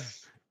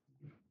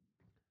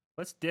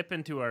 let's dip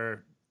into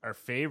our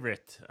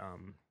favorite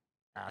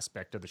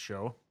aspect of the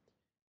show.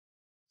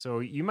 So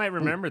you might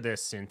remember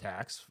this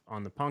syntax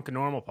on the Punk and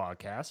Normal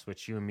podcast,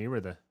 which you and me were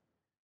the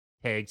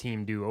tag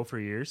team duo for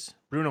years.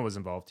 Bruno was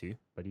involved too,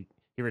 but he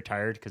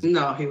retired because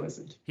No, he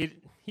wasn't. he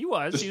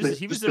was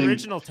Just the being-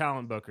 original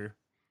talent booker,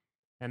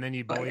 and then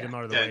you bullied yeah. him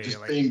out of the Yeah, way. just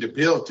You're like, paying the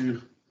bill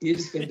to You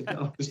just paid the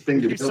bill. just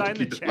paying the you bill to signed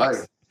the keep it checks.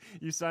 live.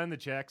 You signed the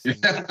checks. and-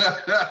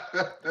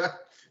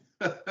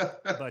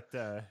 But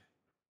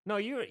no,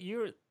 you're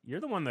the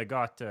one that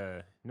got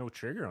No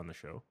Trigger on the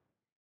show.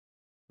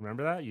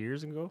 Remember that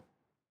years ago?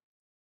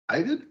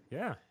 I did.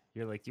 Yeah,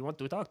 you're like, you want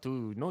to talk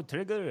to No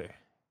Trigger?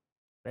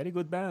 Very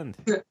good band.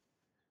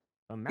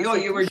 From No,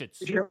 you were Massachusetts.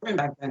 German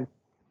back then.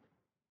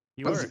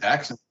 You What's were. the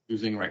accent I'm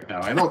using right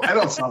now? I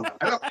don't sound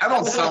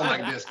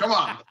like this. Come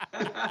on.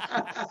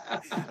 I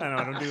know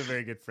I don't do a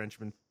very good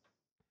Frenchman.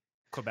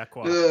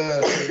 Quebecois.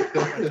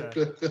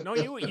 No,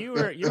 you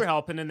were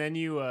helping, and then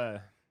you I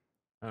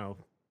don't know.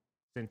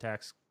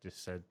 Syntax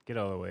just said, "Get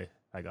out of the way.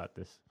 I got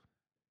this."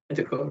 I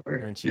took over.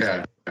 And she's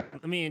Yeah. like,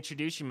 "Let me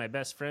introduce you, my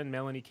best friend,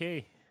 Melanie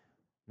K."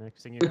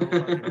 Next thing you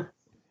know,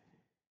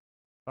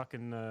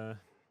 fucking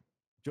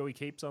Joey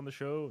Cape's on the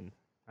show, and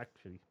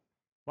actually,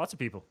 lots of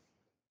people.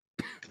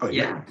 Oh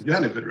yeah, you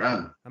had a good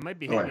run. I might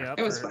be Oh, hitting yeah. you up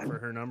It was for, fun. for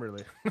her number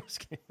later. I'm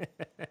just kidding.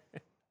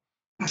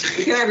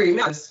 You can have your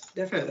emails,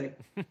 definitely.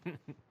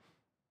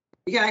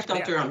 You can actually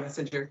talk to Yeah. her on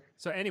Messenger.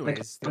 So,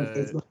 anyways, on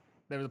Facebook.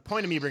 the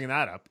point of me bringing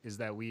that up is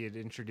that we had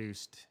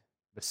introduced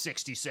the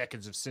 60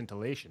 seconds of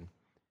scintillation.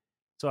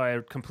 So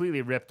I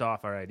completely ripped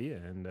off our idea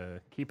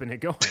and keeping it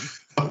going.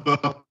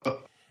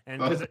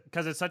 And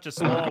because it's such a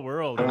small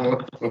world,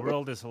 and the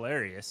world is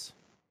hilarious.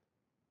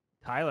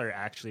 Tyler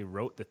actually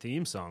wrote the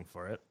theme song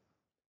for it.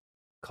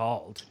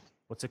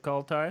 What's it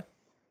called, Ty?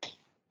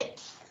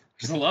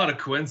 There's a lot of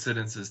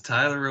coincidences.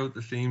 Tyler wrote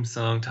the theme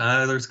song.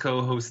 Tyler's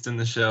co-hosting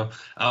the show.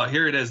 Oh,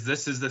 here it is.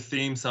 This is the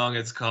theme song.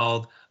 It's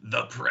called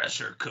 "The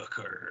Pressure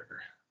Cooker."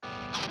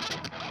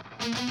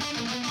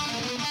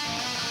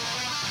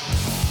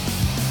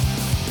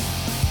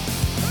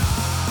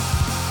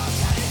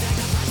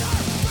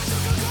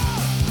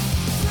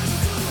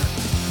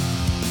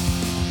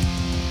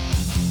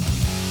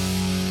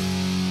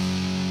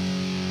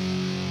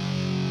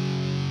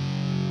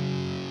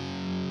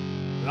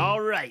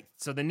 All right.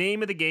 So the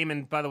name of the game,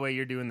 and by the way,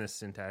 you're doing this,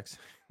 Syntax.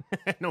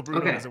 No,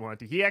 Bruno Okay. doesn't want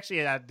to. He actually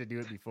had to do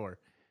it before,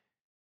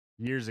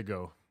 years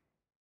ago.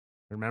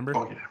 Remember?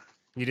 Oh yeah.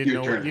 You didn't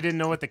Your know. turn. You didn't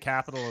know what the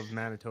capital of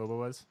Manitoba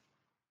was.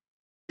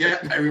 Yeah,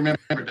 I remember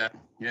that.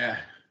 Yeah,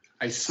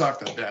 I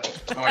sucked at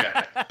that. Oh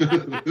yeah.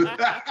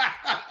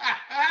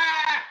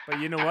 But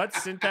you know what,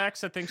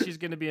 Syntax? I think she's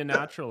going to be a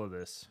natural of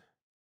this.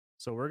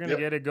 So we're going to Yep.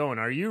 get it going.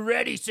 Are you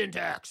ready,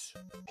 Syntax?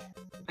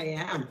 I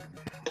am.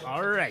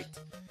 All right.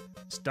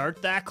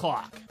 Start that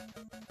clock.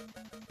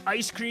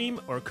 Ice cream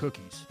or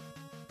cookies?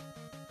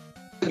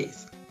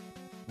 Please.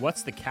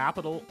 What's the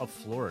capital of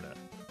Florida?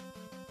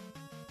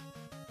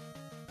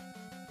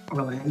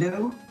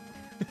 Orlando.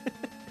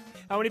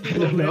 How many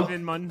people don't know. live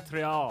in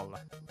Montreal?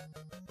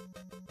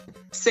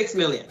 6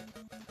 million.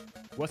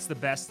 What's the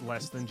best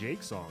Less Than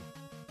Jake song?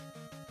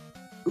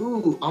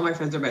 Ooh, all my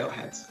friends are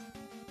metalheads.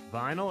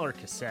 Vinyl or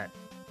cassette?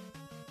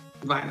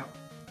 Vinyl.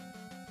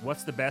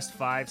 What's the best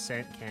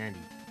 5-cent candy?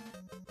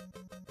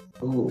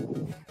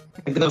 Ooh.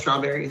 And those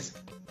strawberries.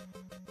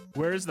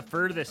 Where is the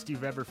furthest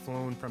you've ever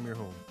flown from your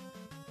home?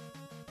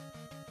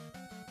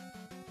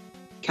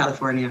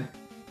 California.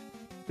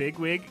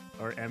 Bigwig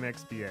or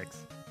MXPX?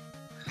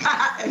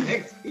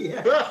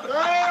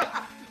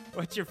 NXP.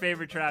 What's your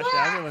favorite Trash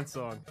Ambulance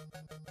song?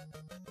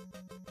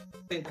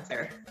 That's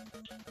there.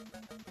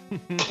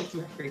 It's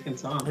my freaking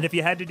song. And if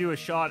you had to do a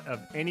shot of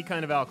any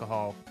kind of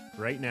alcohol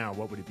right now,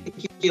 what would it be?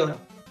 Tequila.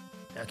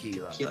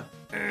 Tequila. Tequila.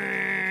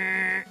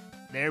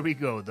 There we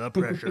go, the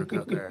pressure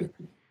cooker.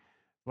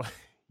 Well,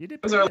 you did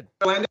Was pretty good.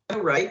 Orlando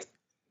right?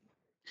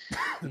 You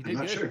I'm did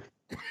not good.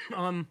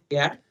 sure.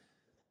 Yeah.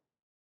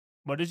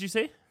 What did you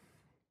say?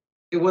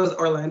 It was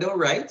Orlando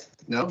right?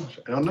 No,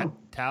 I don't know.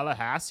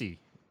 Tallahassee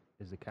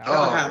is the capital.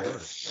 Oh, of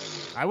Tallahassee.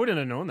 Florida. I wouldn't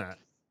have known that.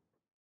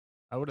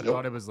 I would have Nope.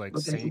 thought it was like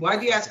Okay. Saint. Why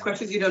do you ask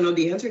questions you don't know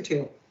the answer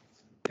to?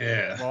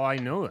 Yeah. Well, I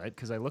know it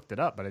because I looked it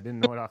up, but I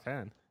didn't know it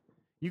offhand.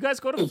 You guys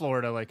go to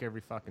Florida like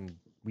every fucking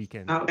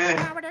weekend. Okay.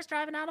 We're just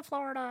driving out of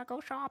Florida. Go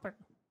shopping.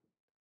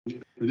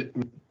 We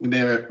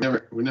never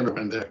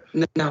went there.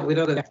 No, we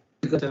don't go there.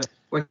 We go to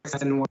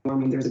Wisconsin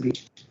warm and there's a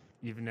beach.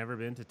 You've never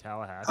been to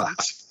Tallahassee?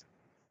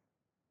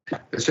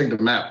 Let's check the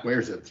map. Where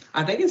is it?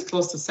 I think it's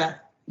close to Seth.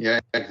 Yeah,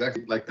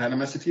 exactly. Like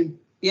Panama City.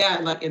 Yeah,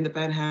 like in the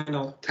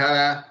Panhandle.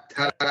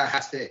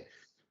 Tallahassee.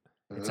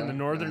 It's in the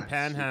northern Tallahassee.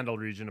 Panhandle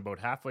region, about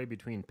halfway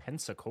between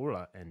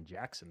Pensacola and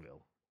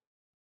Jacksonville.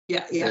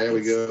 Yeah. There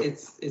we go.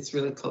 It's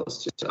really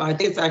close. I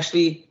think it's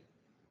actually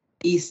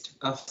east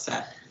of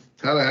Seth.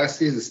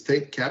 Tallahassee is the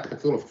state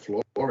capital of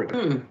Florida.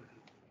 Hmm.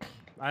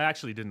 I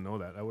actually didn't know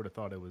that. I would have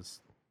thought it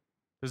was.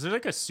 Is there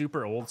like a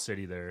super old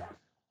city there?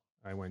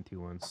 I went to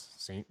once,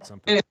 Saint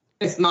something.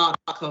 It's not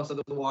close to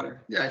the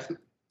water. Yeah,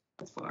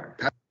 It's far.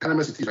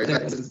 Panama City, right?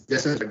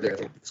 That's right there.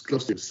 It's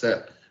close to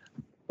Set.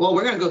 Well,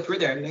 we're gonna go through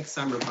there next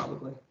summer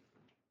probably.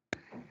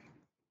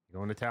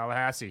 Going to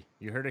Tallahassee.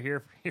 You heard it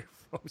here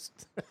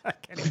first. I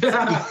can't even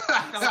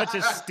say such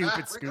a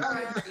stupid scoop.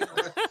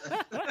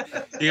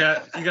 You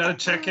got to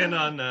check in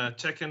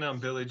on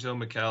Billy Joe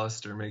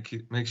McAllister.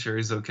 Make sure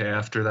he's okay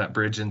after that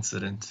bridge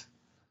incident.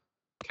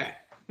 Okay.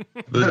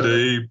 The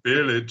day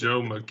Billy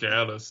Joe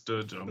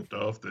McAllister jumped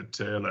off the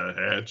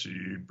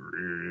Tallahatchie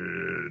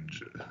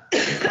Bridge.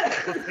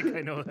 I don't think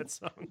I know that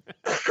song.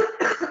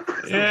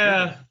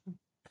 Yeah.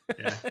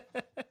 Yeah.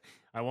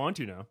 I want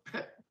to know.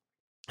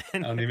 I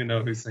don't even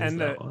know who sings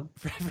And that one.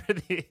 for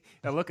the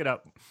I'll look it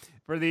up.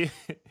 For the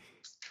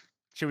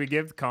should we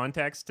give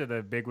context to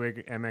the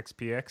Bigwig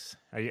MXPX?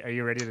 Are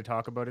you ready to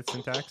talk about it,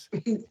 Syntax?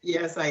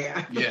 Yes, I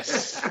am.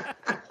 Yes.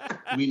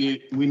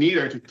 we need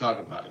her to talk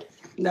about it.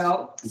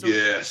 No,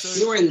 Yes.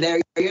 you weren't there.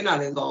 You're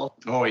not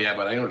involved. Oh yeah,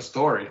 but I know the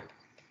story,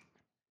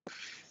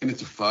 and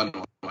it's a fun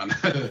one.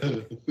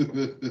 Well,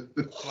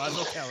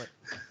 I'll tell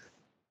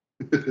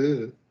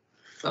it.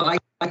 So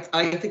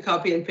I get to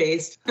copy and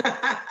paste.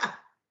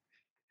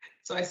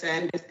 So I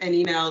send an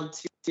email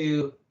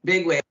to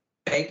Bigwig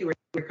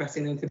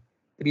requesting them to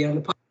be on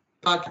the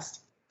podcast.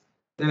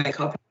 Then I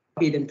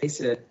copied and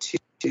pasted it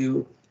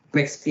to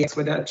MXPX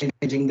without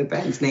changing the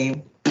band's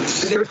name. And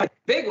they were like,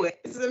 Bigwig,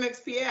 this is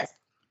MXPX.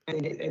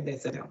 And they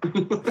said no.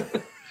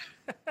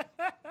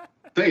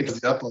 I think it's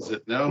the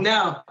opposite. No.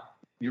 No.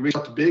 You reach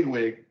out to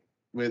Bigwig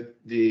with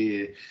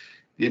the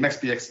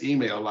MXPX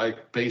email,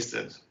 like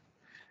pasted,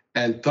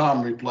 and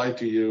Tom replied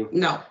to you.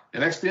 No.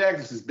 And XPX,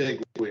 this is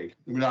Bigwig.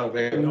 We're not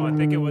available. No, I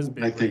think it was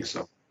Bigwig. I think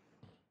so.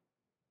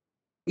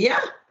 Yeah.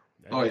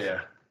 Oh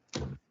yeah.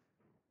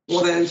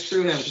 Well, then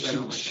screw him. 'Cause I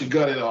don't like She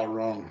got it all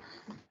wrong.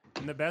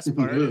 And the best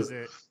part is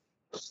that,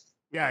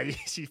 yeah,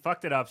 she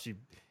fucked it up. You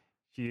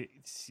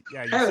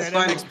That was said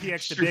fine.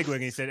 MXPX to Bigwig,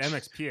 and he said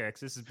MXPX.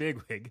 This is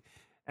Bigwig,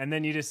 and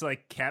then you just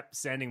like kept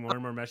sending more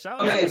and more messages.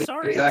 Oh, Okay, I'm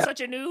sorry, I'm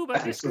such a noob.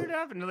 I just screwed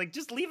up, and they're like,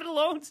 just leave it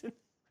alone.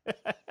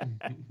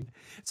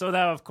 So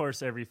that, of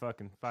course, every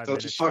fucking 5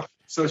 minutes.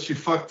 So she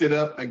fucked it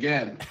up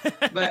again.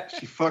 But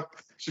She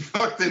fucked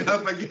it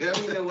up again.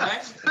 you know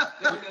what?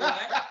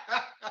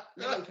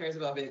 No one cares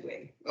about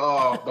Bigwig.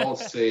 Oh, don't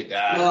say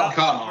that. Well,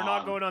 Come on. We're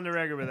not going on the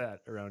regular with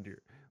that around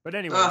here. But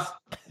anyways, Ugh.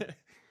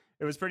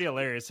 it was pretty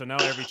hilarious. So now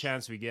every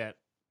chance we get,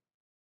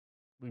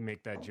 we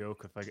make that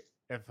joke.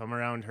 If I'm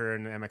around her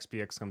and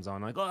MXPX comes on,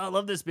 I'm like, oh, I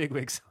love this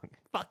Bigwig song.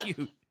 Fuck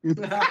you.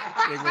 Bigwig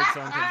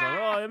song comes on.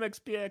 Oh,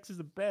 MXPX is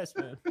the best,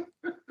 man.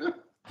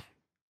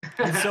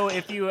 And so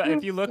if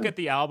you look at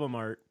the album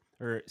art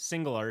or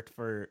single art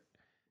for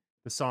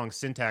the song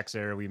Syntax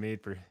Era we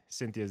made for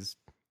Cynthia's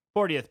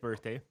 40th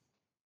birthday,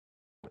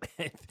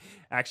 it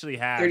actually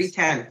has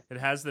 3010. it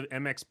has the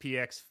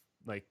MXPX,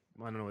 like,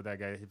 I don't know what that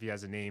guy, if he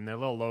has a name, their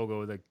little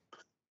logo, the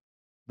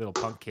little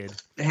punk kid,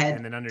 The head.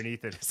 and then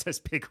underneath it says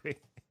Bigwig.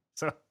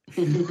 So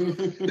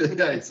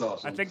It's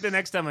awesome. I think the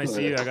next time I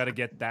see you, I got to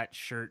get that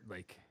shirt,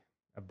 like,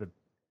 of the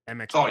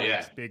MXPX Oh,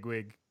 yeah.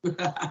 Bigwig.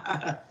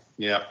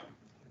 Yeah.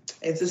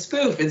 It's a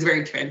spoof. It's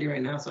very trendy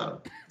right now,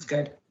 so it's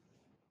good.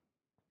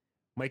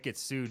 Might get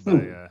sued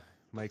by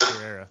Mike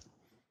Herrera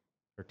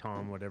or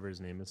Tom, whatever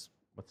his name is.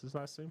 What's his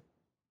last name?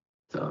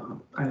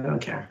 So I don't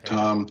care.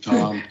 Tom.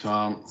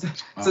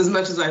 It's as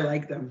much as I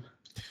like them.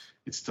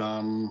 It's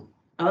Tom.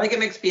 I like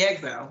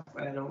MXPX though,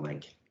 but I don't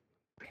like.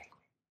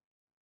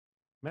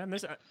 Man,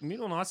 we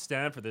will not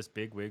stand for this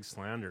Bigwig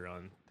slander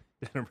on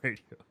Denim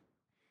Radio.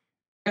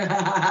 I I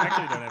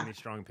actually don't have any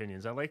strong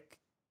opinions.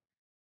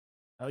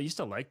 I used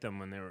to like them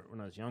when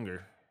I was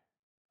younger.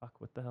 Fuck,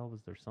 what the hell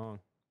was their song?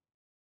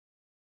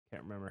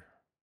 Can't remember.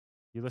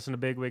 You listen to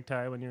Bigwig,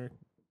 Ty, when you're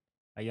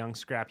A young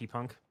scrappy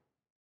punk.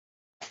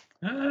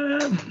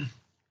 A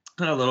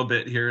little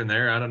bit here and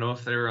there. I don't know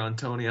if they were on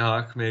Tony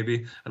Hawk.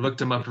 Maybe I looked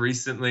them up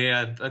recently.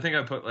 I think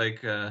I put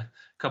like a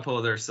couple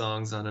of their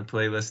songs on a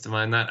playlist of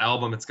mine. That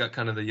album, it's got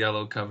kind of the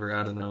yellow cover.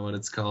 I don't know what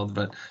it's called,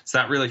 but it's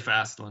that really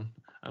fast one.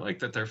 I like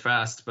that they're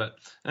fast, but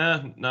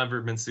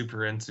never been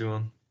super into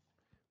them.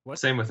 What?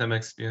 Same with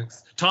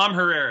MXPX. Tom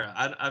Herrera.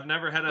 I've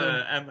never had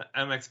a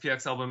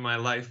MXPX album in my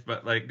life,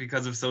 but like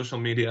because of social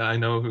media, I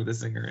know who the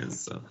singer is.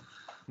 So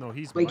No,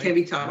 he's Wait, Mike. can't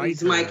be Tom.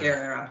 He's Mike Herrera.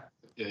 Herrera.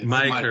 Yeah, it's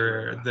Mike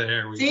Herrera.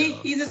 There we See, go.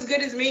 he's as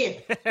good as me.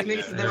 He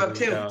mixes them up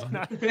too.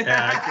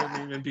 Yeah, I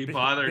couldn't even be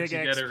bothered to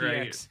get it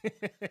right.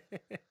 XPX.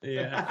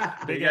 Yeah,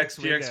 Big Big X,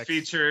 Big XPX X.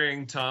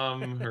 featuring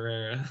Tom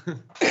Herrera.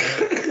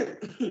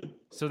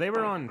 So they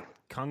were on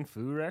Kung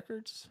Fu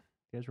Records.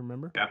 You guys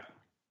remember? Yep.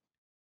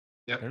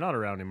 Yep. They're not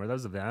around anymore. That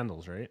was the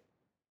Vandals, right?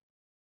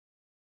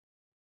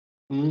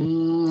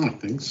 I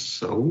think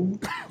so.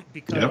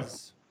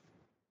 Because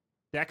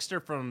Dexter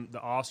from The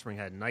Offspring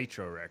had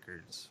Nitro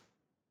Records,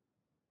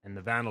 and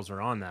the Vandals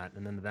were on that,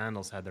 and then the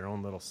Vandals had their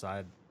own little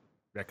side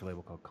record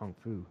label called Kung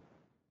Fu.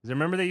 'Cause I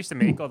remember they used to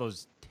make all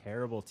those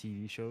terrible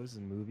TV shows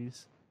and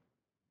movies,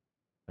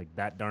 like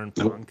That Darn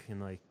Nope. Punk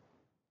and like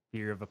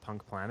Fear of a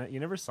Punk Planet. You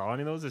never saw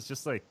any of those? It's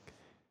just like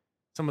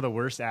some of the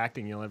worst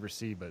acting you'll ever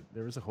see, but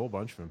there was a whole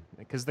bunch of them.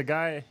 Because the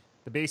guy,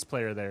 the bass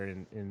player there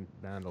in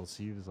Vandals,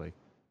 he was like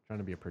trying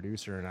to be a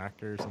producer, an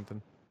actor or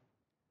something.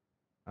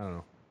 I don't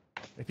know.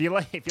 If you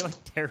like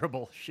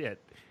terrible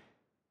shit,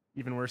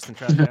 even worse than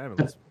Trash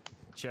Ambulance,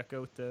 check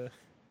out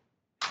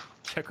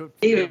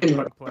Even,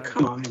 Punk Planet.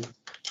 come on.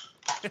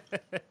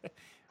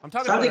 I'm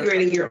talking Stop about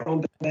degrading your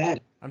own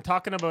bed. I'm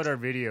talking about our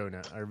video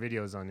now, our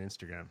videos on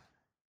Instagram,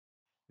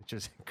 which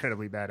is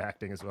incredibly bad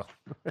acting as well.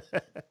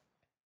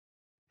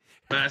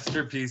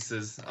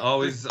 Masterpieces.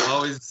 Always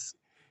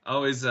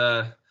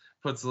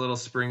puts a little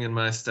spring in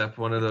my step.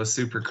 One of those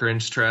super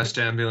cringe Trashed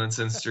Ambulance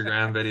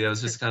Instagram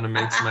videos just kind of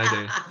makes my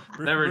day.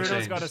 Never Bruno's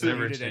change. got us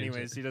Never muted change.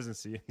 anyways. He doesn't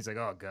see it. He's like,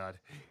 oh god,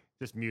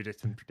 just mute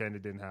it and pretend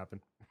it didn't happen.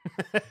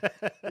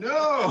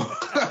 No,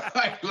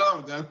 I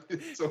love them.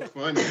 It's so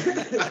funny.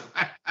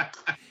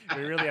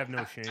 We really have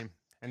no shame.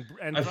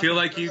 And I feel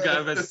like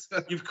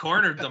you've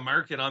cornered the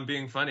market on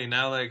being funny.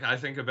 Now, like I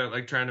think about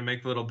like trying to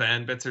make little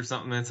band bits or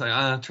something. It's like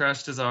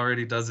Trashed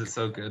already does it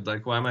so good.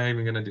 Like why am I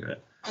even gonna do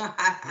it?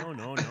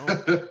 no.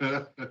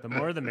 The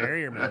more the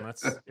merrier, man.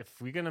 If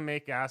we're gonna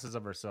make asses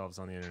of ourselves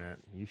on the internet,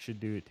 you should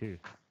do it too.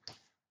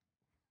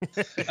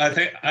 I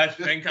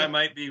think I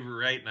might be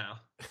right now.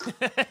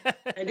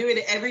 I do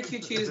it every 2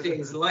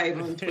 Tuesdays live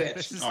on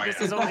Twitch.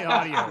 This is only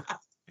audio.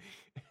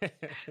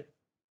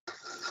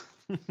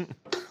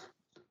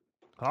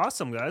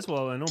 Awesome, guys.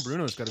 Well, I know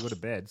Bruno's got to go to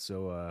bed,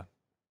 so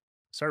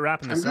start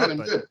wrapping this up. I'm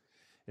but good.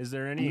 is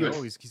there any? I'm good.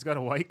 Oh, he's got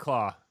a White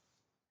Claw.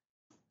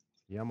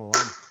 Yum.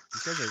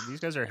 These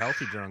guys are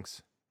healthy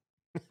drunks.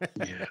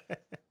 Yeah.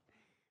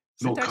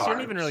 No Syntax, you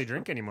don't even carbs. really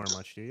drink anymore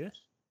much, do you?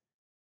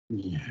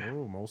 Yeah.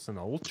 Oh, Molson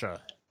Ultra.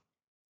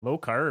 Low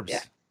carbs. Yeah.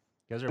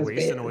 You guys are That's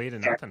wasting good. away to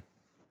nothing.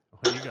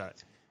 What do you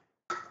got?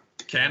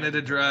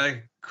 Canada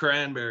Dry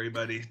cranberry,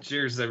 buddy.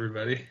 Cheers,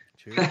 everybody.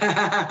 Cheers.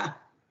 I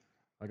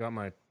got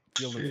my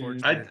Field and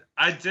Forge. beer.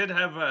 I did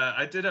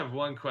have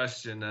one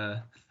question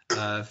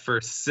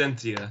for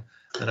Cynthia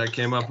that I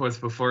came up with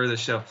before the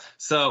show.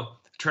 So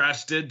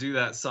Trash did do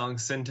that song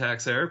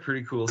Syntax Error,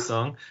 pretty cool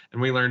song,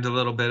 and we learned a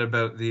little bit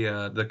about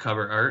the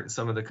cover art,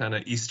 some of the kind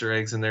of Easter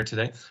eggs in there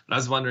today. And I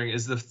was wondering,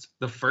 is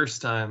the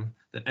first time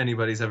that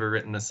anybody's ever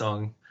written a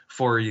song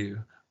for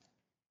you?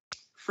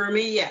 For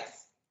me,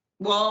 yes.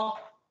 Well,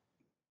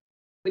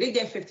 we did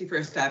get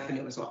 51st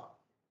Avenue as well,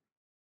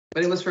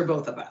 but it was for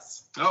both of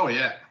us. Oh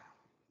yeah.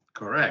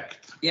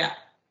 Correct. Yeah.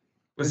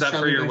 Was that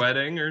for your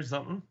wedding or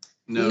something?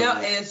 No. No,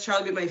 and it's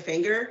Charlie Bit My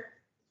Finger.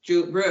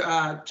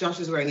 Josh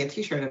is wearing a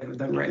T-shirt of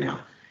them right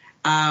now.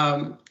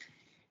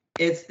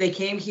 They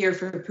came here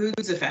for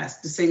Poudza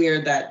Fest the same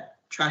year that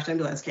Trash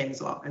Ambulance came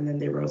as well, and then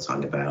they wrote a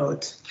song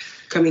about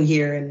coming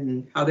here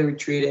and how they were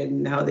treated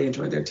and how they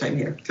enjoyed their time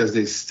here. Because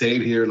they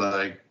stayed here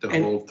like the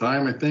whole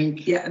time, I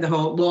think. Yeah, not the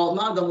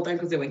whole time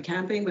because they went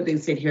camping, but they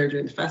stayed here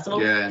during the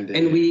festival. Yeah,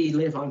 and we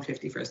live on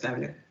 51st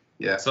Avenue.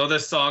 Yeah. So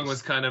this song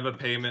was kind of a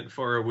payment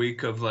for a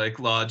week of like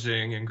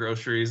lodging and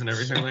groceries and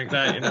everything like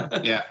that, you know?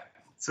 Yeah.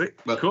 Sweet.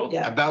 But Cool.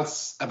 Yeah. about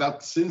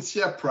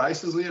Cynthia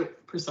precisely,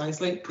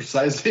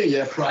 Precisely.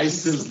 yeah,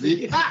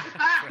 precisely.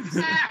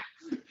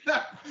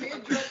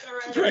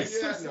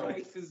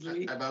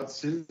 Precisely. About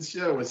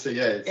Cynthia, I would say,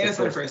 yeah. It was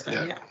for the first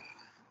time, yeah.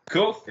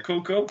 Cool.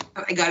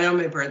 I got it on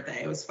my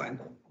birthday. It was fun.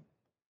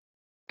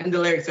 And the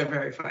lyrics are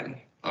very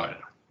funny. Oh,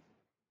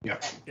 yeah.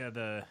 Yeah,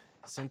 the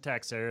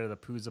Syntax Error, the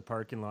Poudza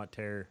parking lot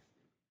terror.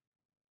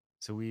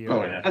 So we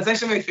Oh, yeah. That's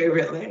actually my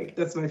favorite lyric.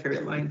 That's my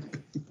favorite line.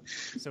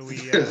 so we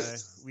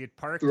had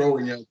parked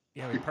Throwing out.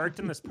 we parked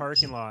in this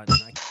parking lot, and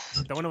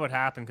I don't know what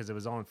happened because it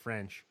was all in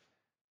French.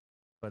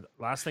 But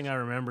last thing I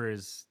remember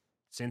is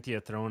Cynthia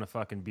throwing a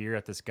fucking beer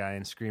at this guy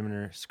and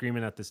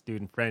screaming at this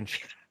dude in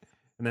French.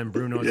 And then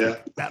Bruno's Yeah.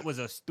 like, "That was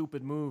a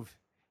stupid move.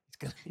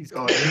 He's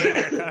Oh, gonna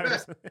get our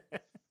cars."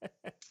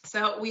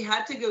 So we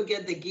had to go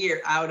get the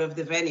gear out of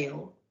the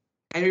venue,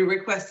 and we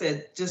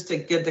requested just to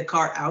get the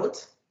car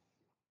out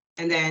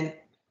and then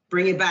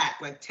bring it back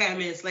like 10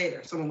 minutes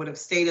later. Someone would have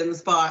stayed in the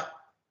spot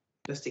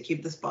just to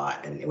keep the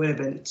spot, and it would have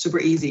been super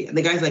easy. And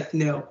the guy's like,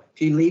 no,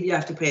 if you leave, you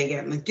have to pay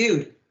again. I'm like,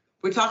 dude,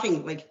 we're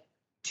talking like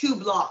 2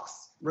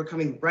 blocks. We're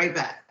coming right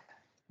back.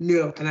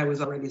 No, and I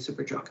was already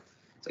super drunk.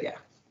 So yeah,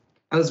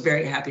 I was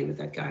very happy with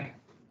that guy.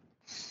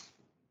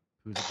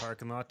 Who's a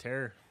parking lot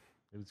terror?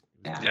 It was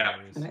Yeah.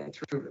 hilarious. And I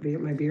threw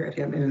my beer at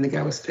him, and then the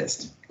guy was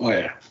pissed. Oh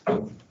yeah.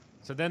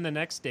 So then the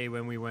next day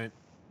when we went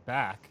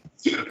back,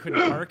 we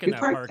couldn't park in We that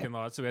parked parking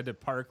lot, so we had to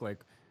park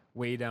like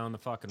way down the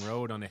fucking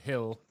road on a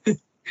hill.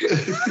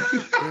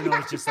 Bruno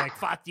was just like,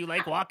 "Fuck, do you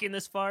like walking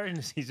this far?" And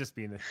he's just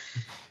being,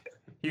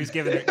 he was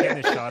getting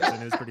his shots,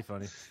 and it was pretty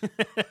funny.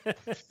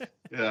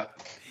 Yeah.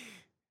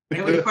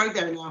 And we park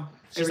there now.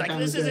 She's every like, time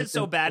 "This we go. isn't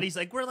so bad." He's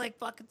like, "We're like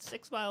fucking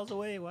 6 miles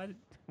away. Why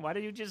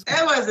did you just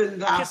It wasn't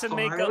that kiss and far.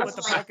 make It up was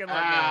with the like- parking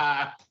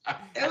lot?"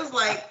 It was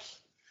like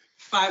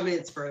 5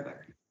 minutes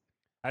further.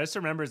 I just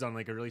remember it's on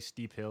like a really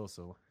steep hill,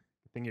 so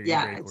I think you're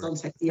Yeah, great it's for on.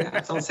 it.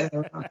 It's on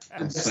Saturday.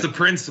 It's the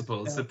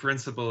principle. It's the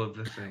principle of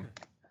the thing.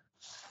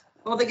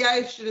 Well, the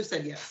guy should have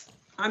said yes.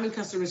 I'm in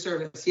customer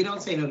service. You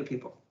don't say no to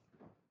people.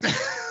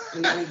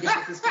 And then he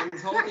gets his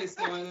whole day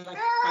smelling like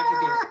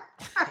crappy beer,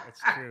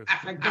 That's true.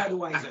 like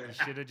Budweiser. You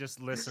should have just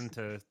listened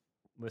to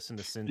You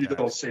syntax.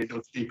 don't say no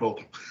to people.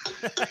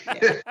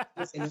 Yeah,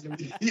 don't say no to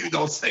me. You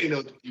don't say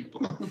no to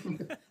people.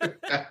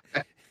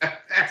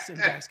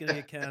 Syntax gonna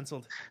get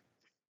canceled.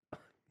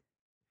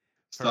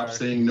 Stop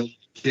saying no to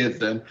kids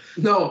then.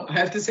 No, I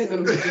have to say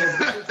no to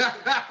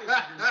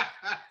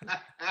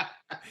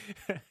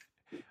me.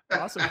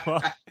 Awesome.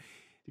 Well,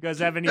 you guys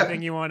have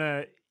anything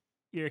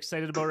you're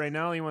excited about right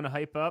now? You want to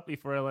hype up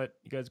before I let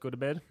you guys go to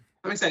bed?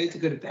 I'm excited to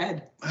go to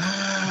bed.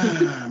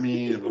 I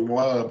mean,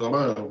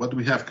 what do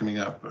we have coming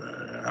up?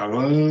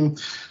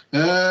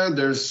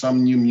 There's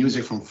some new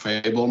music from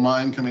Fable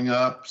Mine coming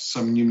up.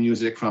 Some new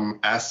music from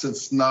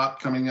Acid's Not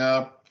coming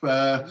up.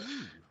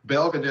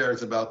 Belvedere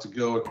is about to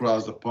go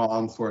across the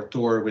pond for a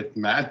tour with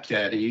Mad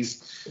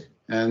Caddies.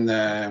 And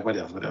what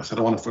else? I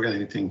don't want to forget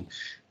anything.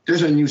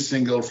 There's a new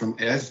single from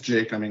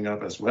SJ coming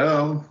up as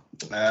well.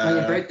 On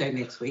your birthday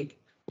next week.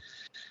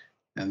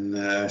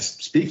 And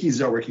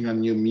Speakeasy are working on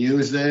new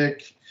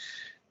music.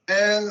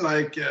 And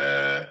like,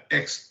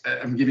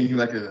 I'm giving you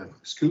like a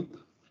scoop.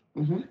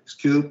 Mm-hmm.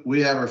 Scoop,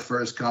 we have our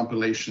first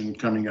compilation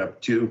coming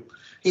up too.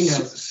 He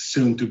knows.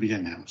 Soon to be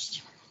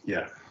announced.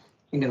 Yeah.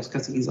 He knows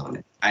because he's on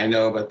it. I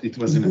know, but it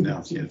wasn't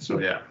announced yet. So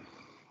yeah.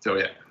 I'm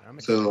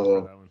excited So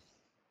for that one.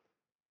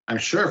 I'm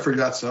sure I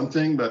forgot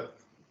something, but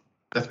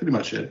that's pretty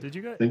much it. Did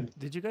you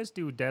Think- guys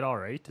do Dead All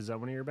Right? Is that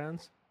one of your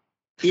bands?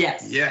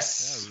 Yes.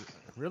 Yes. Yeah,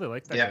 I really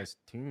like that Yeah. guy's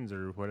tunes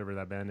or whatever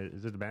that band is.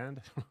 Is it a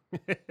band?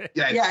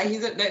 Yeah.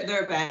 Yeah,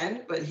 they're a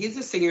band, but he's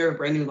the singer of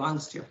Brand New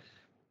Lawns too.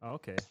 Oh,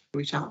 okay.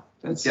 Reach out.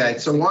 That's Yeah,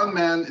 it's a one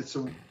man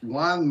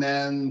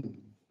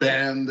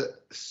band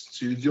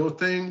studio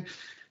thing.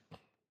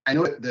 I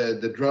know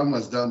the drum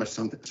was done by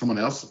someone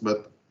else,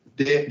 but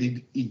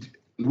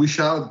Louis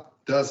Charles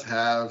does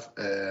have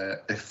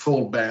a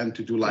full band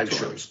to do live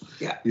shows.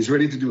 Yeah. He's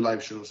ready to do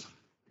live shows.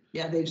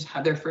 Yeah, they just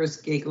had their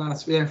first jam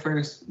last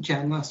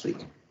week.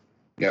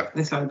 Yeah.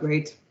 They sound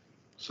great.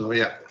 So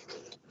yeah.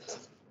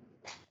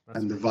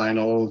 And the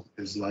vinyl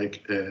is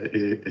like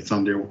it's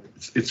on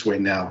its way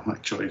now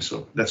actually,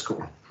 so that's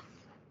cool.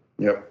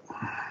 Yep.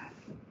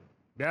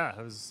 Yeah,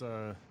 it was.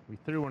 We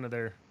threw one of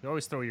their. We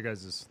always throw you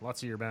guys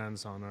lots of your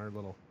bands on our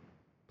little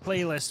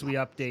playlist we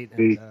update,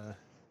 and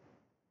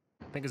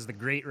I think it's "The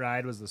Great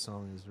Ride" was the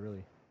song. Is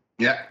really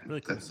Yeah.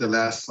 really cool. That's the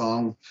last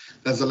song.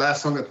 That's the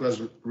last song that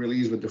was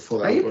released with the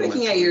full Are you album.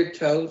 picking at your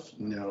toes?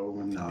 No,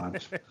 I'm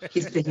not.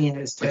 He's picking at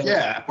his But toes.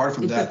 yeah, apart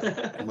from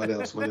that, what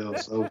else?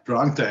 Oh,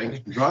 Drunk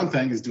Tank. Drunk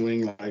Tank is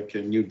doing like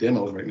a new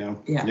demos right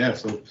now. Yeah. Yeah.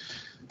 So,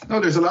 no,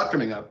 there's a lot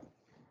coming up.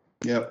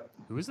 Yep.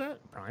 Who is that?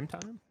 Prime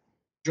Time?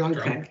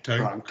 Drunk tank.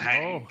 Drunk Oh,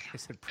 Tank. I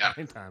said Yeah.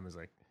 Prime Time. I was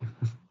like,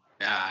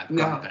 Yeah,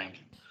 No. Drunk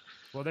Tank.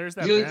 well, there's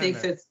that Julie band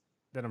thinks it's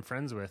that I'm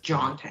friends with.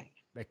 John Tank.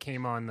 That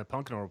came on the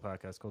Punk and Roll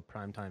podcast called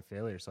Primetime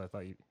Failure. So I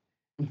thought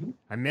Mhm.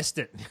 I missed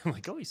it. I'm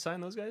like, oh, you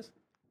signed those guys?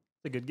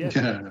 It's a good get.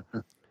 Yeah.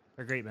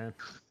 They're great, man.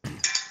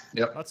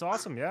 Yep. That's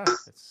awesome. Yeah,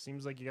 it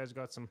seems like you guys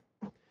got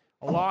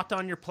a lot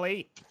on your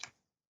plate.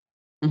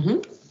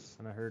 Mm-hmm.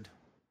 And I heard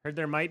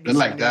there might be Been some,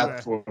 like new,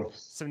 that for.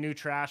 some new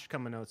trash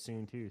coming out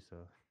soon too. So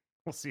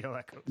we'll see how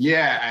that goes.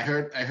 Yeah,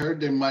 I heard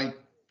they might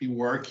be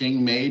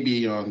working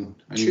maybe on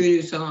True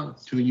new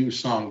songs. 2 new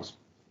songs.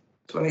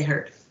 That's what I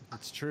heard.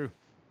 It's true.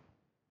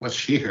 What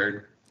she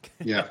heard.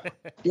 Yeah.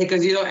 Yeah,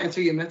 because you don't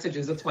answer your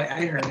messages. That's why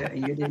I heard it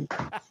and you didn't.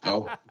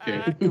 Oh,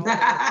 okay.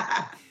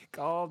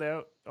 Called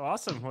out.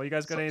 Awesome. Well, you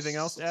guys got anything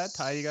else to add?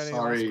 Ty, you got any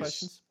Sorry. last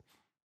questions?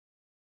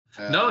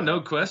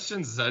 No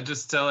questions. I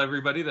just tell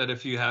everybody that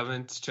if you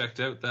haven't checked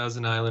out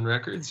Thousand Island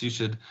Records, you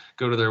should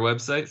go to their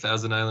website,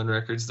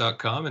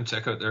 thousandislandrecords.com, and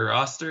check out their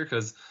roster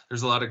because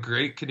there's a lot of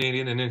great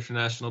Canadian and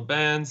international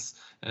bands,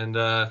 and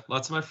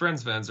lots of my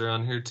friends' bands are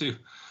on here too.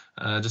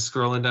 Just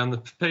scrolling down the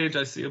page,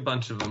 I see a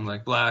bunch of them,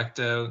 like Blacked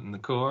Out and The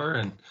Core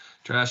and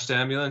Trashed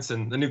Ambulance,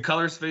 and the new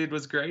Colors Fade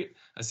was great.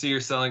 I see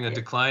you're selling a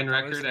Decline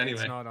Colors record. Fade's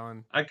Anyway, not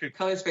on. I could.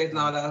 Colors Fade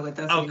not out with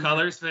us. Oh,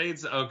 Colors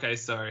Fades. Okay,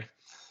 sorry.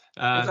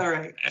 It's all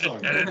right.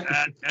 Edit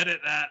that. Edit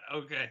that.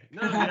 Okay.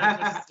 No,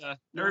 yeah, just,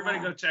 everybody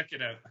go check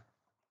it out.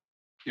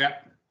 Yeah,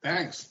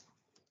 thanks.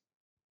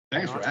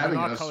 Thanks for Not having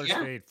us. Colors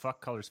Yeah. Fade.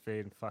 Fuck Colors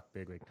Fade and fuck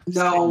Bigwig.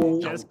 No.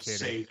 Just Don't kidding.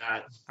 say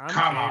that. I'm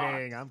Come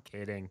kidding. I'm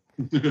kidding.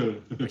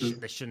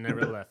 They should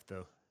never left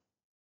though.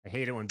 I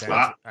hate it when bands.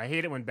 Ah. I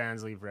hate it when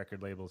bands leave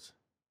record labels.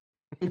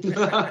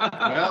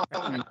 Well,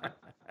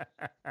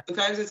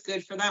 Sometimes it's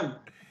good for them.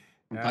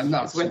 sometimes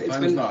not. It's when- it's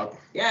Sometimes when- not.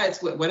 Yeah,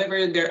 it's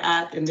whatever they're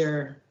at in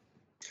their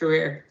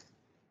career.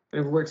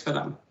 Whatever works for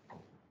them.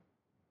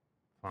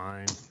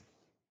 Fine.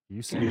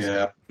 You say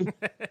so. Yeah.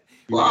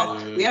 Well,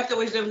 we have to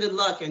wish them good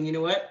luck, and you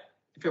know what?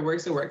 If it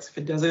works, it works. If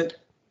it doesn't,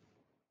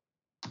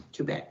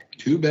 too bad.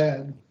 Too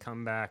bad.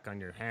 Come back on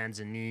your hands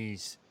and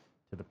knees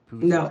to the poo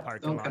No,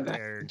 parking don't lot come there.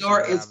 back. and Door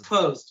grab- is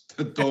closed.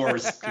 The door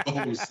is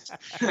closed.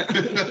 All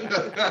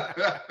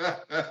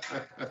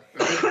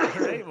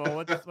right. Well,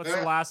 what's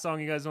the last song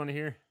you guys want to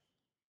hear?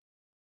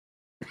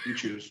 You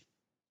choose.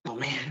 Oh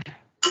man.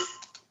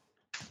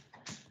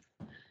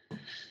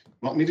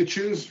 Want me to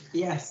choose?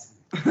 Yes.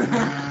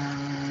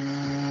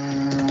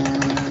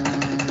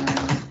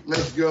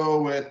 Let's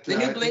go with The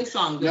new Blink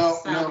song. the No.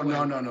 sound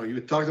one. You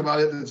talked about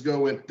it. Let's go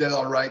with Dead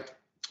All Right,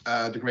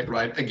 The Great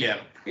Ride again.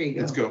 Here you go.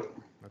 Let's go.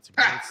 That's a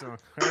great song.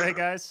 All right,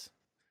 guys.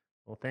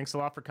 Well, thanks a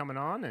lot for coming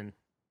on, and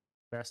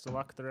best of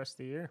luck the rest of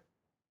the year.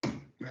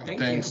 Well, Thank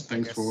thanks. you.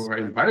 Thanks Yes. for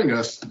inviting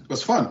us. It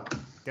was fun.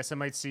 Guess I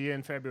might see you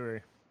in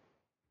February.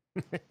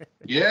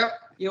 Yeah.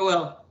 You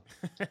will. All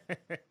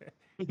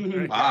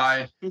right,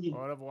 Bye. guys.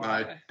 Au revoir.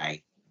 Bye.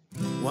 Bye.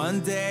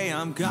 One day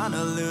I'm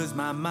gonna lose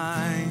my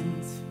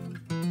mind.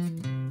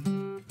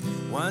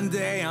 One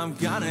day I'm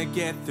gonna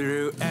get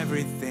through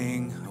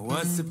everything I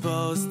was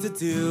supposed to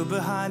do.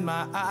 Behind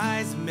my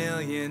eyes, a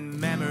million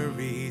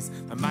memories.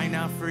 My mind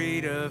now free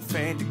to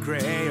fade to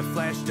gray. A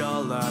flesh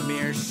doll, a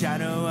mere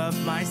shadow of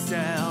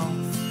myself.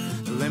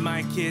 Let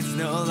my kids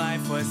know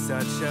life was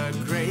such a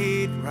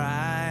great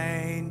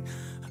ride.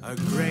 A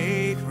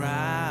great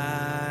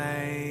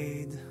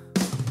ride.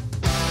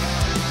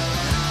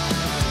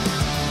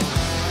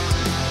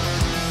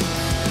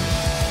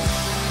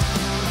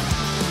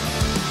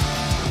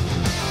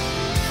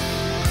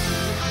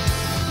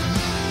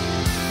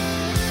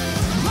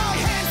 My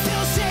hands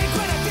still shake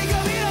when I think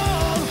of it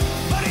all,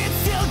 but it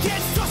still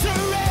gets closer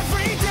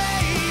every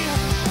day.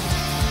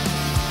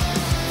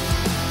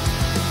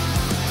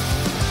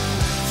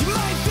 You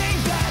might think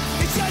that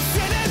it's just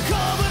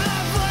cynical, but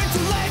I've learned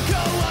to let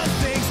go of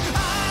things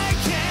I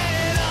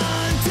can't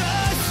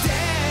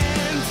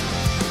understand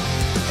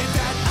and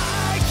that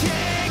I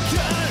can't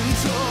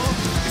control.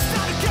 It's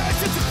not a curse,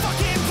 it's a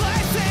fucking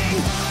blessing.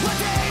 One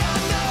day I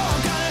know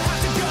I'm gonna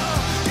have to go,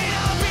 and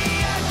I'll be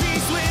at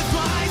peace with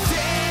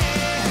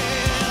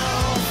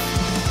myself.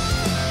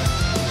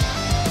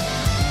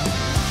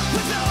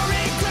 With no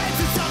regrets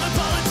and some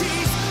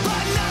apologies,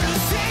 but not a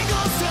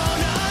single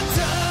stone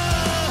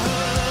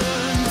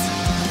unturned.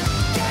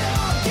 Get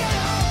up, get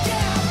up,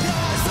 get up,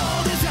 as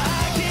old as I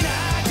can.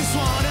 I just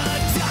wanna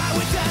die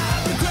without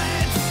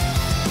regrets.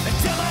 And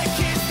tell my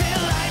kids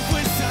their life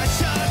was such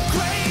a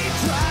great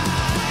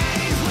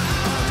ride, a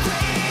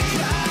great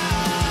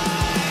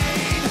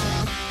ride.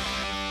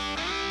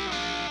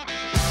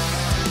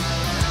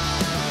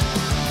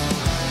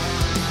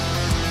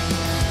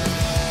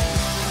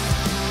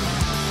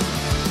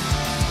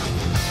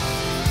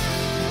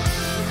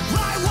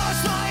 I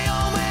watched my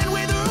old man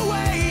wither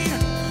away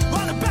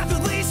on a path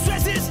of least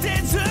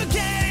resistance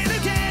again and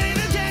again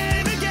and again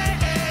and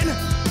again.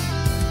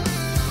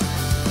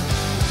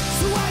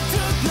 So I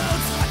took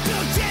notes, I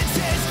took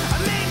chances, I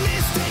made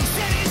mistakes,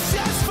 and it's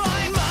just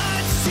fine,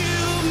 much to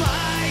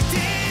my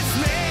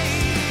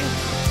dismay.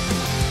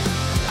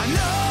 I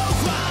know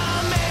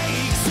I'll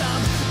make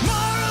some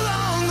more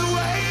along the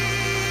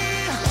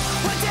way.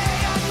 One day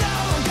I know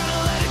I'm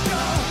gonna let it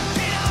go,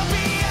 and I'll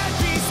be at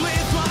peace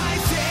with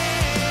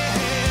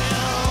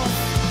myself.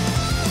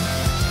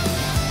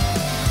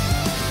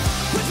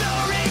 With no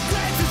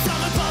regrets and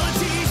some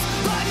apologies,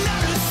 but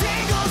not a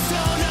single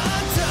stone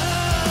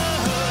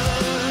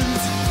unturned.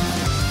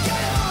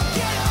 Get up,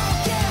 get up,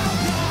 get up,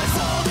 as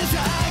old as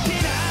I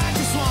can. I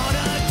just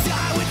wanna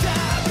die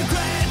without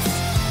regrets.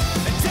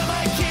 And tell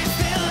my kids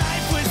their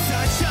life was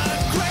such a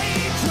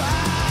great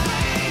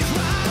ride,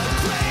 a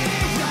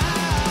great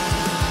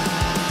ride.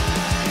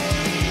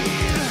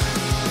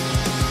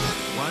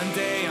 One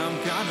day I'm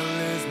gonna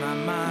lose my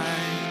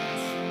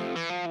mind.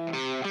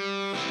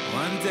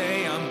 One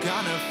day I'm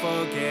gonna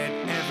forget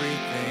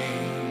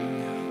everything.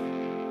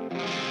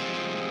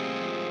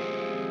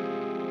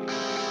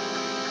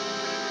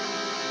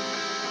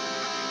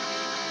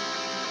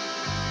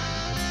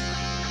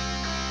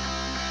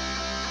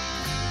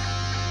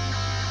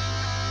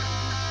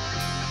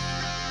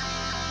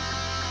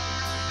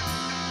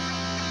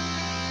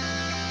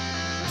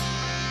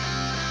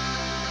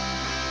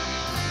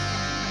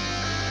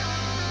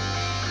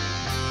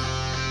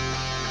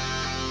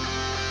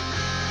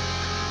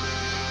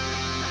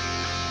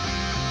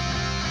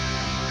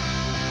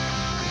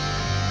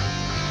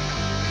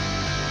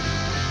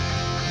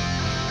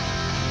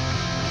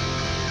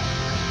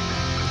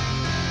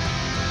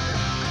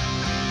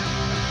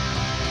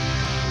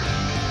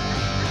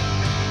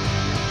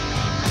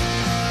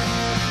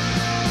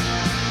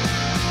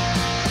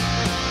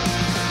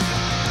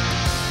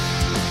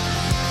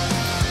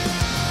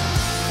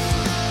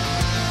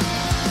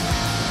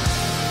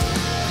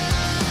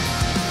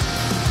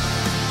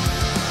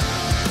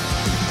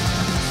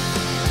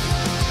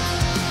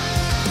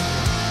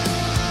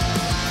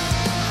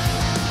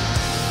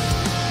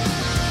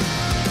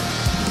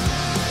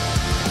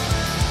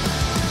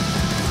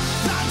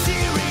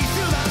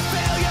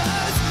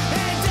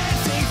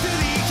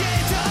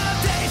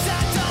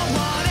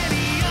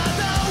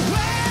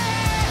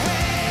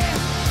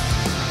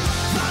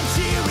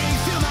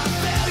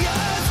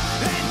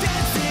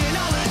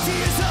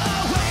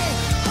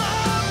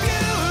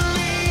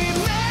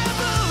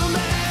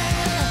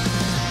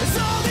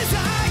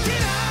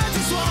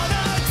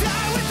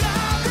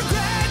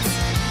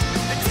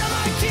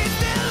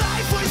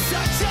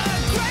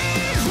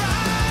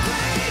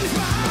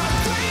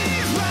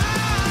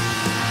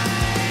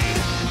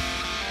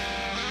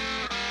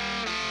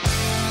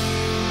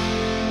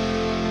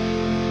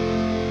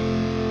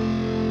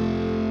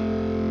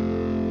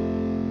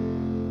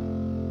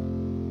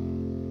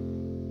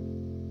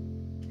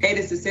 Hey,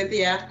 this is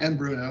Cynthia And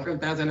Bruno, from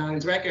Thousand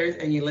Islands Records,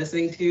 and you're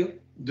listening to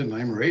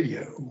Denim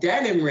Radio.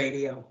 Denim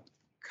Radio.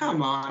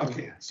 Come on.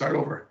 Okay, start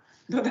over.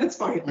 No, that's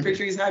fine. I'm pretty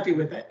sure he's happy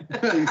with it.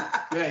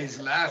 Yeah, he's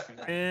laughing.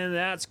 And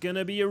that's going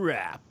to be a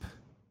wrap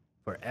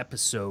for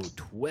episode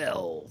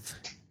 12.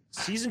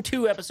 Season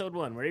 2, episode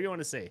 1, whatever you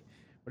want to say.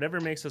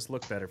 Whatever makes us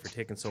look better for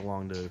taking so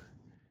long to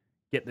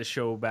get the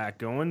show back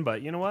going.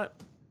 But you know what?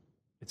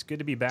 It's good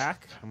to be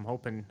back. I'm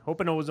hoping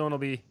Ozone will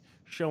be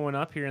showing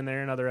up here and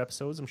there in other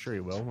episodes. I'm sure he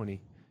will when he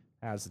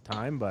has the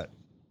time. But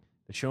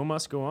the show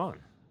must go on.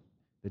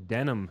 The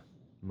denim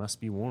must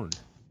be worn.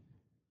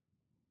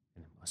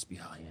 And it must be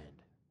high end.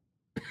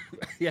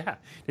 Yeah.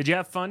 Did you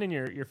have fun in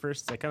your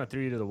first? I kind of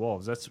threw you to the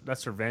wolves.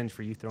 That's revenge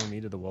for you throwing me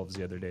to the wolves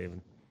the other day.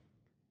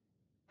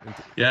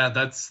 Yeah,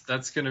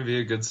 that's gonna be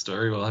a good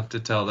story. We'll have to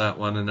tell that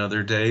one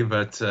another day.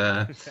 But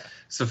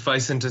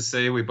sufficing to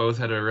say, we both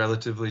had a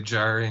relatively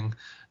jarring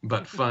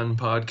but fun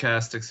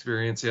podcast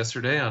experience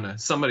yesterday on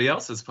somebody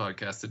else's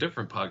podcast, a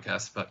different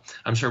podcast. But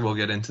I'm sure we'll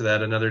get into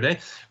that another day.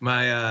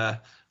 My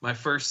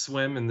first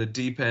swim in the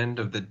deep end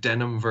of the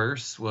denim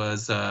verse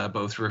was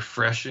both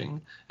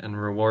refreshing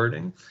and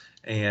rewarding.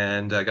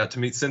 And I got to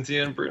meet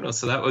Cynthia and Bruno,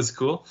 so that was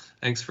cool.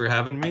 Thanks for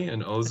having me.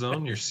 And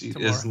Ozone, your seat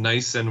is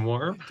nice and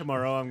warm.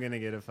 Tomorrow I'm going to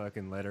get a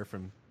fucking letter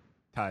from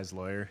Ty's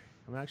lawyer.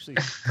 I'm actually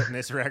putting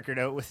this record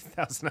out with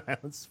Thousand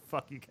Islands.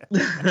 Fuck you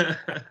guys.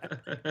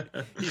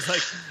 He's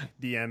like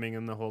DMing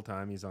him the whole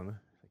time. He's on the...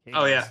 Hey,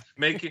 Oh guys.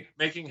 yeah,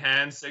 making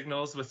hand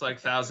signals with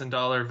like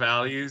 $1,000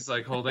 values,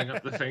 like holding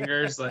up the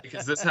fingers, like,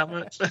 is this how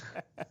much?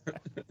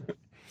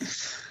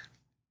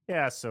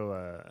 Yeah,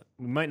 so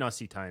we might not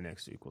see Ty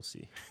next week. We'll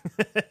see.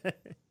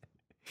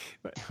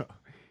 But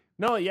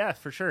no, yeah,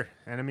 for sure.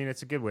 And I mean,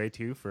 it's a good way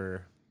too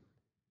for...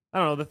 I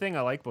don't know. The thing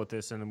I like about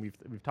this, and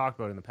we've talked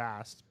about it in the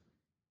past,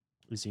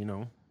 is, you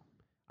know,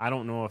 I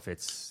don't know if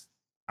it's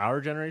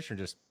our generation or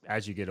just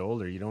as you get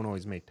older, you don't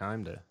always make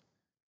time to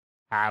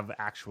have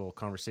actual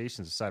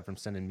conversations aside from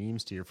sending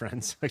memes to your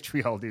friends, which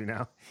we all do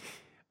now.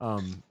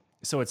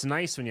 So it's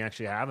nice when you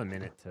actually have a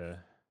minute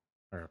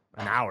or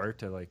an hour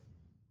to like,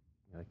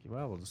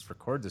 well, we'll just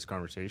record this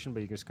conversation,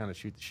 but you can just kind of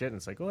shoot the shit, and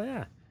it's like, oh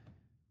yeah,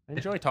 I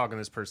enjoy talking to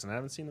this person. I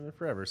haven't seen them in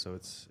forever, so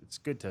it's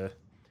good to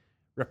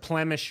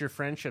replenish your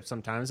friendship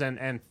sometimes,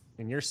 and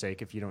in your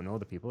sake, if you don't know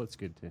the people, it's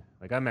good to,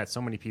 like, I met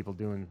so many people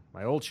doing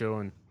my old show,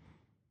 and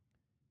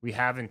we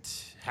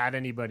haven't had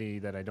anybody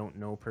that I don't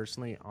know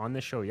personally on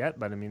this show yet,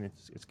 but I mean,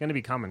 it's going to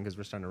be coming because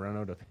we're starting to run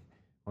out of,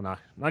 well,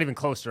 not even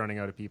close to running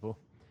out of people,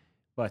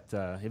 but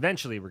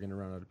eventually we're going to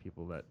run out of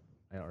people that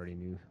I already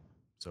knew.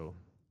 So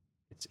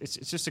it's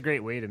just a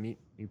great way to meet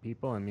new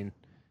people. I mean,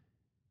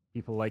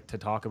 people like to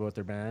talk about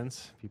their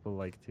bands. People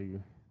like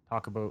to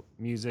talk about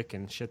music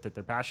and shit that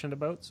they're passionate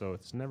about. So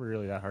it's never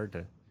really that hard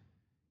to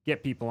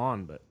get people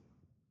on, but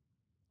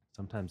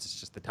sometimes it's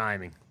just the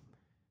timing.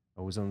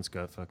 Ozone's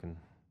got fucking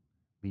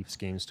Leafs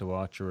games to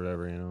watch or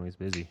whatever, you know, he's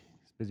busy.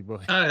 He's a busy boy.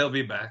 He'll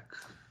be back.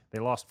 They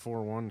lost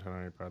 4-1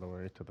 tonight, by the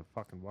way, to the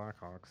fucking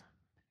Blackhawks.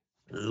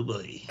 Oh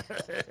boy.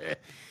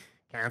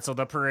 Cancel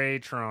the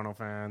parade, Toronto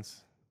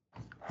fans.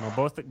 No,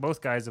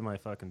 both guys in my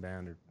fucking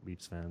band are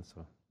Leafs fans,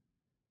 so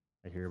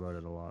I hear about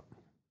it a lot.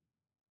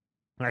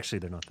 Actually,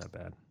 they're not that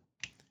bad.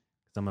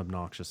 Because I'm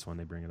obnoxious when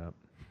they bring it up.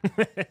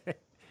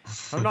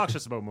 I'm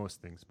obnoxious about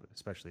most things, but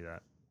especially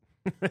that.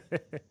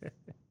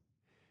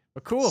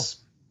 But cool.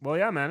 Well,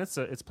 yeah, man, it's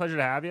a pleasure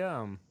to have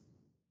you.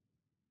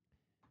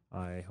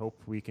 I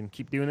hope we can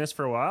keep doing this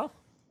for a while.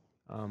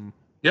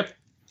 Yep.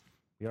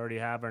 We already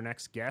have our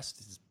next guest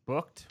is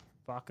booked,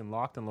 fucking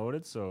locked and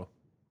loaded. So,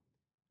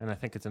 and I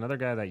think it's another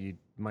guy that you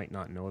might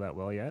not know that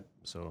well yet.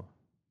 So,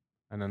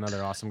 and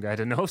another awesome guy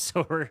to know.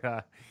 So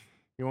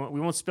we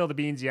won't spill the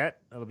beans yet.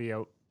 It'll be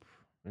out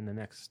in the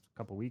next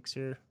couple weeks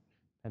here,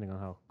 depending on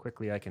how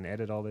quickly I can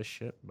edit all this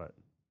shit. But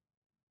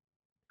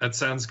That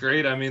sounds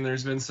great. I mean,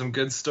 there's been some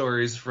good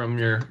stories from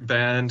your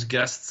band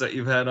guests that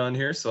you've had on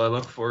here, so I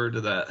look forward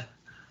to that.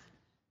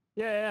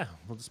 yeah,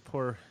 we'll just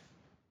pour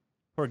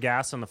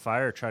gas on the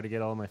fire, try to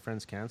get all my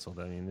friends canceled.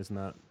 I mean, isn't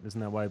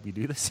that why we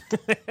do this?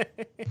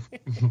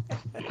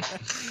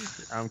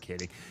 I'm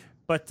kidding.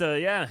 But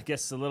yeah, I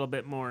guess a little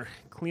bit more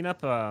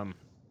cleanup.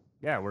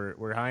 Yeah,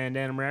 we're High End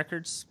Denim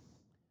Records.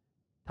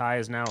 Ty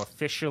is now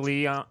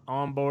officially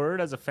on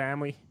board as a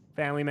family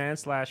man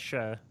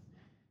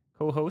 /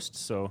 co-host.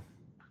 So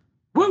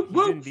Woo, he's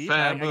woo, in deep.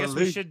 I guess we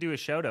family. should do a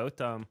shout out.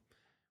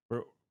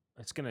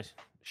 It's gonna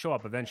show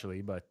up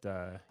eventually, but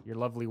your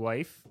lovely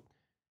wife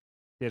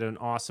did an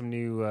awesome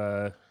new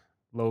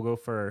logo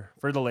for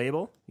the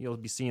label. You'll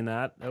be seeing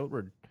that out.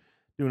 We're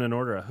doing an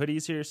order of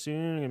hoodies here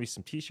soon. Gonna be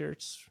some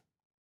t-shirts,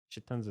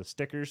 shit tons of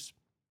stickers.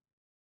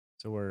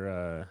 So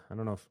we're I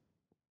don't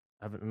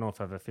know if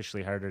I've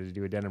officially hired her to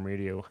do a Denim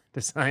Radio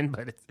design,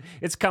 but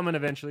it's coming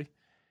eventually.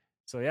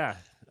 So yeah,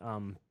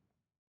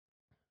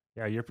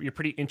 you're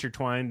pretty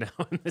intertwined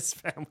now in this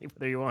family,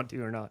 whether you want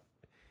to or not.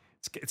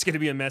 It's gonna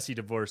be a messy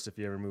divorce if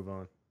you ever move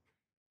on.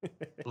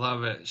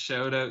 Love it.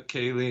 Shout out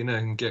Kayleen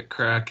and get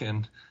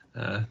cracking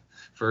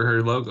for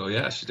her logo.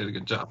 Yeah, she did a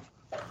good job.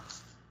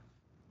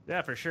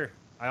 Yeah, for sure.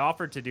 I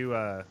offered to do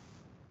a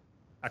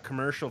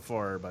commercial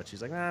for her, but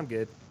she's like, nah, I'm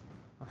good.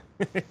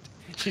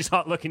 She's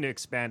not looking to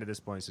expand at this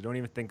point, so don't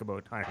even think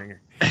about hiring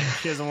her.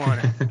 She doesn't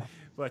want it.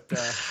 But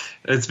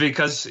it's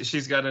because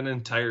she's got an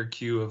entire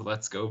queue of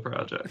Let's Go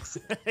projects.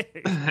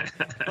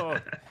 oh,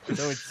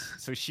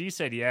 so she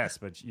said yes,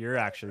 but you're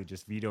actually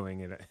just vetoing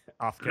it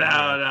off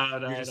camera.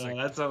 No.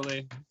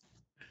 Like,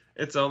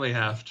 It's only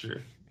half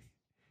true.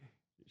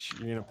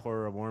 You're gonna pour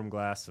her a warm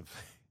glass of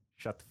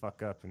shut the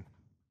fuck up and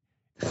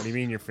what do you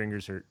mean your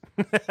fingers hurt?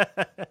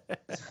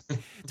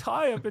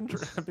 Ty, I've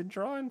been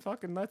drawing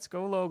fucking Let's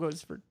Go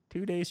logos for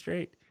 2 days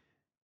straight.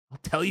 I'll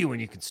tell you when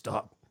you can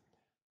stop.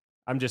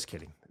 I'm just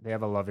kidding. They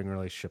have a loving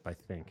relationship, I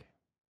think.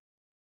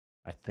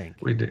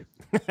 We do.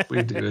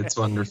 It's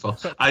wonderful.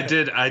 I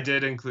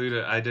did include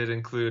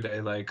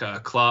a like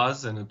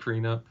clause in a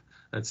prenup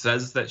that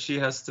says that she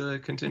has to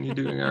continue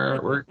doing our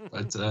artwork.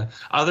 But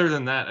other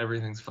than that,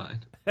 everything's fine.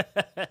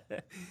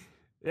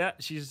 Yeah,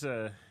 she's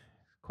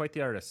quite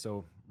the artist.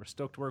 So we're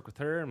stoked to work with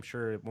her. I'm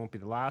sure it won't be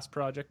the last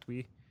project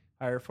we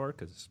hire for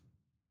because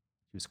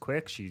she was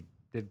quick. She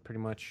did pretty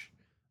much.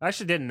 I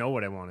actually didn't know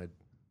what I wanted.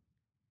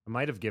 I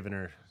might have given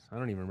her. I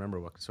don't even remember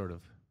what sort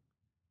of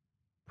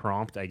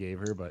prompt I gave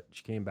her, but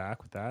she came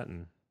back with that,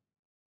 and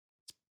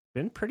it's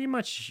been pretty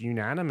much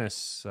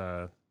unanimous.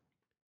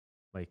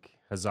 Like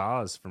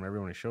huzzas from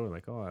everyone I showed.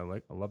 Like, oh,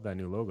 I love that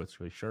new logo. It's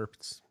really sharp.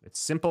 It's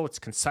simple. It's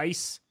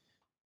concise.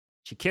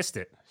 She kissed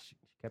it. She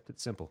kept it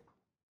simple.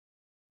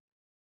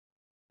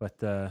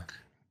 But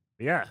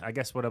yeah, I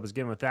guess what I was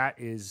getting with that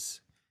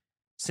is,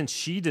 since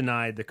she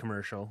denied the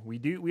commercial,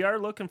 we are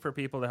looking for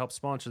people to help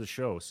sponsor the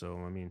show. So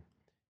I mean,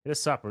 hit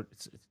us up.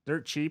 It's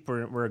dirt cheap.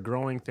 We're a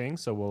growing thing,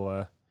 so we'll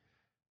a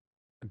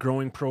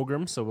growing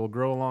program. So we'll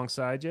grow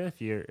alongside you.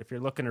 If you're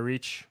looking to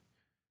reach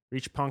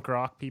punk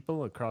rock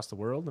people across the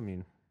world, I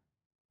mean,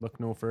 look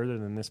no further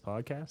than this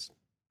podcast.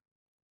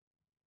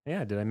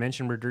 Yeah, did I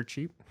mention we're dirt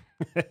cheap?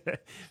 Yeah,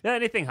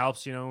 anything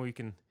helps. You know, we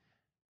can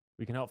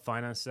help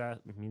finance that.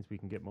 It means we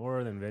can get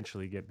more, then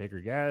eventually get bigger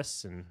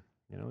guests, and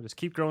you know, just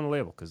keep growing the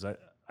label, because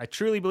I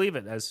truly believe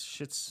it, as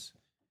shit's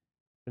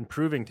been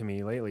proving to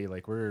me lately.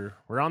 Like we're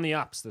on the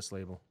ups, this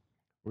label.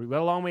 We've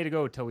got a long way to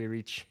go till we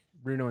reach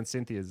Bruno and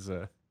Cynthia's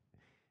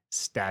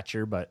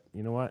stature, but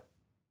you know what?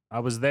 I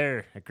was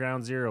there at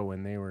ground zero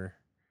when they were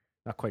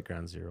not quite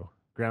ground zero,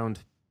 ground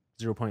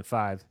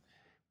 0.5, and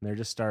they're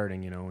just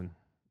starting, you know, and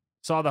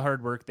saw the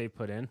hard work they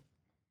put in,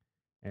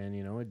 and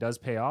you know, it does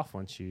pay off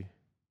once you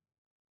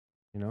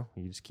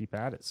just keep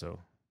at it. So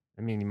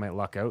I mean, you might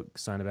luck out,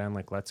 sign a band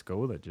like Let's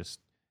Go that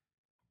just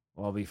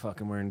I'll be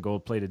fucking wearing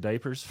gold-plated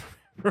diapers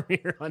from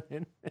here on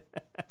in.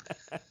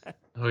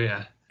 Oh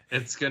yeah,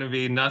 it's gonna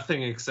be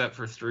nothing except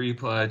for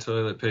 3-ply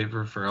toilet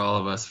paper for all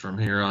of us from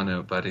here on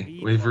out, buddy.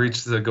 We've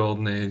reached the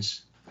golden age.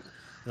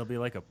 It'll be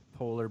like a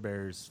polar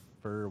bear's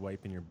fur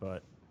wiping your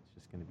butt.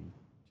 It's just gonna be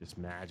just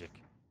magic.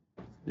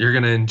 You're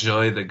gonna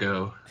enjoy the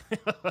go.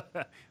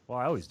 Well,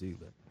 I always do,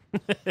 but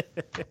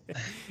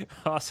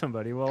awesome,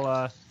 buddy.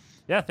 Well,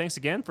 yeah, thanks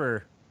again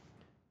for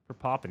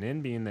popping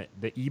in, being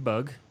the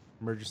e-bug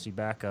emergency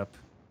backup.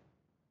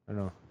 I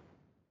don't know,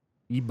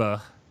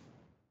 EBA.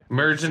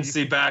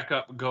 Emergency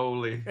backup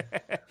goalie.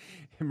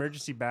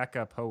 Emergency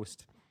backup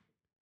host.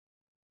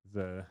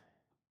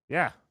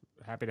 Yeah,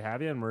 happy to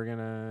have you, and we're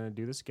gonna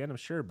do this again, I'm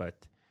sure. But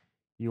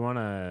you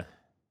wanna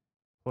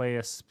play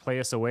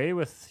us away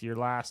with your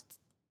last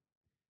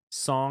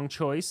song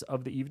choice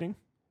of the evening?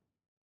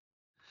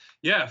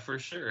 Yeah, for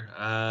sure.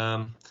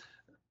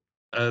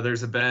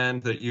 There's a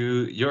band that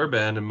your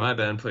band and my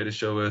band played a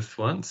show with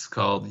once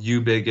called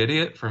You Big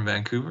Idiot from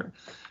Vancouver.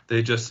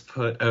 They just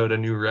put out a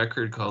new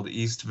record called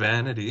East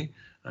Vanity,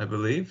 I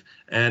believe.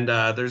 And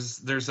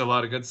there's a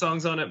lot of good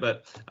songs on it,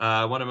 but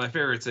one of my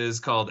favorites is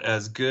called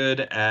As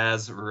Good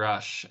As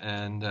Rush.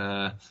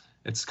 And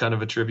it's kind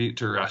of a tribute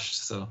to Rush,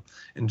 so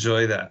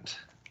enjoy that.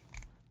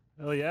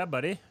 Oh yeah,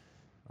 buddy.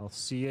 I'll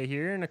see you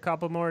here in a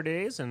couple more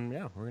days, and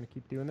yeah, we're going to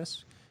keep doing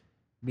this,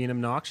 being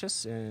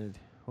obnoxious, and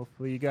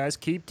hopefully you guys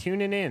keep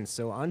tuning in.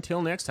 So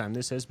until next time,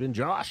 this has been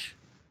Josh.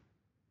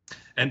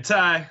 And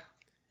Ty.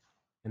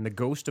 And the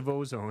ghost of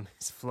Ozone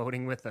is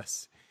floating with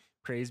us.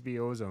 Praise be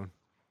Ozone.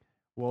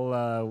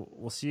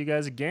 We'll see you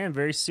guys again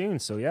very soon.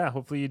 So yeah,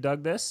 hopefully you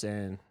dug this,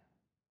 and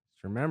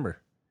just remember,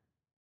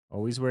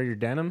 always wear your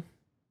denim,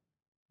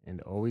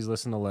 and always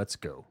listen to Let's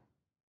Go.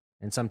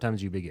 And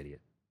sometimes You Big Idiot.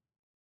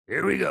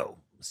 Here we go.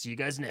 See you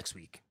guys next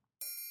week.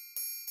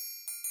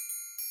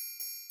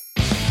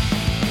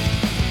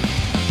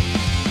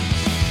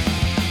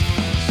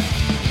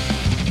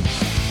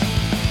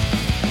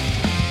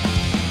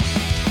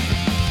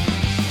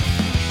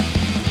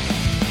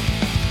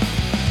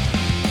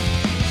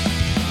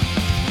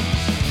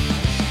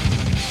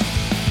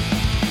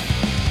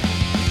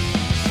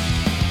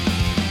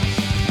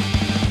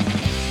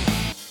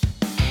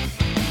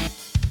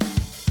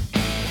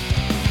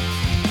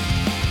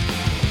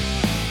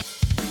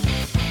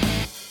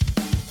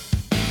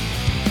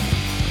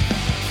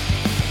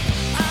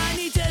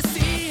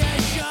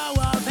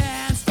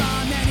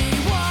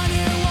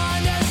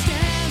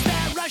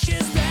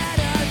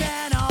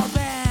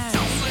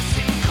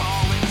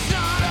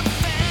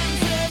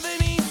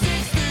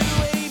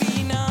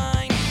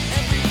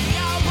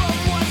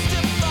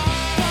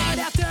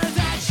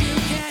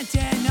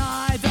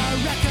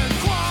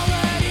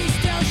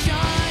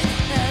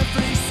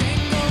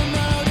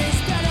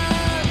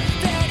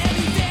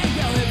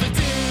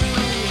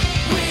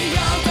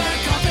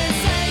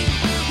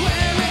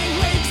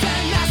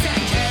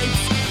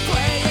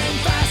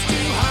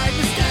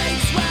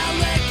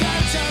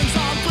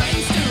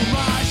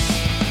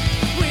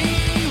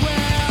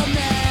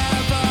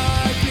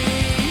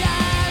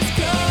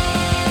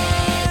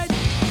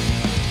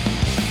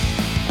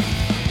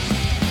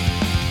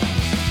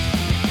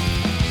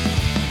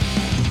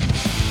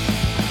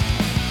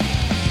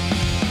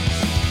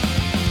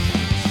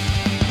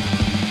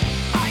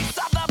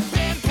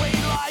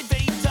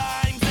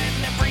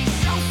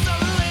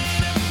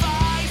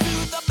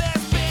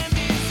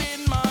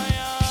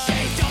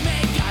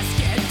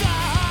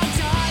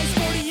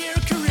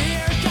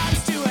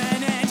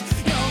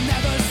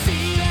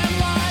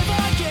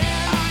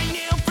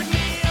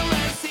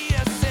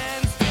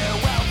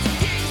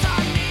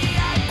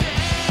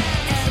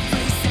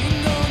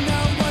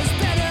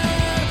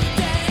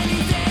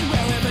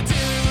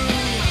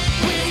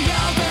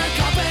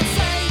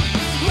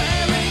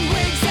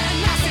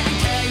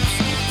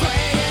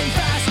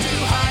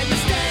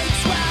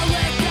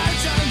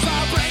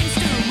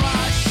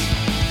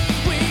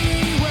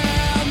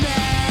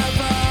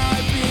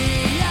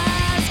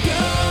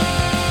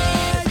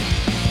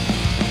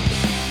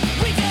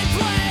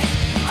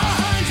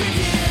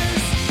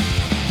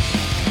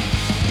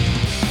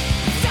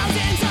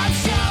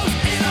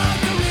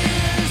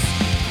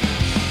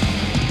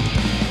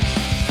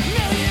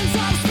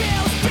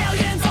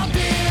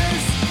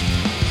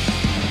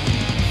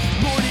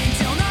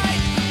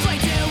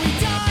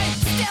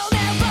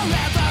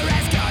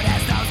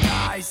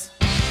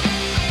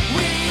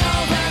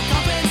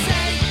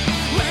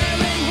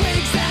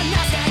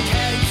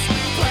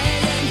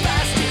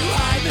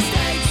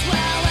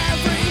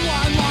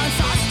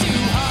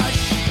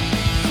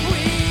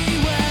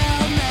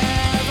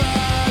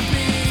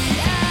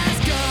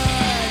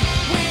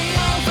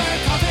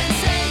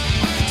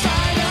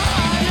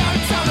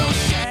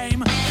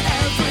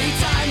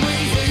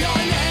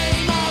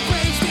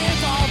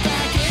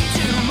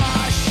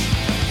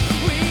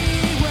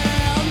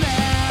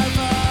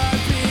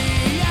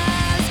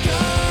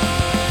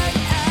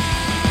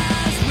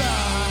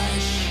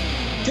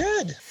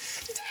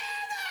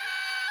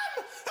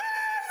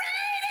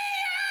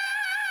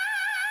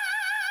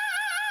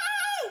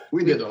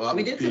 We did a lot.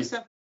 We with did some Pete. stuff